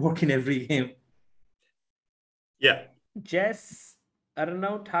not going to work in every game. Yeah. Jess,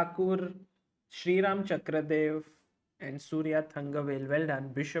 Arnav Thakur, Sriram Chakradev, and Surya Thangavel. Well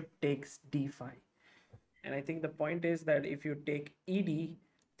done. Bishop takes d5. And I think the point is that if you take ed,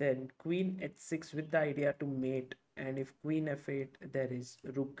 then queen h6 with the idea to mate. And if queen f8, there is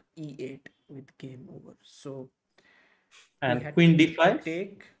rook e8 with game over. So, and queen d5?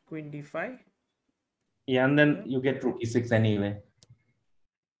 Take queen d5. Yeah, and then you get rook e6 anyway.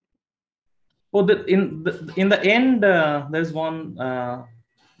 Oh, in the end, there's one.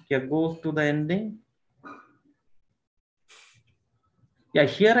 Goes to the ending. Yeah,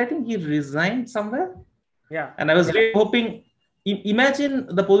 here I think he resigned somewhere. Yeah. And I was really hoping. Imagine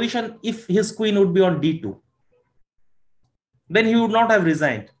the position if his queen would be on d2. Then he would not have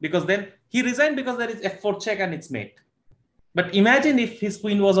resigned, because then he resigned because there is f4 check and it's mate. But imagine if his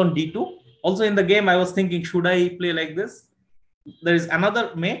queen was on d2. Also in the game, I was thinking, should I play like this? There is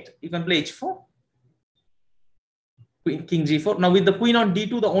another mate. You can play h4. Queen, king g4. Now with the queen on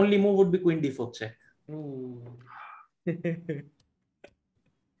d2, the only move would be queen d4 check.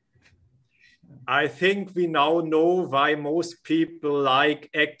 I think we now know why most people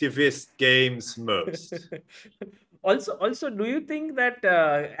like activist games most. Also, do you think that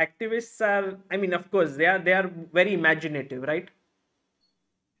activists are? I mean, of course, they are very imaginative, right?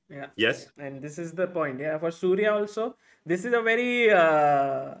 Yeah. Yes. And this is the point. Yeah, for Surya also, this is a very.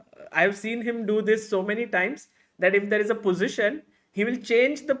 I've seen him do this so many times that if there is a position, he will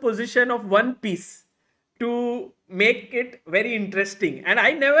change the position of one piece to make it very interesting. And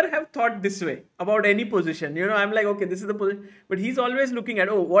I never have thought this way about any position. I'm like, okay, this is the position. But he's always looking at,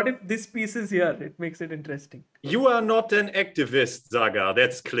 what if this piece is here? It makes it interesting. You are not an activist, Saga.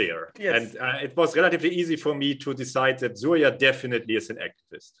 That's clear. Yes. And it was relatively easy for me to decide that Surya definitely is an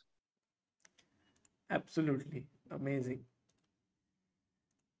activist. Absolutely. Amazing.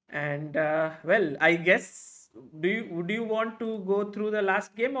 And well, I guess, do you want to go through the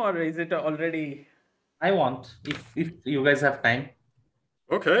last game, or is it already... I want, if you guys have time.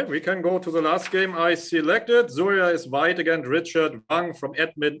 Okay, we can go to the last game I selected. Surya is white against Richard Wang from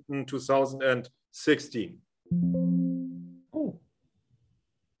Edmonton, 2016. Oh.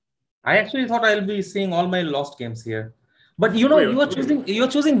 I actually thought I'll be seeing all my lost games here. But you're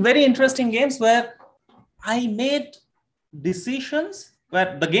choosing very interesting games where I made decisions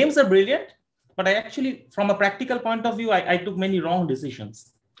where the games are brilliant, but I actually, from a practical point of view, I took many wrong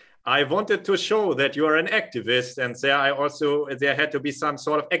decisions. I wanted to show that you are an activist, and there had to be some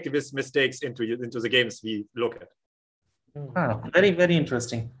sort of activist mistakes into the games we look at. Very, very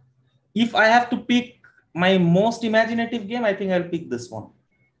interesting. If I have to pick my most imaginative game, I think I'll pick this one.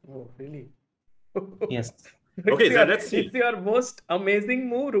 Oh, really? Yes. Okay, then let's see. It's your most amazing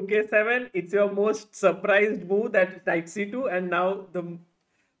move, Rook A7. It's your most surprised move, that Knight C2, and now the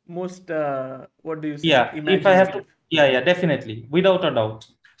most what do you say? Yeah, if I have to, yeah, definitely, without a doubt.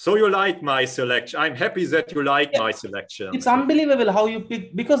 So you like my selection. I'm happy that you like my selection. It's unbelievable how you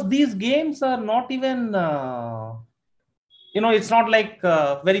pick, because these games are not even, it's not like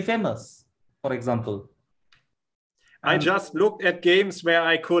very famous, for example. I just looked at games where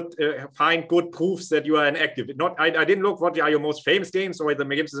I could find good proofs that you are an activist. I didn't look what are your most famous games or the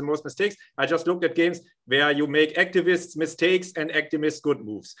games with the most mistakes. I just looked at games where you make activists mistakes and activists good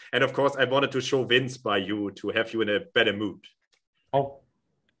moves. And of course, I wanted to show wins by you to have you in a better mood. Oh,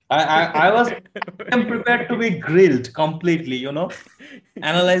 I'm prepared to be grilled completely,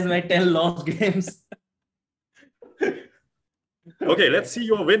 analyze my 10 lost games. Okay, let's see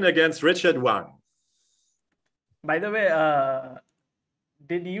your win against Richard Wang. By the way,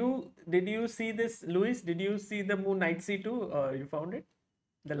 did you see this, Luis? Did you see the move Knight C2? You found it,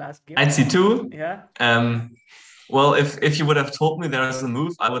 the last game. Knight C2. Yeah. Well, if you would have told me there is a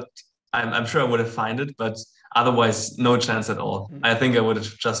move, I'm sure I would have found it, but otherwise, no chance at all. I think I would have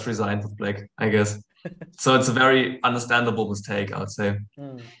just resigned with black, I guess. So it's a very understandable mistake, I would say,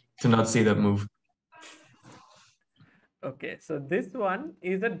 to not see that move. Okay, so this one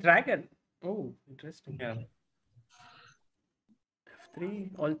is a dragon. Oh, interesting. Yeah.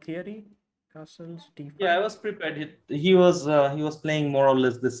 F3, all theory, castles, D5. Yeah, I was prepared. He was playing more or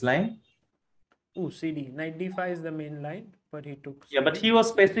less this line. Oh, CD. Knight D5 is the main line, but he took CD. Yeah, but he was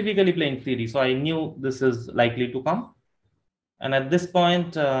specifically playing CD, so I knew this is likely to come. And at this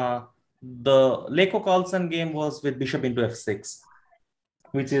point, the Leko Carlsen game was with bishop into F6,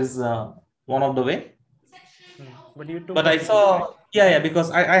 which is one of the way. But I saw,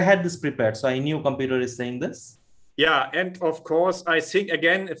 because I had this prepared, so I knew computer is saying this. Yeah, and of course, I think,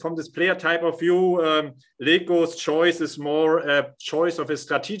 again, from this player type of view, Leko's choice is more a choice of a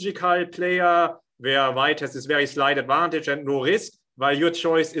strategical player, where white has this very slight advantage and no risk, while your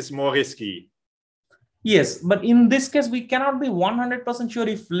choice is more risky. Yes, but in this case, we cannot be 100% sure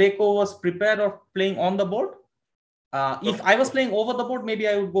if Leko was prepared or playing on the board. If I was playing over the board, maybe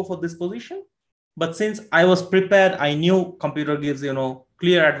I would go for this position. But since I was prepared, I knew computer gives,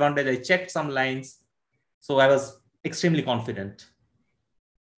 clear advantage. I checked some lines. So I was extremely confident.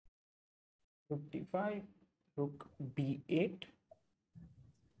 Rook D5, Rook B8.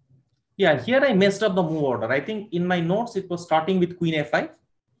 Yeah, here I messed up the move order. I think in my notes, it was starting with Queen A5.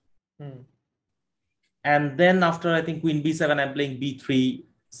 And then after, I think Queen B7, I'm playing B3,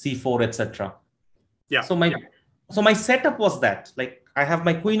 C4, etc. Yeah. So my setup was that, like, I have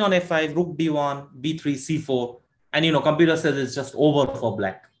my queen on A5, Rook D1, B3, C4, and computer says it's just over for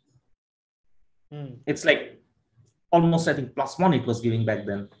black. It's like almost, I think, +1 it was giving back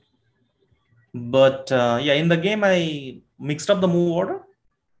then. But in the game, I mixed up the move order.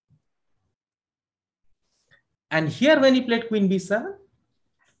 And here, when he played Queen B7,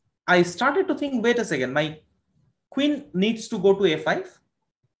 I started to think, wait a second, my queen needs to go to A5.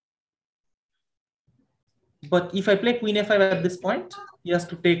 But if I play Queen A5 at this point, he has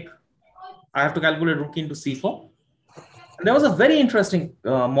to take, I have to calculate Rook into C4. And there was a very interesting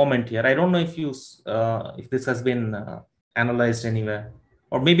moment here. I don't know if this has been analyzed anywhere,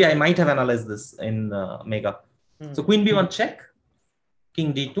 or maybe I might have analyzed this in Mega. So Queen B1 check,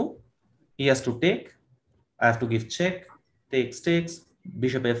 King D2, he has to take, I have to give check, takes,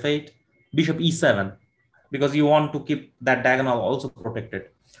 Bishop F8, Bishop E7, because you want to keep that diagonal also protected.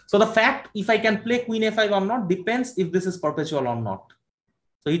 So the fact if I can play Queen A5 or not depends if this is perpetual or not.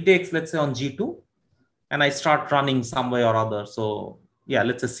 So he takes, let's say, on G2, and I start running some way or other. So yeah,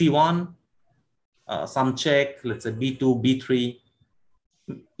 let's say C1, some check, let's say B2, B3.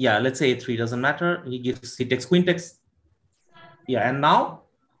 Yeah, let's say A3, doesn't matter. He takes queen takes. Yeah, and now,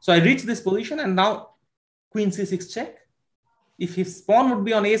 so I reach this position, and now Queen C6 check. If his pawn would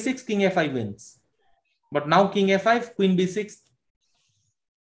be on A6, King A5 wins. But now King A5, Queen B6,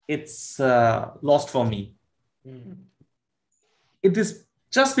 it's lost for me. It is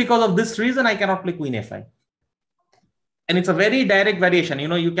just because of this reason I cannot play Queen A5. And it's a very direct variation.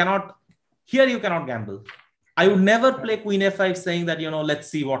 You cannot gamble. I would never play Queen A5 saying that, let's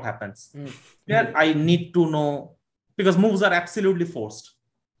see what happens. Here I need to know, because moves are absolutely forced.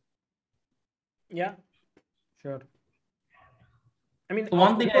 Yeah, sure. I mean,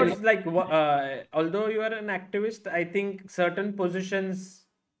 one thing, although you are an activist, I think certain positions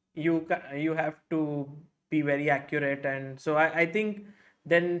you have to be very accurate, and so I think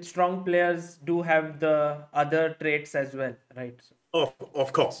then strong players do have the other traits as well, right?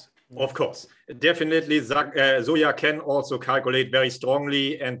 Of course. Definitely, Surya can also calculate very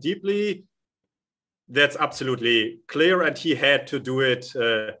strongly and deeply. that's absolutely clear. And he had to do it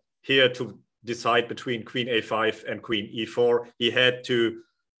here to decide between queen a5 and queen e4. He had to,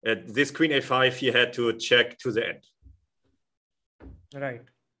 this queen a5, he had to check to the end. Right.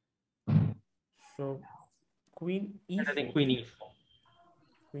 So queen e4. I think queen e4.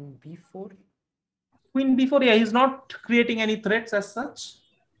 Queen b4. Queen b4, yeah, he's not creating any threats as such.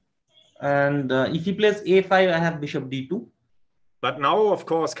 And if he plays a5, I have bishop d2. But now, of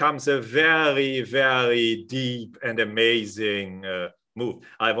course, comes a very, very deep and amazing move.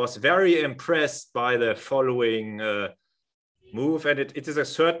 I was very impressed by the following move, and it is a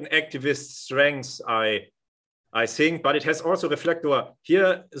certain activist strength, I think, but it has also reflector.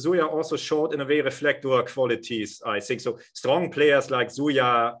 Here, Surya also showed in a way reflector qualities, I think. So strong players like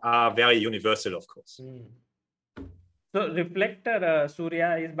Surya are very universal, of course. So reflector,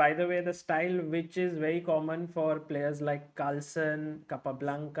 Surya, is, by the way, the style which is very common for players like Carlsen,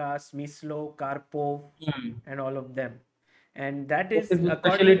 Capablanca, Smyslow, Karpov, and all of them. And that is,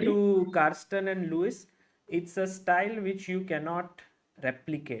 according to Karsten and Lewis, it's a style which you cannot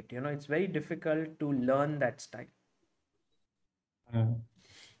replicate. You know, it's very difficult to learn that style.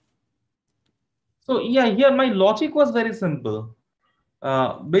 So yeah, here my logic was very simple.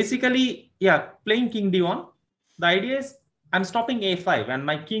 Basically, yeah, playing king d1. The idea is I'm stopping a5 and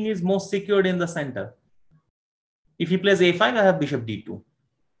my king is most secured in the center. If he plays a5, I have bishop d2.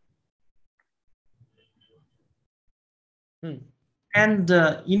 And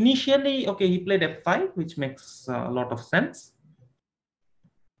initially, okay, he played f5, which makes a lot of sense.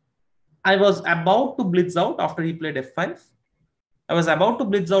 I was about to blitz out after he played f5. I was about to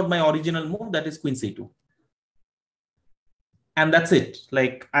blitz out my original move, that is queen c2. And that's it.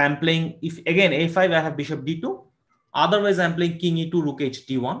 Like I am playing, if again a5, I have bishop d2. Otherwise, I'm playing king e2, rook h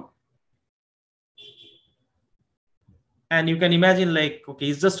d1. And you can imagine, like, okay,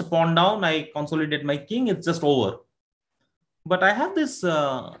 it's just a pawn down. I consolidate my king. It's just over. But I have this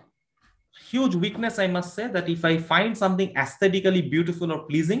huge weakness, I must say, that if I find something aesthetically beautiful or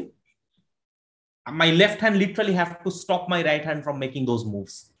pleasing, my left hand literally have to stop my right hand from making those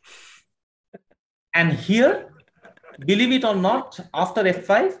moves. And here, believe it or not, after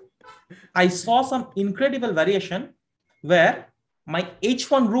f5, I saw some incredible variation where my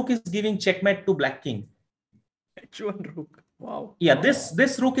h1 rook is giving checkmate to black king. h1 rook, wow. Yeah,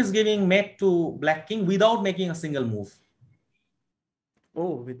 this rook is giving mate to black king without making a single move.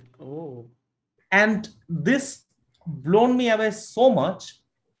 And this blown me away so much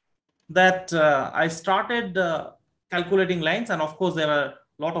that I started calculating lines, and of course there are a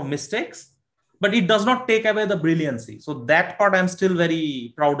lot of mistakes, but it does not take away the brilliancy. So that part I'm still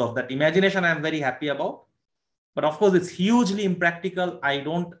very proud of. That imagination I'm very happy about. But of course, it's hugely impractical. I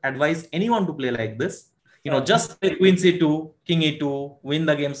don't advise anyone to play like this. You know, just play queen c2, king e2, win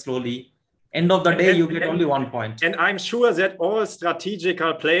the game slowly. End of the day, you get only 1 point. And I'm sure that all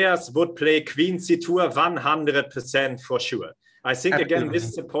strategical players would play queen c2 100% for sure. I think, again, this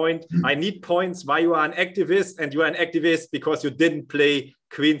is the point. I need points why you are an activist, and you are an activist because you didn't play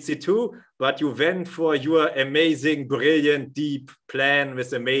queen c2, but you went for your amazing, brilliant, deep plan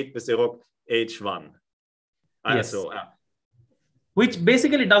with a mate with the rook h1. Yes. Which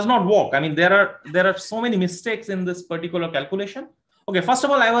basically does not work. I mean, there are so many mistakes in this particular calculation. Okay, first of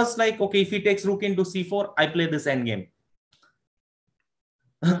all, I was like, okay, if he takes rook into c4, I play this endgame.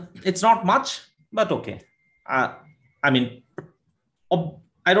 It's not much, but okay. I mean,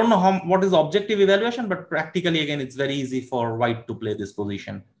 I don't know what is the objective evaluation, but practically, again, it's very easy for white to play this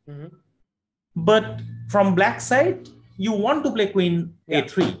position. But from black side, you want to play queen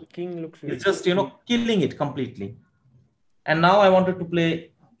a3. King looks it's just, you know, killing it completely. And now I wanted to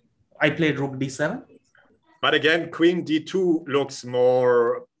play, I played rook d7. But again, queen d2 looks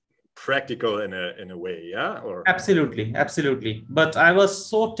more practical in a way, yeah? Or... Absolutely, absolutely. But I was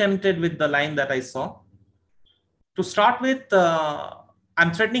so tempted with the line that I saw. To start with,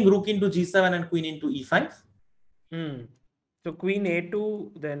 I'm threatening rook into g7 and queen into e5. So queen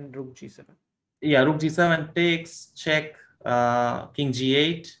a2, then rook g7. Yeah, rook g7 takes, check, king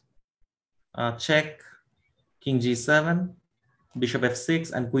g8, check, king g7, bishop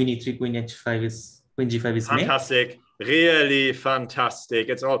f6, and queen e3, queen h5 is, queen g5 is fantastic. Made. Really fantastic.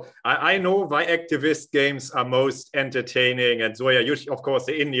 It's all, I know why activist games are most entertaining, and Surya, of course,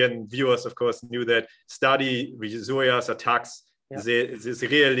 the Indian viewers, of course, knew that. Study Surya's attacks. This is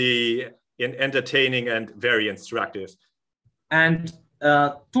really entertaining and very instructive. And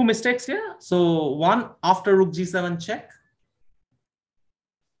two mistakes here. So one, after rook g7 check,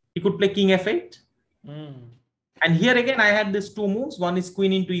 he could play king f8. And here again, I had these two moves. One is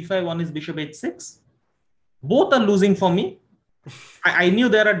queen into e5, one is bishop h6. Both are losing for me. I knew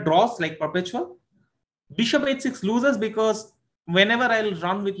there are draws like perpetual, Bishop h6 loses because whenever I'll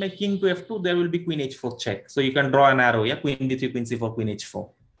run with my king to f2, there will be queen h4 check. So you can draw an arrow, yeah, queen d3, queen c4, queen h4.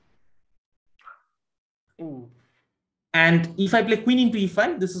 Ooh. And if I play queen into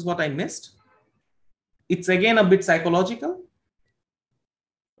e5, this is what I missed. It's again a bit psychological.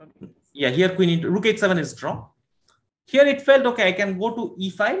 Yeah, here queen into rook h7 is draw. Here it felt okay, I can go to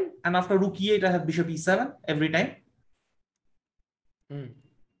e5, and after rook e8, I have bishop e7 every time.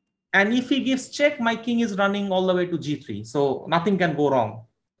 And if he gives check, my king is running all the way to g3. So nothing can go wrong.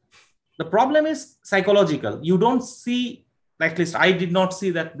 The problem is psychological. You don't see, at least I did not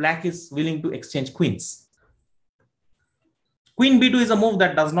see that black is willing to exchange queens. Queen b2 is a move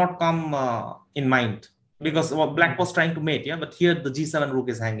that does not come in mind because black was trying to mate, yeah, but here the g7 rook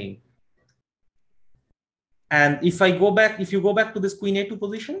is hanging. And if you go back to this queen a2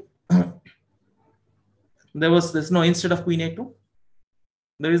 position, there's no, instead of queen a2,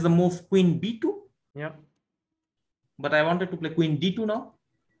 there is the move queen b2. Yeah. But I wanted to play queen d2 now.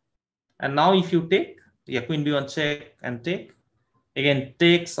 And now if you take, yeah, queen b1 check and take. Again,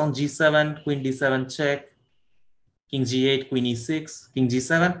 takes on g7, queen d7 check, king g8, queen e6, king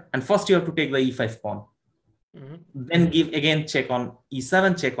g7. And first you have to take the e5 pawn. Then give again check on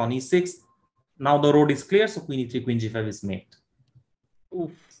e7, check on e6. Now the road is clear, so queen e3, queen g5 is mate.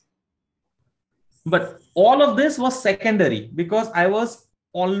 Oof. But all of this was secondary because I was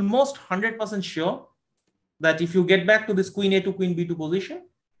almost 100% sure that if you get back to this queen a2, queen b2 position,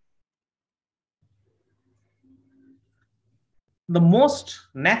 the most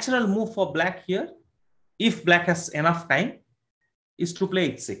natural move for black here, if black has enough time, is to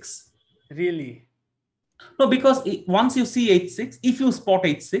play h6. Really? No, because once you see h6, if you spot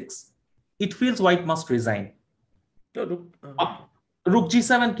h6, it feels white must resign. No, Rook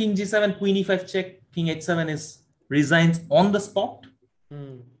g7, king g7, queen e5 check, king h7 is resigns on the spot.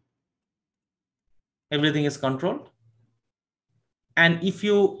 Everything is controlled. And if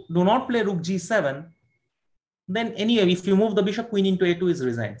you do not play rook g7, then anyway, if you move the bishop, queen into a2 is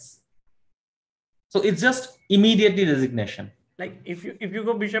resigns. So it's just immediately resignation. Like if you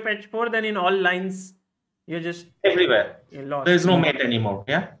go bishop h4, then in all lines, you're just everywhere. You're lost. There is no mate anymore.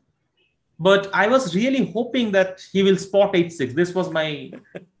 Yeah. But I was really hoping that he will spot h6. This was my.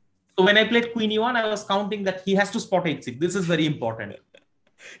 So when I played queen e1, I was counting that he has to spot h6. This is very important.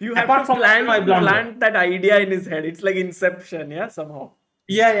 You have to plant that idea in his head. It's like Inception, yeah, somehow.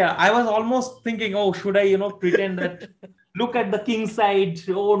 Yeah. I was almost thinking, oh, should I, pretend that, look at the king side.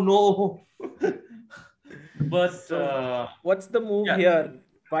 Oh, no. But so, what's the move here?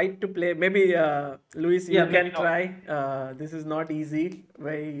 White to play. Maybe, Luis, you can try. This is not easy.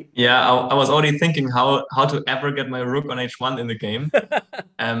 I was already thinking how to ever get my rook on h1 in the game.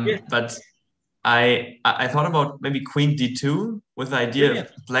 But I thought about maybe queen d2 with the idea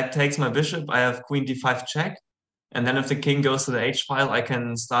if black takes my bishop, I have queen d5 check. And then if the king goes to the h file, I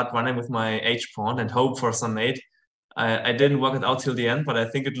can start running with my h pawn and hope for some mate. I didn't work it out till the end, but I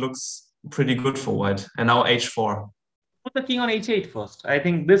think it looks pretty good for white. And now h4. Put the king on h8 first. I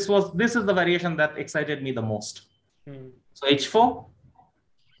think this is the variation that excited me the most. So h4.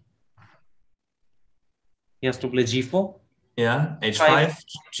 He has to play g4. Yeah, h5,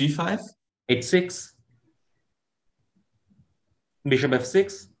 g5. h6. Bishop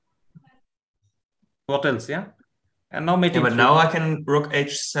f6. What else? Yeah. And now mating. Yeah, but now I can rook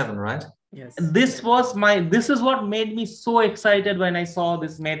h7, right? Yes. This is what made me so excited when I saw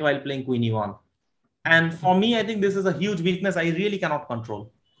this mate while playing queen e1. And for me, I think this is a huge weakness I really cannot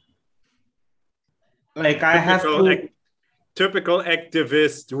control. Like I have to... Typical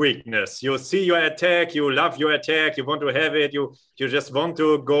activist weakness. You see your attack, you love your attack, you want to have it, you just want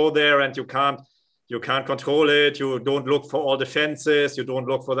to go there and you can't control it, you don't look for all the fences, you don't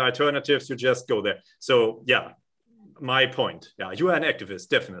look for the alternatives, you just go there. So yeah, my point. Yeah, you are an activist,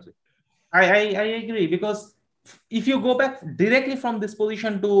 definitely. I agree, because if you go back directly from this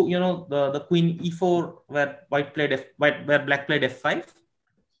position to the queen e4 where black played f5.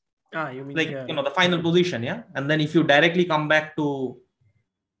 You mean like the final position, yeah. And then if you directly come back to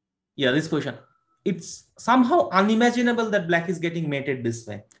this position, it's somehow unimaginable that black is getting mated this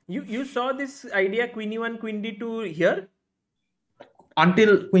way. You saw this idea queen e1, queen d2 here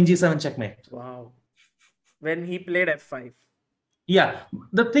until queen g7 checkmate. Wow. When he played f5. Yeah,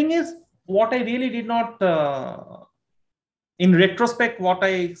 the thing is, what I really did not, in retrospect, what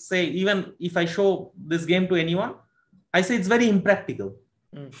I say, even if I show this game to anyone, I say it's very impractical.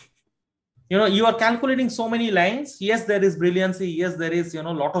 You are calculating so many lines. Yes, there is brilliancy. Yes, there is, a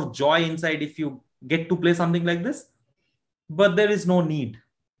lot of joy inside if you get to play something like this, but there is no need.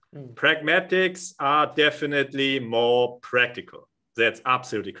 Pragmatics are definitely more practical. That's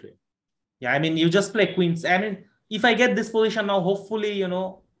absolutely clear. Yeah, I mean, you just play queens. I mean, if I get this position now, hopefully,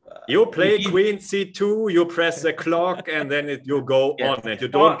 you play queen c2, you press the clock, and then you go on. And you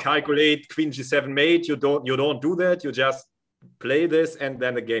don't calculate queen g7 mate. You don't do that. You just play this, and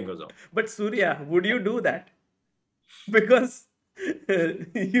then the game goes on. But Surya, would you do that? Because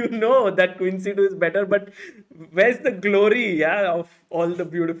you know that queen c2 is better, but where's the glory, of all the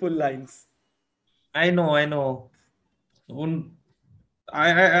beautiful lines? I know.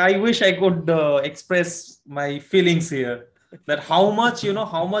 I wish I could express my feelings here. That how much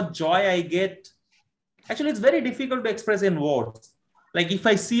joy I get. Actually, it's very difficult to express in words. Like if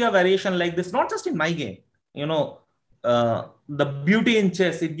I see a variation like this, not just in my game, the beauty in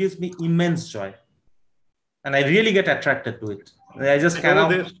chess, it gives me immense joy. And I really get attracted to it. I just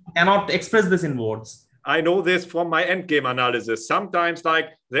cannot express this in words. I know this from my endgame analysis. Sometimes, like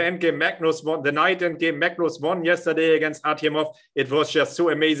the endgame Magnus won, the night endgame Magnus won yesterday against Artemov. It was just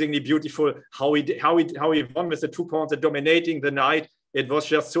so amazingly beautiful how he won with the 2 pawns and dominating the knight. It was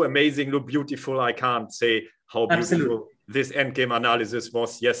just so amazingly beautiful. I can't say how beautiful this endgame analysis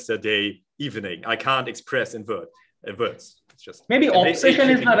was yesterday evening. I can't express in words. It's just maybe obsession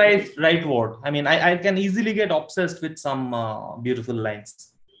is the right word. I mean, I can easily get obsessed with some beautiful lines.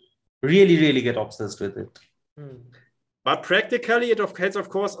 Really get obsessed with it. But practically, it has, of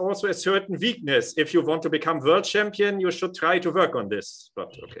course, also a certain weakness. If you want to become world champion, you should try to work on this.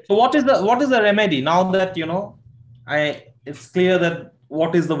 But okay. So what is the remedy now that it's clear that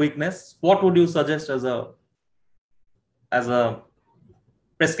what is the weakness? What would you suggest as a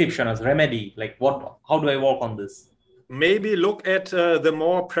prescription, as remedy? Like how do I work on this? Maybe look at the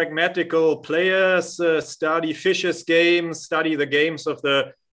more pragmatical players, study Fischer's games, study the games of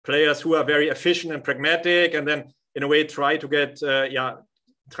the players who are very efficient and pragmatic, and then in a way try to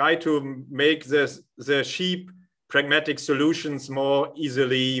make the cheap pragmatic solutions more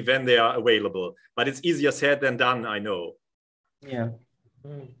easily when they are available. But it's easier said than done, I know. Yeah.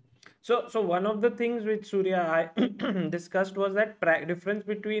 So one of the things which Surya I discussed was that difference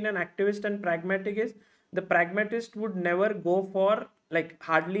between an activist and pragmatic is the pragmatist would never go for, like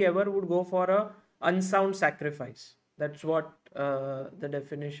hardly ever would go for a unsound sacrifice. That's what the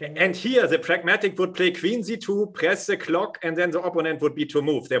definition. And here the pragmatic would play queen c2, press the clock, and then the opponent would be to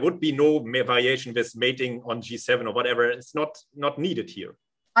move. There would be no variation with mating on g7 or whatever. It's not needed here.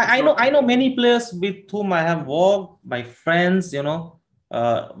 I know many players with whom I have worked, my friends,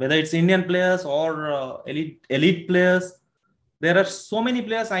 whether it's Indian players or elite players. There are so many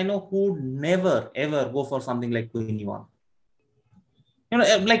players I know who never ever go for something like queen e1.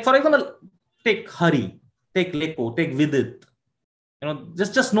 Like for example, take Hari, take Leko, take Vidit.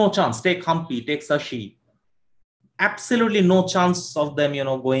 Just no chance. Take Humpy, take Sashi. Absolutely no chance of them,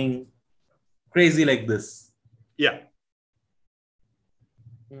 going crazy like this. Yeah.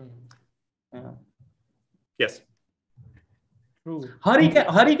 Yes. True. Hari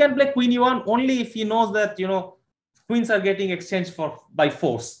can play queen e1 only if he knows that, queens are getting exchanged by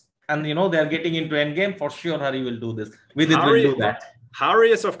force. And, they are getting into endgame. For sure, Hari will do this. Vidit will do that.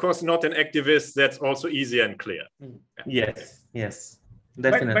 Hari is, of course, not an activist. That's also easy and clear. Yes,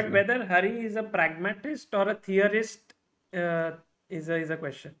 definitely. But whether Hari is a pragmatist or a theorist is a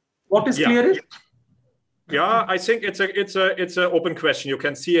question. What is theorist? Yeah, I think it's an open question. You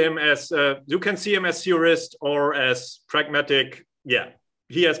can see him as theorist or as pragmatic. Yeah,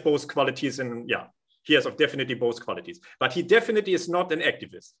 he has both qualities, and he has definitely both qualities. But he definitely is not an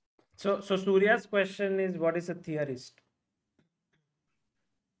activist. So Surya's question is, what is a theorist?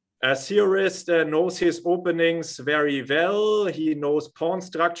 A theorist knows his openings very well. He knows pawn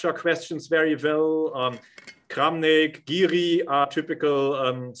structure questions very well. Kramnik, Giri are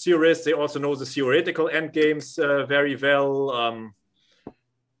typical theorists. They also know the theoretical endgames very well.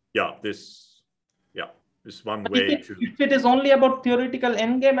 This is one way to... If it is only about theoretical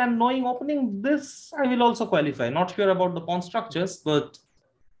endgame and knowing opening, this I will also qualify. Not sure about the pawn structures, but...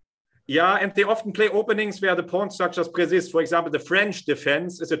 Yeah, and they often play openings where the pawn structures persist. For example, the French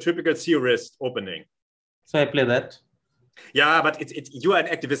defense is a typical theorist opening. So I play that. Yeah, but you are an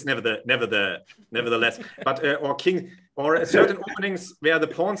activist nevertheless. But or certain openings where the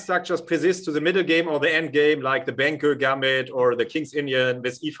pawn structures persist to the middle game or the end game, like the Banker Gambit or the King's Indian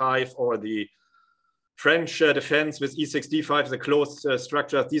with e5 or the French defense with e6 d5, the closed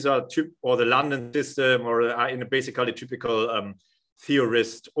structures. These are or the London system, or are in basically typical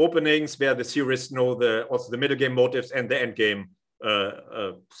theorist openings where the theorists know also the middle game motives and the end game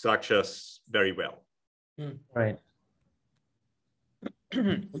structures very well. Right.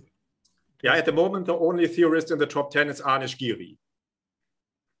 Yeah, at the moment, the only theorist in the top 10 is Anish Giri.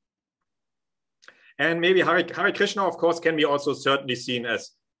 And maybe Hari Krishna, of course, can be also certainly seen as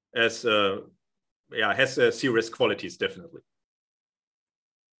as has serious qualities, definitely.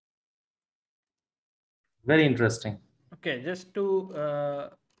 Very interesting. Okay, just to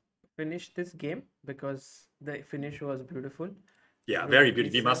finish this game, because the finish was beautiful. Yeah, Rook very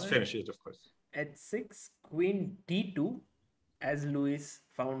beautiful. We must D7, finish it, of course. H6, Queen D2, as Louis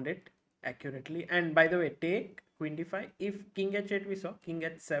found it accurately. And by the way, take Queen D5. If King H8 we saw, King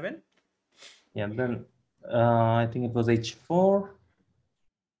H7. Yeah, then I think it was H4.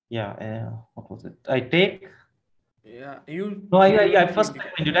 Yeah, what was it? I take. Yeah, you. No, you I went first Queen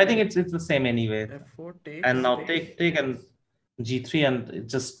D5. did. I think it's the same anyway. F4 takes. And now takes. take and G3, and it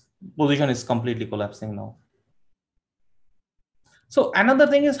just position is completely collapsing now. So another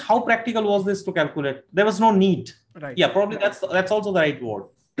thing is, how practical was this to calculate? There was no need. Right. Yeah, probably that's also the right word.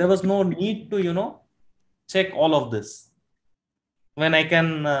 There was no need to check all of this when I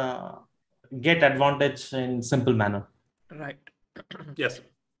can get advantage in simple manner. Right. Yes.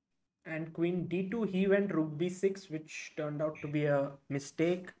 And Queen D2, he went Rook B6, which turned out to be a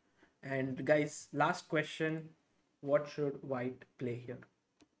mistake. And guys, last question: what should White play here?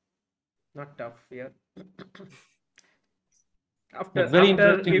 Not tough here. After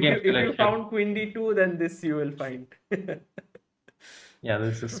if you found Queen D2, then this you will find. Yeah,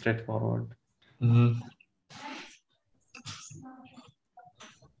 this is straightforward. Mm-hmm.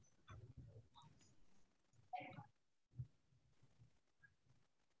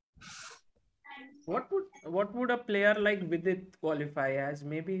 What would a player like Vidit qualify as?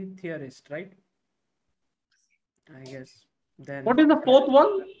 Maybe theorist, right? I guess. Then what is the fourth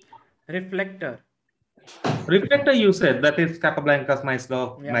one? Reflector. Reflector, you said that is Capablanca's,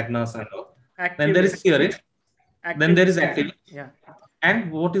 Maisdorf, Yeah. Magnus, and all. Activist. Then there is theorist. Then there is activist. Yeah.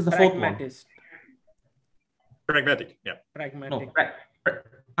 And what is the fourth one? Pragmatic. Yeah. Pragmatic.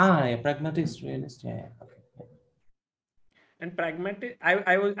 No, yeah, pragmatist, realist. Yeah. Okay. And pragmatic,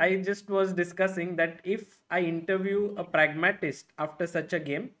 I just was discussing that if I interview a pragmatist after such a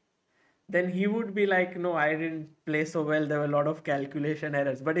game, then he would be like, no, I didn't play so well. There were a lot of calculation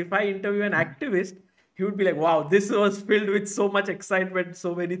errors. But if I interview an activist, he would be like, wow, this was filled with so much excitement,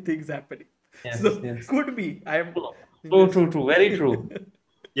 so many things happening. Yes, so yes. could be. True. Very true.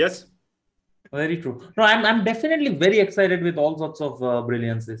 Yes. Very true. No, I'm definitely very excited with all sorts of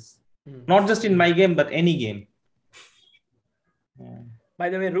brilliances. Not just in my game, but any game. Yeah. By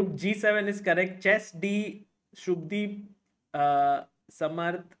the way, Rook G7 is correct. Chess D, Shubdeep,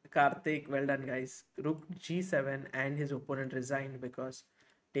 Samarth, Karthik. Well done, guys. Rook G7 and his opponent resigned because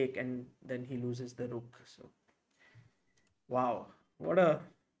take, and then he loses the rook. So, wow, what a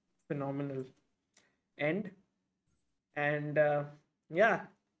phenomenal end. And yeah,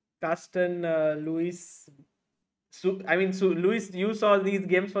 Karsten, Louis. Louis, you saw these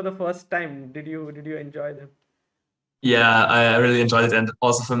games for the first time. Did you enjoy them? Yeah, I really enjoyed it, and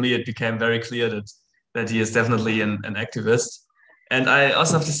also for me, it became very clear that he is definitely an activist. And I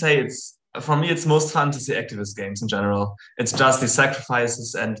also have to say, for me, it's most fun to see activist games in general. It's just these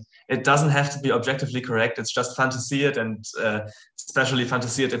sacrifices, and it doesn't have to be objectively correct. It's just fun to see it, and especially fun to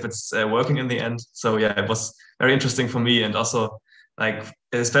see it if it's working in the end. So yeah, it was very interesting for me, and also like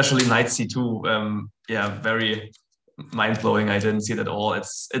especially Knight C2. Very mind-blowing. I didn't see it at all.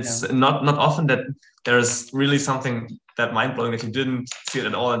 It's not often that there's really something that mind-blowing that you didn't see it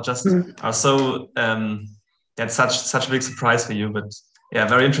at all, and just are so that's such a big surprise for you. But yeah,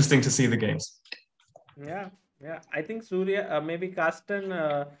 very interesting to see the games. Yeah. I think Surya, maybe Karsten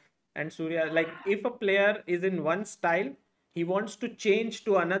and Surya, like if a player is in one style, he wants to change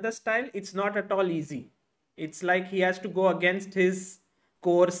to another style, it's not at all easy. It's like he has to go against his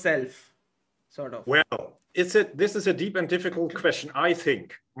core self, sort of. Well, this is a deep and difficult question, I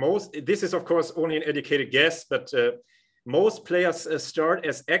think. This is, of course, only an educated guess, but most players start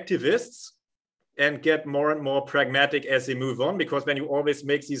as activists and get more and more pragmatic as they move on, because when you always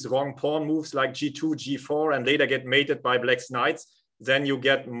make these wrong pawn moves like G2, G4, and later get mated by Black's knights, then you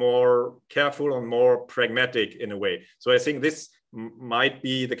get more careful and more pragmatic in a way. So I think this might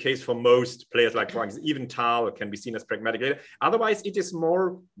be the case for most players, like for example, even Tal can be seen as pragmatic later. Otherwise, it is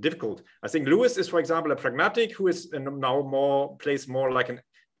more difficult. I think Lewis is, for example, a pragmatic who is now plays more like an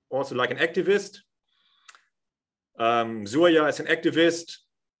activist. Surya is an activist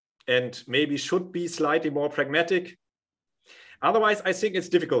and maybe should be slightly more pragmatic. Otherwise, I think it's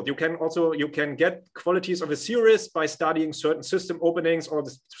difficult. You can get qualities of a theorist by studying certain system openings or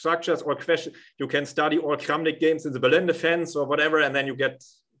the structures or questions. You can study all Kramnik games in the Berlin defense or whatever, and then you get.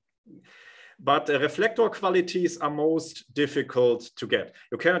 But reflector qualities are most difficult to get.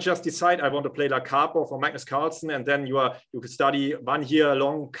 You cannot just decide I want to play like Karpov or Magnus Carlsen, and then you can study 1 year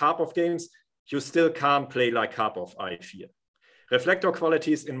long Karpov games. You still can't play like Karpov, I fear. reflector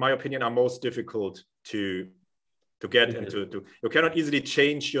qualities, in my opinion, are most difficult to get into. You cannot easily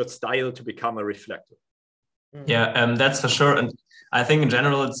change your style to become a reflector. Yeah, that's for sure. And I think in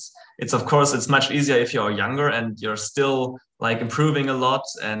general, it's of course, it's much easier if you're younger and you're still like improving a lot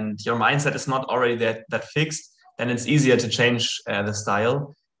and your mindset is not already that fixed, then it's easier to change the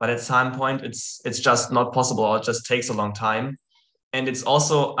style. But at some point, it's just not possible, or it just takes a long time. And it's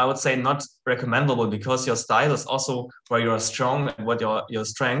also, I would say, not recommendable, because your style is also where you're strong and what your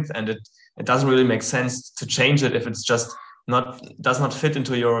strength, and it doesn't really make sense to change it if it's just does not fit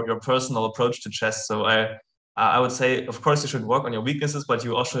into your personal approach to chess. So I would say, of course, you should work on your weaknesses, but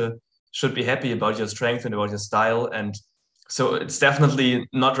you also should be happy about your strength and about your style. And so it's definitely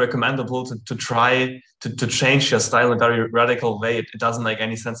not recommendable to try to change your style in a very radical way. It doesn't make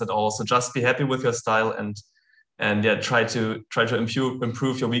any sense at all. So just be happy with your style and yeah, try to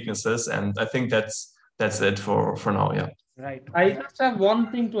improve your weaknesses. And I think that's it for now. Yeah. Right. I just have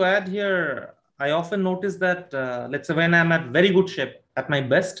one thing to add here. I often notice that, let's say when I'm at very good shape, at my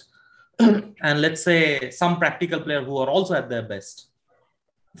best, and let's say some practical player who are also at their best.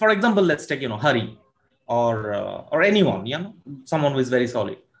 For example, let's take, Hari or anyone, someone who is very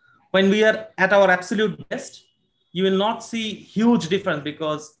solid. When we are at our absolute best, you will not see huge difference,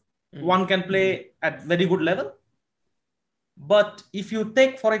 because one can play at very good level. But if you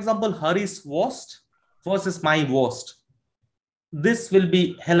take, for example, Hari's worst versus my worst, this will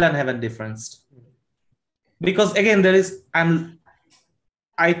be hell and heaven difference. Because again,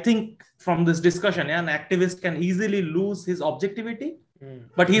 I think from this discussion, an activist can easily lose his objectivity,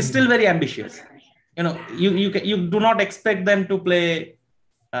 but he's still very ambitious. You do not expect them to play,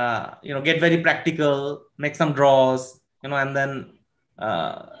 get very practical, make some draws, and then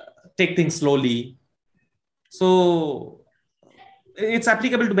take things slowly. So it's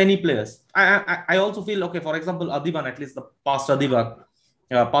applicable to many players. I also feel, okay, for example, Adiban, at least the past Adiban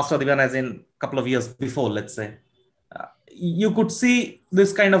as in a couple of years before, let's say, you could see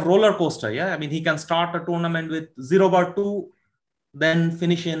this kind of roller coaster. Yeah, I mean, he can start a tournament with 0/2, then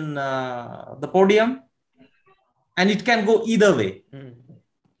finish in the podium, and it can go either way.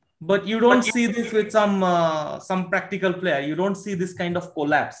 But you don't see this with some practical player. You don't see this kind of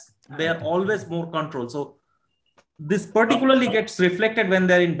collapse. They are always more controlled. So this particularly gets reflected when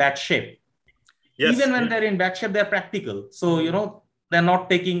they're in bad shape. Yes. Even when they're in bad shape, they're practical. So, they're not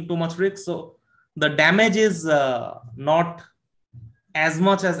taking too much risk. So the damage is not as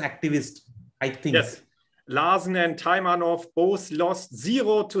much as activist, I think. Yes. Larsen and Taimanov both lost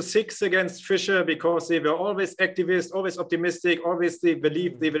 0-6 against Fischer because they were always activist, always optimistic, always they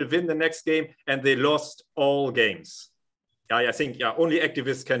believed they will win the next game, and they lost all games. I think only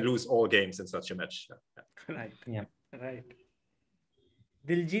activists can lose all games in such a match. Right. Yeah. Right.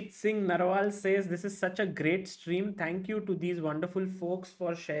 Diljit Singh Narwal says, this is such a great stream. Thank you to these wonderful folks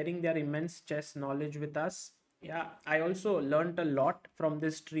for sharing their immense chess knowledge with us. Yeah, I also learned a lot from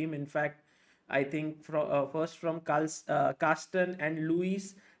this stream. In fact, I think first from Karsten and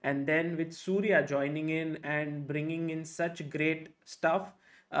Luis, and then with Surya joining in and bringing in such great stuff.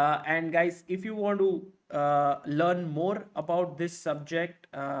 And guys, if you want to learn more about this subject,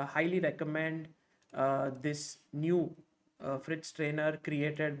 highly recommend this new Fritz trainer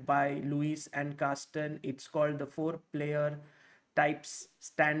created by Luis and Karsten. It's called the 4-player types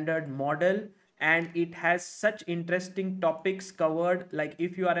standard model, and it has such interesting topics covered. Like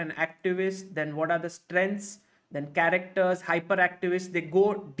if you are an activist, then what are the strengths, then characters, hyperactivists, they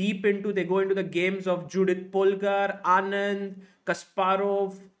go into the games of Judith Polgar, Anand,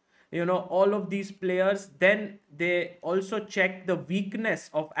 Kasparov, all of these players. Then they also check the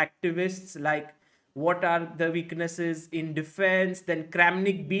weakness of activists, like what are the weaknesses in defense, then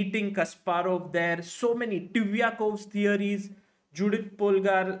Kramnik beating Kasparov there, so many Tivyakov's theories, Judith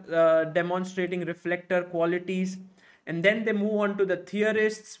Polgar demonstrating reflector qualities. And then they move on to the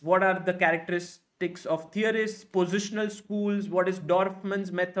theorists. What are the characteristics of theorists, positional schools, what is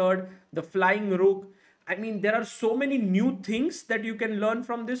Dorfman's method, the flying rook. I mean, there are so many new things that you can learn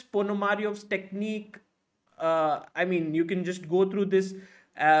from this. Ponomaryov's technique. I mean, you can just go through this.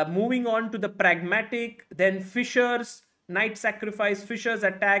 Moving on to the pragmatic, then Fischer's knight sacrifice, Fischer's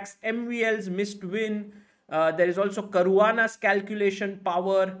attacks, MVL's missed win. There is also Caruana's calculation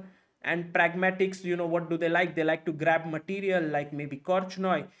power, and pragmatics, what do they like? They like to grab material, like maybe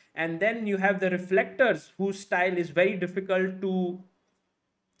Korchnoi. And then you have the reflectors, whose style is very difficult to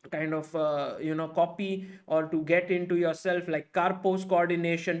kind of copy or to get into yourself, like Karpov's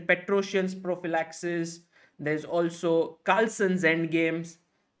coordination, Petrosian's prophylaxis. There's also Carlsen's endgames,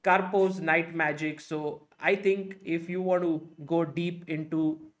 Karpov's night magic. So I think if you want to go deep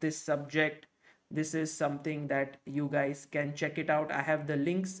into this subject, this is something that you guys can check it out. I have the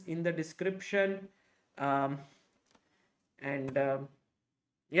links in the description.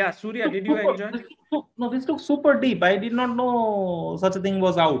 Yeah, Surya, did you enjoy? No, this looks super deep. I did not know such a thing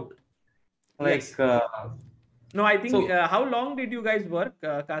was out. Yes. Like, No, I think, so how long did you guys work,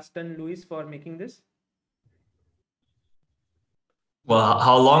 Karsten, Luis, for making this? Well,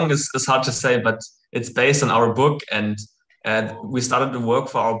 how long is hard to say, but it's based on our book, and we started to work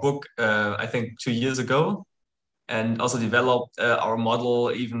for our book, I think 2 years ago, and also developed our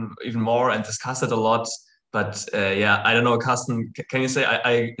model even more and discussed it a lot. But yeah, I don't know, Carsten, can you say,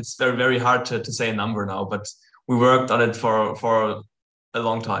 it's very hard to say a number now, but we worked on it for a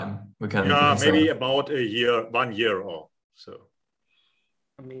long time. We can maybe say. about a year, 1 year or so.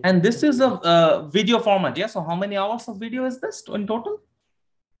 Amazing. and this is a video format, yeah? So how many hours of video is this in total?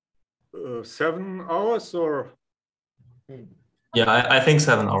 7 hours or? Yeah, I think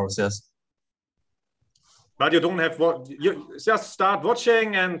 7 hours, yes. But you don't have what, you just start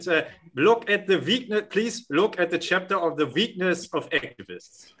watching and look at the weakness. Please look at the chapter of the weakness of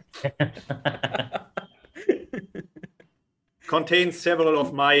activists. Contains several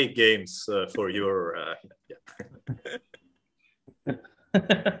of my games for your.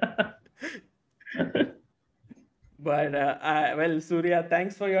 But well, Surya,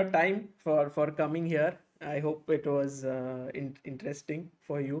 thanks for your time for coming here. I hope it was interesting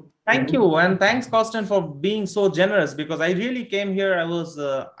for you. Thank you, and thanks, Karsten, for being so generous, because I really came here.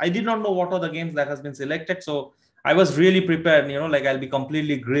 I did not know what are the games that has been selected, so I was really prepared. You know, like I'll be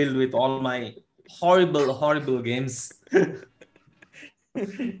completely grilled with all my horrible games.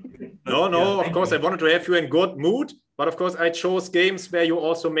 No, of course, I wanted to have you in good mood, but of course, I chose games where you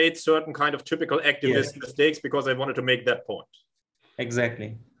also made certain kind of typical activist mistakes because I wanted to make that point.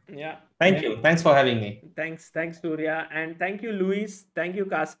 Exactly. Yeah. Thank you. Thanks for having me. Thanks, Surya, and thank you, Luis. Thank you,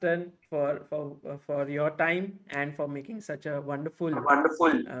 Karsten, for your time and for making such a wonderful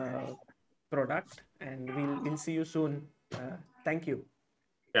product. And we'll see you soon. Thank you.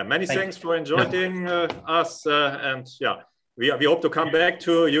 Yeah, many thanks for joining us, and yeah, we hope to come back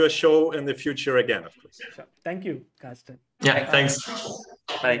to your show in the future again, of course. Sure. Thank you, Karsten. Yeah, thanks.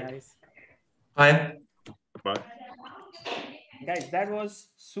 Bye. Guys. Bye. Bye. Guys, that was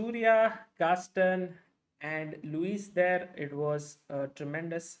Surya, Karsten, and Luis there. It was a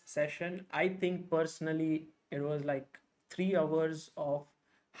tremendous session. I think personally it was like 3 hours of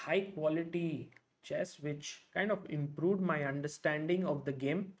high quality chess, which kind of improved my understanding of the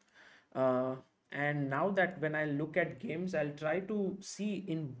game. And now that when I look at games, I'll try to see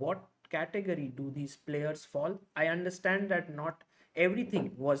in what category do these players fall. I understand that not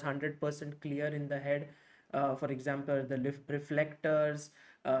everything was 100% clear in the head. For example, the reflectors,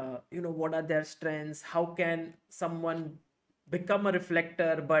 what are their strengths? How can someone become a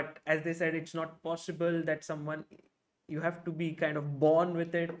reflector? But as they said, it's not possible that you have to be kind of born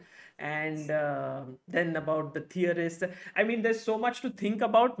with it. And then about the theorists, I mean, there's so much to think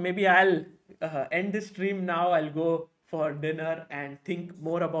about. Maybe I'll end this stream now. I'll go for dinner and think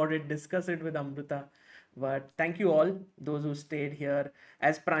more about it, discuss it with Amrita. But thank you all, those who stayed here.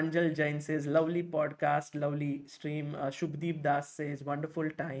 As Pranjal Jain says, lovely podcast, lovely stream. Shubdeep Das says, wonderful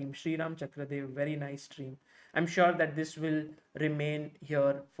time. Sriram Chakradev, very nice stream. I'm sure that this will remain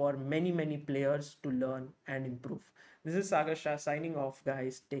here for many, many players to learn and improve. This is Sagar Shah signing off,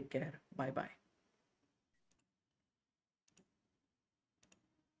 guys. Take care. Bye-bye.